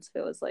more sense if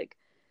it was like,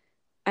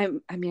 I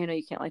mean, I know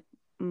you can't like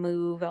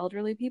move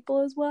elderly people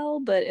as well,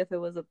 but if it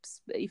was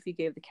if you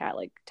gave the cat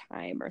like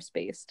time or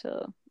space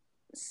to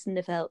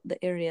sniff out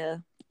the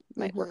area, it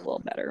might work a little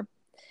better.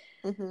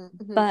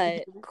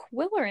 But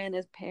Quillerin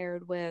is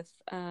paired with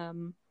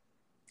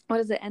what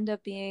does it end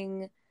up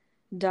being?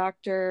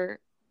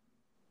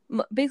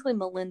 Basically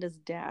Melinda's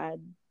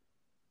dad,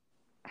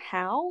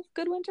 Halifax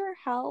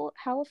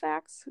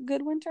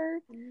Goodwinter.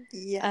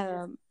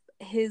 Yeah.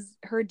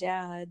 Her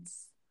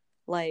dad's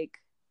like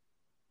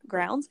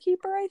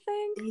groundskeeper, I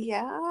think.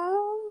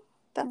 Yeah,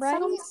 that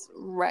sounds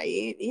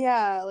right.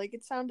 Yeah, like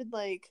it sounded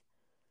like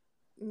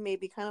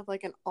maybe kind of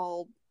like an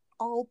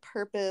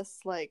all-purpose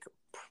like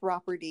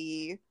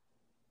property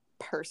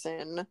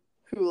person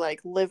who like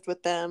lived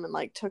with them and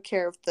like took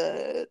care of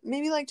the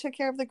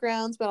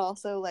grounds, but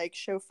also like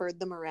chauffeured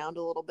them around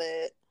a little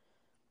bit.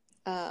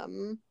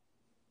 And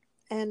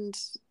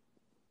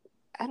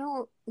I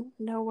don't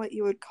know what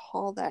you would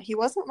call that. He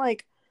wasn't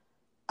like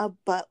a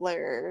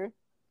butler,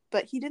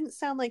 but he didn't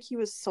sound like he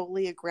was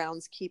solely a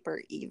groundskeeper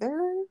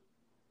either.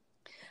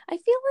 I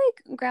feel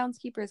like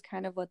groundskeeper is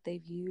kind of what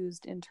they've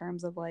used in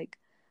terms of like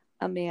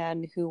a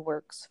man who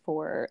works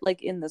for,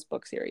 like in this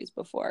book series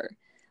before.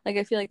 Like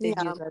I feel like they've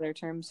used other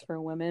terms for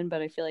women,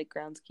 but I feel like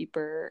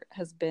groundskeeper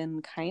has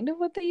been kind of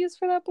what they used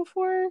for that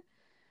before.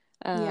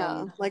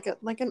 Yeah, like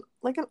an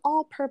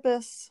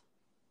all-purpose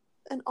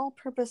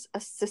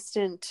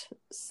assistant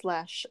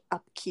 /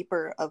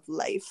 upkeeper of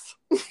life.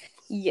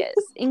 Yes,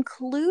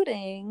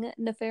 including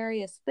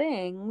nefarious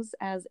things,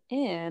 as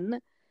in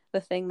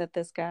the thing that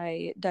this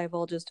guy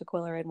divulges to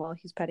Quillerin while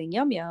he's petting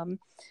Yum Yum,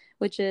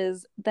 which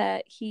is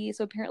that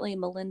so apparently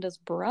Melinda's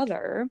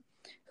brother,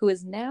 who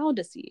is now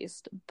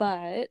deceased,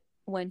 but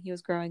when he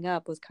was growing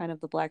up was kind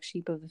of the black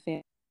sheep of the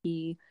family.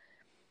 He,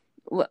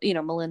 you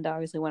know, Melinda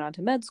obviously went on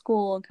to med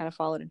school and kind of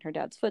followed in her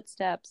dad's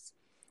footsteps,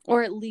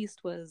 or at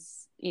least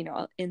was, you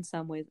know, in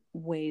some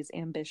ways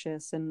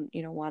ambitious and,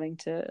 you know, wanting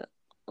to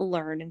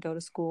learn and go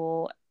to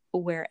school,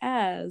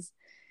 whereas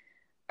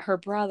her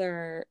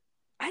brother,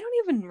 I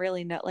don't even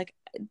really know, like,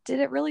 did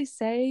it really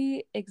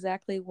say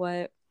exactly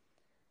what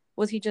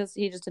was? He just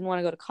didn't want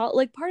to go to college.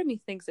 Like, part of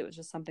me thinks it was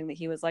just something that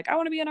he was like, I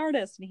want to be an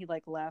artist, and he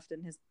like left,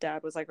 and his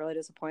dad was like really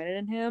disappointed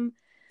in him.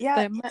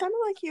 Yeah, it sounded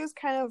like he was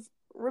kind of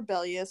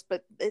rebellious,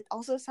 but it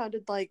also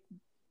sounded like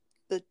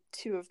the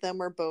two of them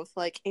were both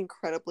like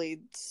incredibly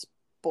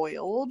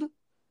spoiled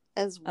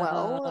as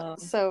well.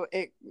 So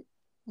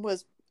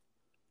was,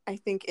 I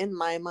think, in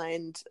my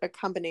mind, a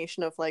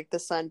combination of like the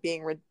son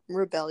being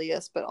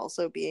rebellious, but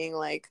also being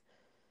like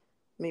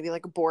maybe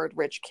like a bored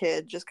rich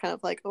kid, just kind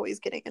of like always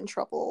getting in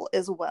trouble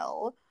as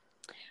well.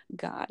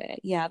 Got it.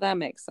 Yeah, that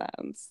makes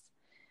sense.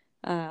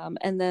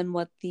 And then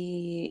what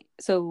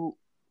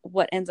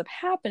ends up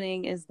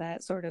happening is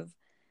that sort of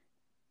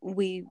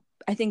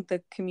I think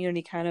the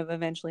community kind of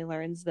eventually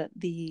learns that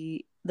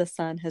the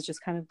son has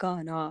just kind of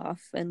gone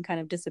off and kind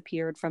of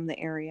disappeared from the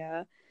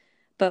area.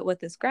 But what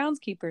this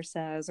groundskeeper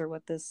says, or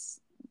what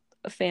this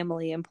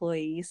family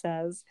employee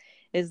says,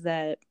 is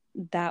that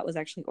was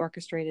actually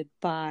orchestrated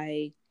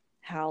by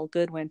Hal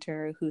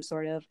Goodwinter, who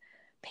sort of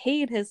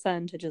paid his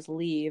son to just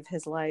leave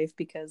his life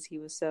because he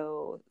was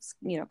so,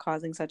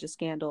 causing such a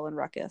scandal and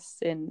ruckus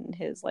in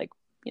his, like,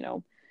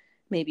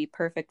 maybe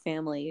perfect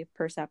family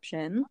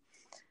perception.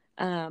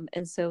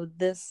 And so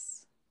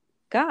this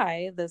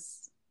guy,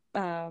 this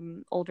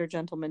older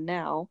gentleman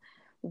now,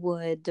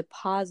 would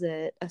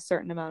deposit a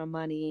certain amount of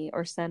money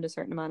or send a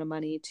certain amount of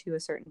money to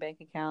a certain bank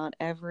account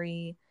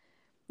every,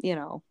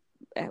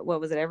 what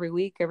was it, every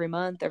week, every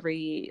month,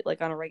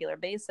 like on a regular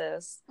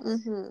basis,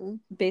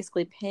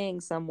 basically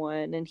paying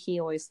someone. And he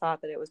always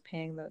thought that it was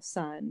paying the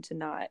son to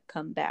not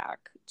come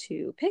back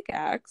to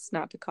Pickaxe,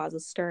 not to cause a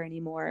stir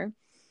anymore.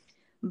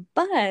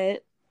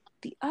 But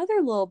the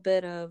other little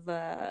bit of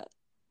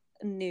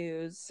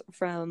news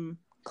from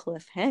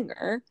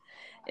Cliffhanger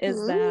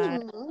is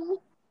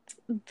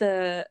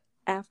that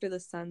after the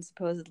son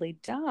supposedly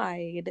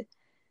died,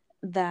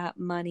 that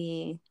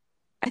money,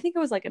 I think it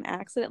was like an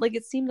accident. Like,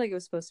 it seemed like it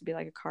was supposed to be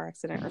like a car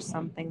accident or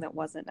something that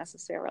wasn't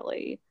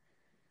necessarily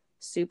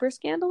super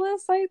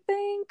scandalous, I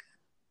think.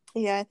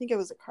 Yeah, I think it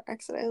was a car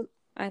accident.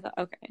 I thought,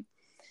 okay.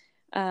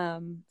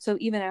 So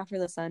even after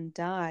the son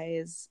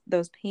dies,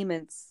 those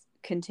payments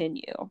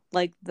continue.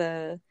 Like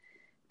the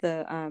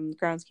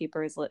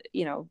groundskeeper is,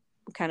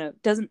 kind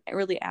of doesn't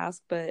really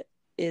ask, but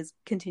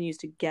continues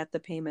to get the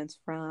payments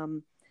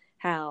from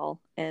Hal,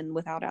 and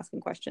without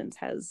asking questions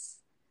has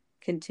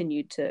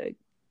continued to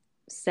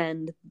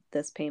send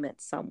this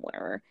payment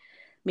somewhere,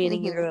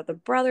 meaning either that the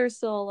brother's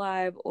still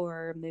alive,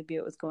 or maybe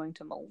it was going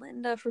to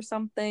Melinda for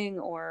something,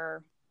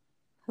 or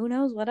who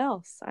knows what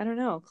else. I don't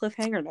know.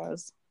 Cliffhanger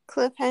knows.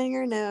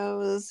 Cliffhanger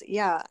knows.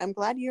 Yeah, I'm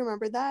glad you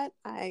remembered that.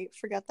 I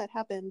forgot that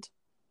happened.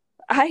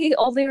 I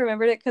only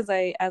remembered it because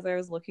as I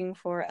was looking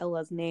for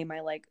Ella's name,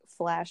 I like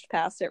flashed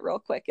past it real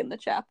quick in the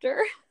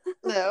chapter.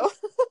 No.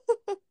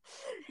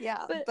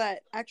 Yeah,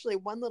 but actually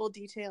one little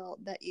detail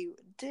that you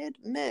did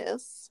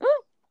miss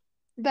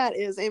that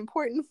is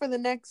important for the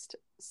next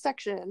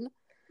section.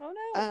 Oh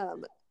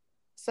no.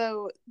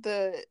 So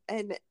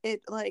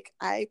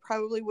I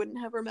probably wouldn't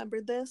have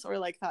remembered this or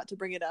like thought to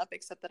bring it up,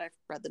 except that I've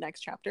read the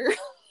next chapter.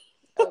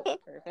 Oh,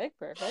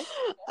 perfect.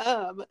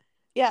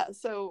 Yeah,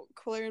 so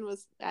Colorin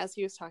was, as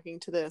he was talking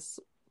to this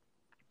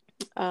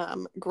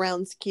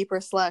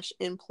groundskeeper /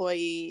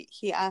 employee,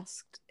 he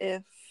asked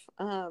if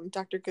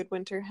Dr.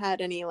 Goodwinter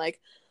had any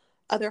like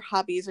other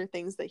hobbies or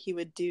things that he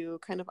would do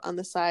kind of on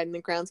the side, and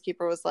the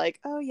groundskeeper was like,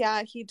 oh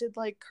yeah, he did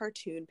like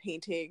cartoon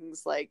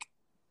paintings, like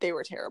they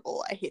were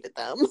terrible, I hated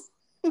them.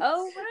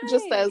 Oh right.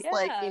 Just as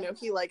like,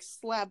 he like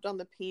slabbed on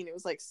the paint, it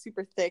was like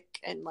super thick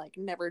and like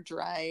never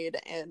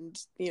dried, and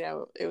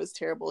it was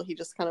terrible. He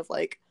just kind of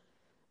like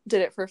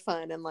did it for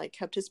fun and like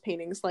kept his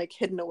paintings like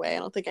hidden away. I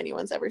don't think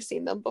anyone's ever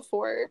seen them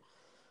before.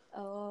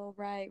 Oh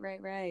right.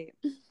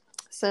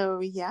 So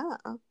yeah,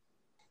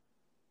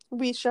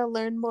 we shall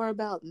learn more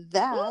about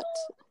that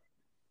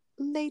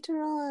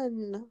later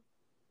on.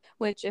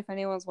 Which, if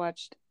anyone's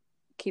watched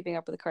Keeping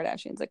Up with the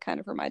Kardashians, it kind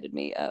of reminded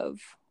me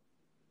of,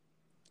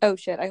 oh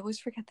shit, I always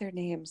forget their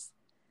names.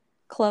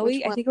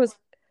 Chloe, I think it was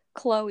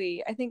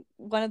Chloe. I think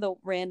one of the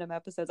random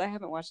episodes, I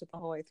haven't watched it the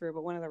whole way through,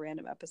 but one of the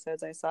random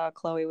episodes I saw,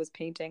 Chloe was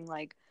painting,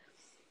 like,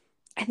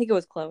 I think it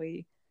was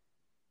Chloe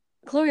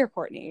or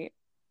Courtney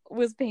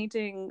was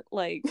painting,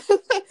 like,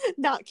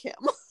 not Kim.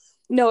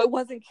 No, it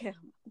wasn't Kim.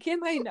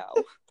 Kim, I know.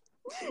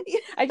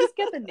 I just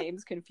get the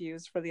names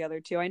confused for the other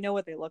two. I know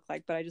what they look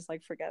like, but I just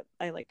like forget.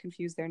 I like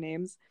confuse their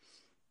names.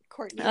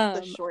 Courtney's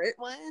the short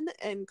one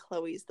and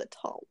Chloe's the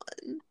tall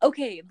one.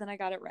 Okay, then I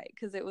got it right,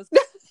 because it was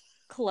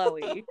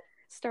Chloe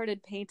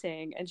started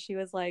painting, and she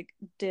was like,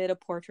 did a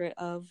portrait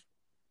of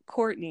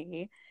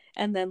Courtney,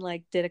 and then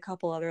like did a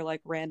couple other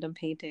like random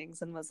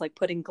paintings and was like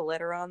putting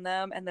glitter on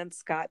them, and then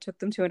Scott took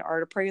them to an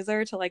art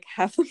appraiser to like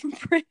have them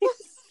appraised.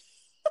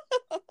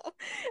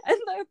 And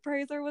the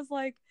appraiser was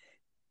like,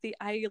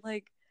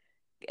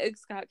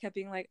 Scott kept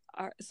being like,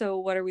 so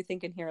what are we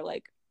thinking here?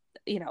 Like,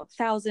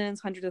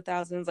 thousands, hundreds of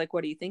thousands, like,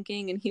 what are you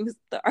thinking? And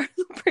the art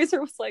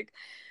appraiser was like,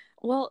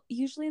 well,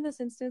 usually in this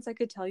instance, I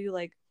could tell you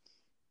like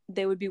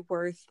they would be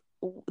worth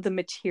the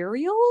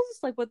materials,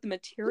 like what the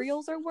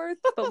materials are worth,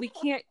 but we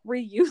can't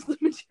reuse the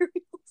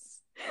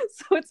materials,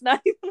 so it's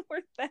not even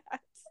worth that.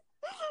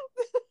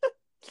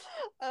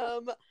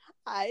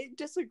 I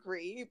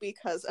disagree.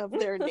 Because of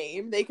their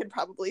name, they could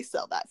probably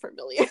sell that for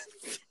millions.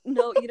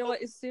 No, you know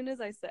what? As soon as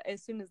they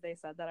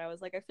said that, I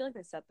was like, I feel like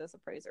they set this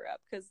appraiser up,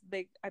 because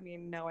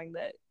knowing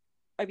that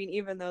I mean,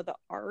 even though the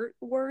art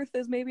worth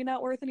is maybe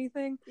not worth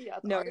anything, Yeah,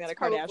 knowing that a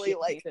Kardashian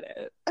painted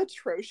it.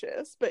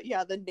 Atrocious. But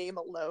yeah, the name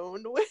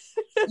alone would,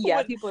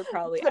 Yeah, people would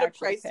probably put a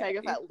actually price tag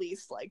of at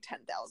least like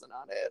 10,000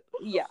 on it.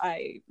 Yeah,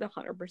 I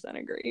 100%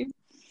 agree.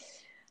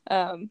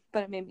 But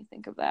it made me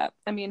think of that.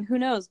 I mean, who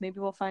knows? Maybe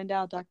we'll find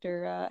out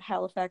Dr.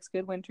 Halifax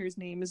Goodwinter's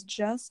name is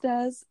just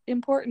as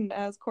important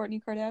as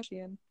Kourtney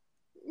Kardashian.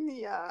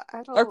 Yeah,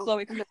 I don't. Or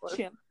Khloe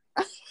Kardashian.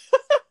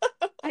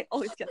 I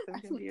always get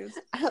them confused.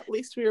 At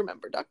least we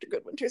remember Dr.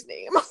 Goodwinter's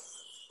name.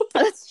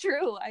 That's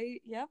true.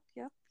 Yep.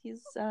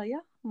 He's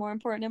more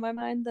important in my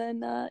mind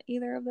than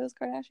either of those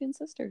Kardashian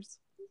sisters.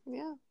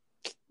 Yeah.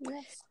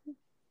 Yes.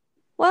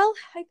 Well,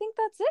 I think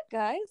that's it,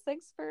 guys.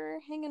 Thanks for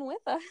hanging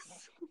with us.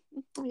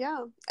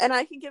 Yeah. And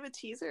I can give a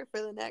teaser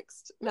for the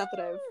next. Not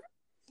that I've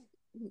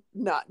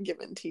not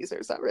given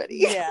teasers already.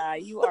 Yeah,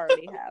 you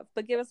already have.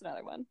 But give us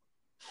another one.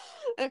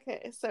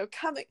 Okay, so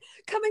coming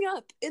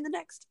up in the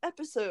next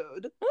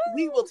episode,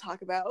 we will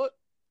talk about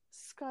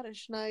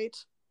Scottish Night.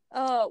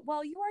 Oh,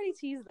 well, you already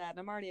teased that, and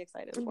I'm already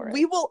excited for it.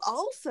 We will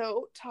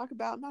also talk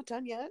about, not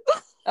done yet.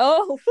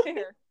 Oh,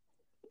 fair.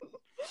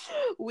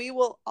 We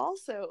will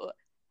also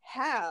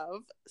have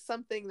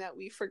something that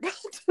we forgot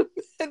to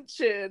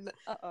mention.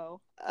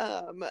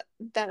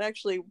 That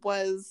actually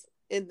was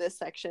in this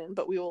section,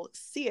 but we will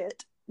see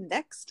it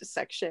next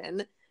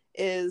section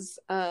is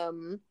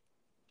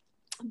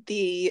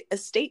the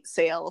estate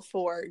sale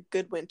for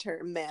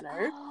Goodwinter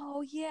Manor.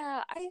 Oh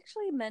yeah, I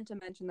actually meant to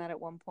mention that at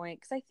one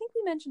point because I think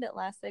we mentioned it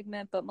last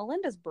segment, but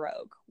Melinda's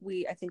broke.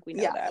 I think we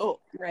know that,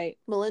 right?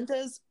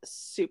 Melinda's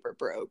super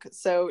broke,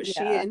 so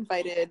she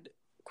invited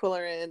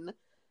Quillerin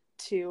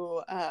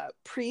to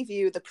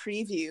preview the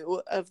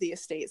preview of the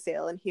estate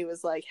sale, and he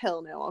was like,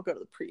 "Hell no, I'll go to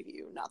the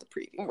preview, not the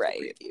preview."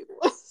 Right. The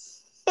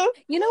preview.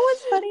 You know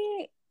what's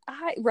funny?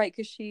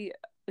 Because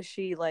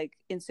she like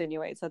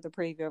insinuates that the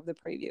preview of the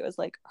preview is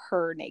like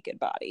her naked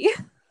body.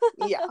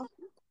 Yeah.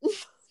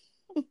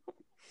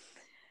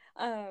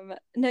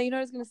 No, you know what I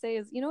was gonna say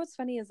is, you know what's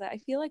funny is that I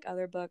feel like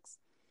other books,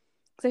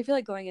 because I feel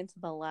like going into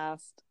the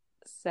last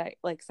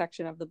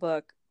section of the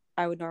book,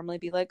 I would normally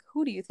be like,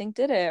 who do you think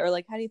did it, or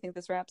like, how do you think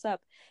this wraps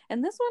up?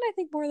 And this one, I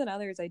think more than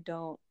others, I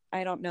don't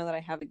know that I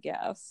have a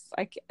guess.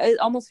 It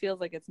almost feels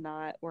like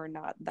we're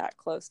not that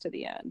close to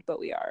the end, but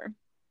we are.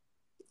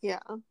 Yeah,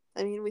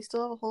 I mean, we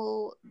still have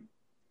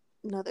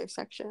another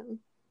section.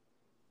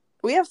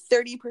 We have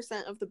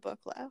 30% of the book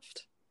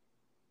left.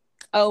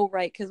 Oh,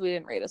 right, because we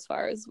didn't read as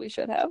far as we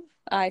should have.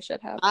 I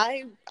should have.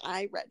 I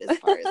read as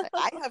far as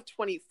I have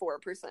 24%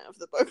 of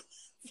the book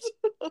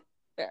left.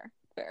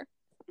 Fair.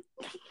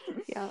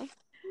 Yeah.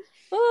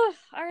 Oh,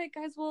 all right,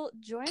 guys. Well,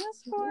 join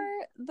us for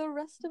the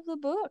rest of the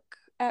book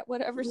at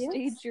whatever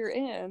stage you're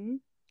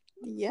in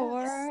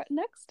for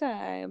next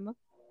time.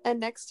 And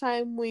next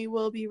time we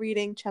will be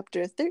reading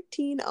chapter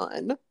 13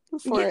 on,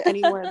 for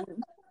anyone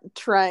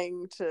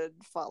trying to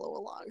follow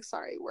along.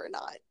 Sorry, we're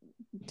not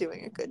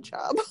doing a good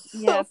job.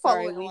 Yeah,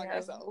 following along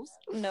ourselves.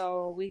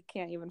 No, we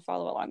can't even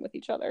follow along with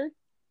each other.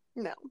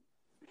 No.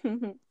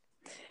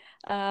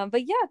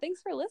 But yeah,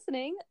 thanks for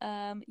listening.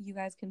 You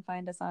guys can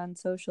find us on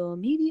social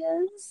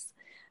medias.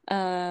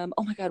 Oh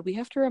my god, we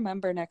have to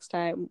remember next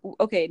time.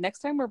 Okay, next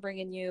time we're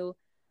bringing you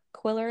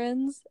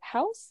Quillerin's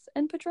house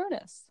and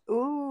Patronus.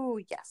 Ooh,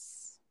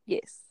 yes.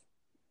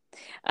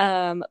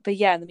 But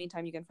yeah, in the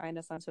meantime, you can find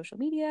us on social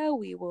media.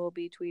 We will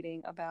be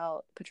tweeting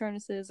about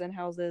Patronuses and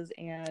houses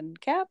and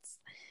cats.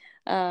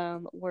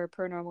 We're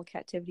Paranormal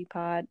Captivity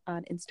Pod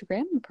on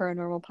Instagram,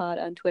 Paranormal Pod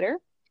on Twitter.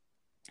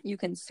 You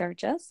can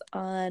search us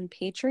on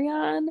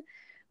Patreon.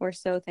 We're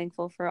so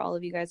thankful for all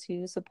of you guys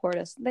who support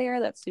us there.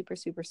 That's super,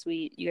 super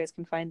sweet. You guys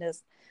can find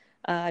us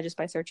just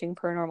by searching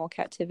Paranormal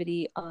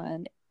Captivity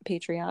on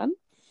Patreon.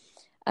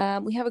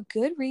 We have a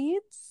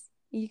Goodreads.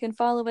 You can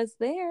follow us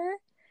there.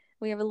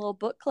 We have a little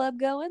book club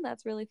going.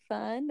 That's really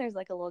fun. There's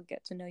like a little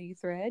get to know you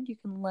thread. You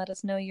can let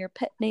us know your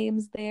pet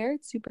names there.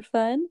 It's super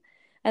fun.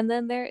 And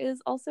then there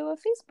is also a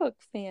Facebook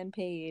fan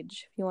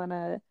page. If you want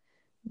to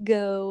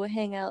go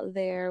hang out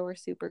there, we're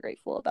super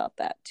grateful about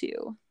that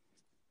too.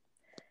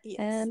 Yes,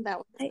 and that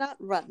was not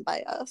run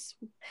by us.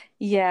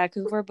 Yeah,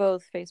 because we're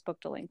both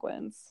Facebook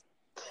delinquents.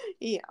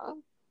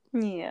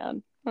 Yeah,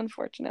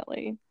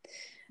 unfortunately.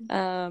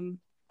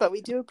 But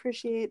we do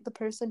appreciate the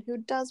person who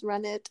does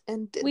run it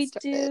and did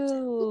start it. We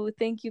do.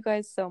 Thank you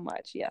guys so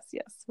much. Yes.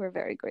 We're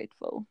very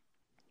grateful.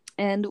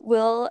 And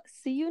we'll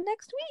see you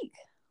next week.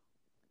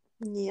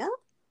 Yeah.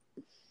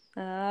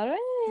 All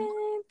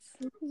right.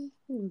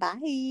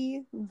 Bye.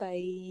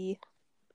 Bye.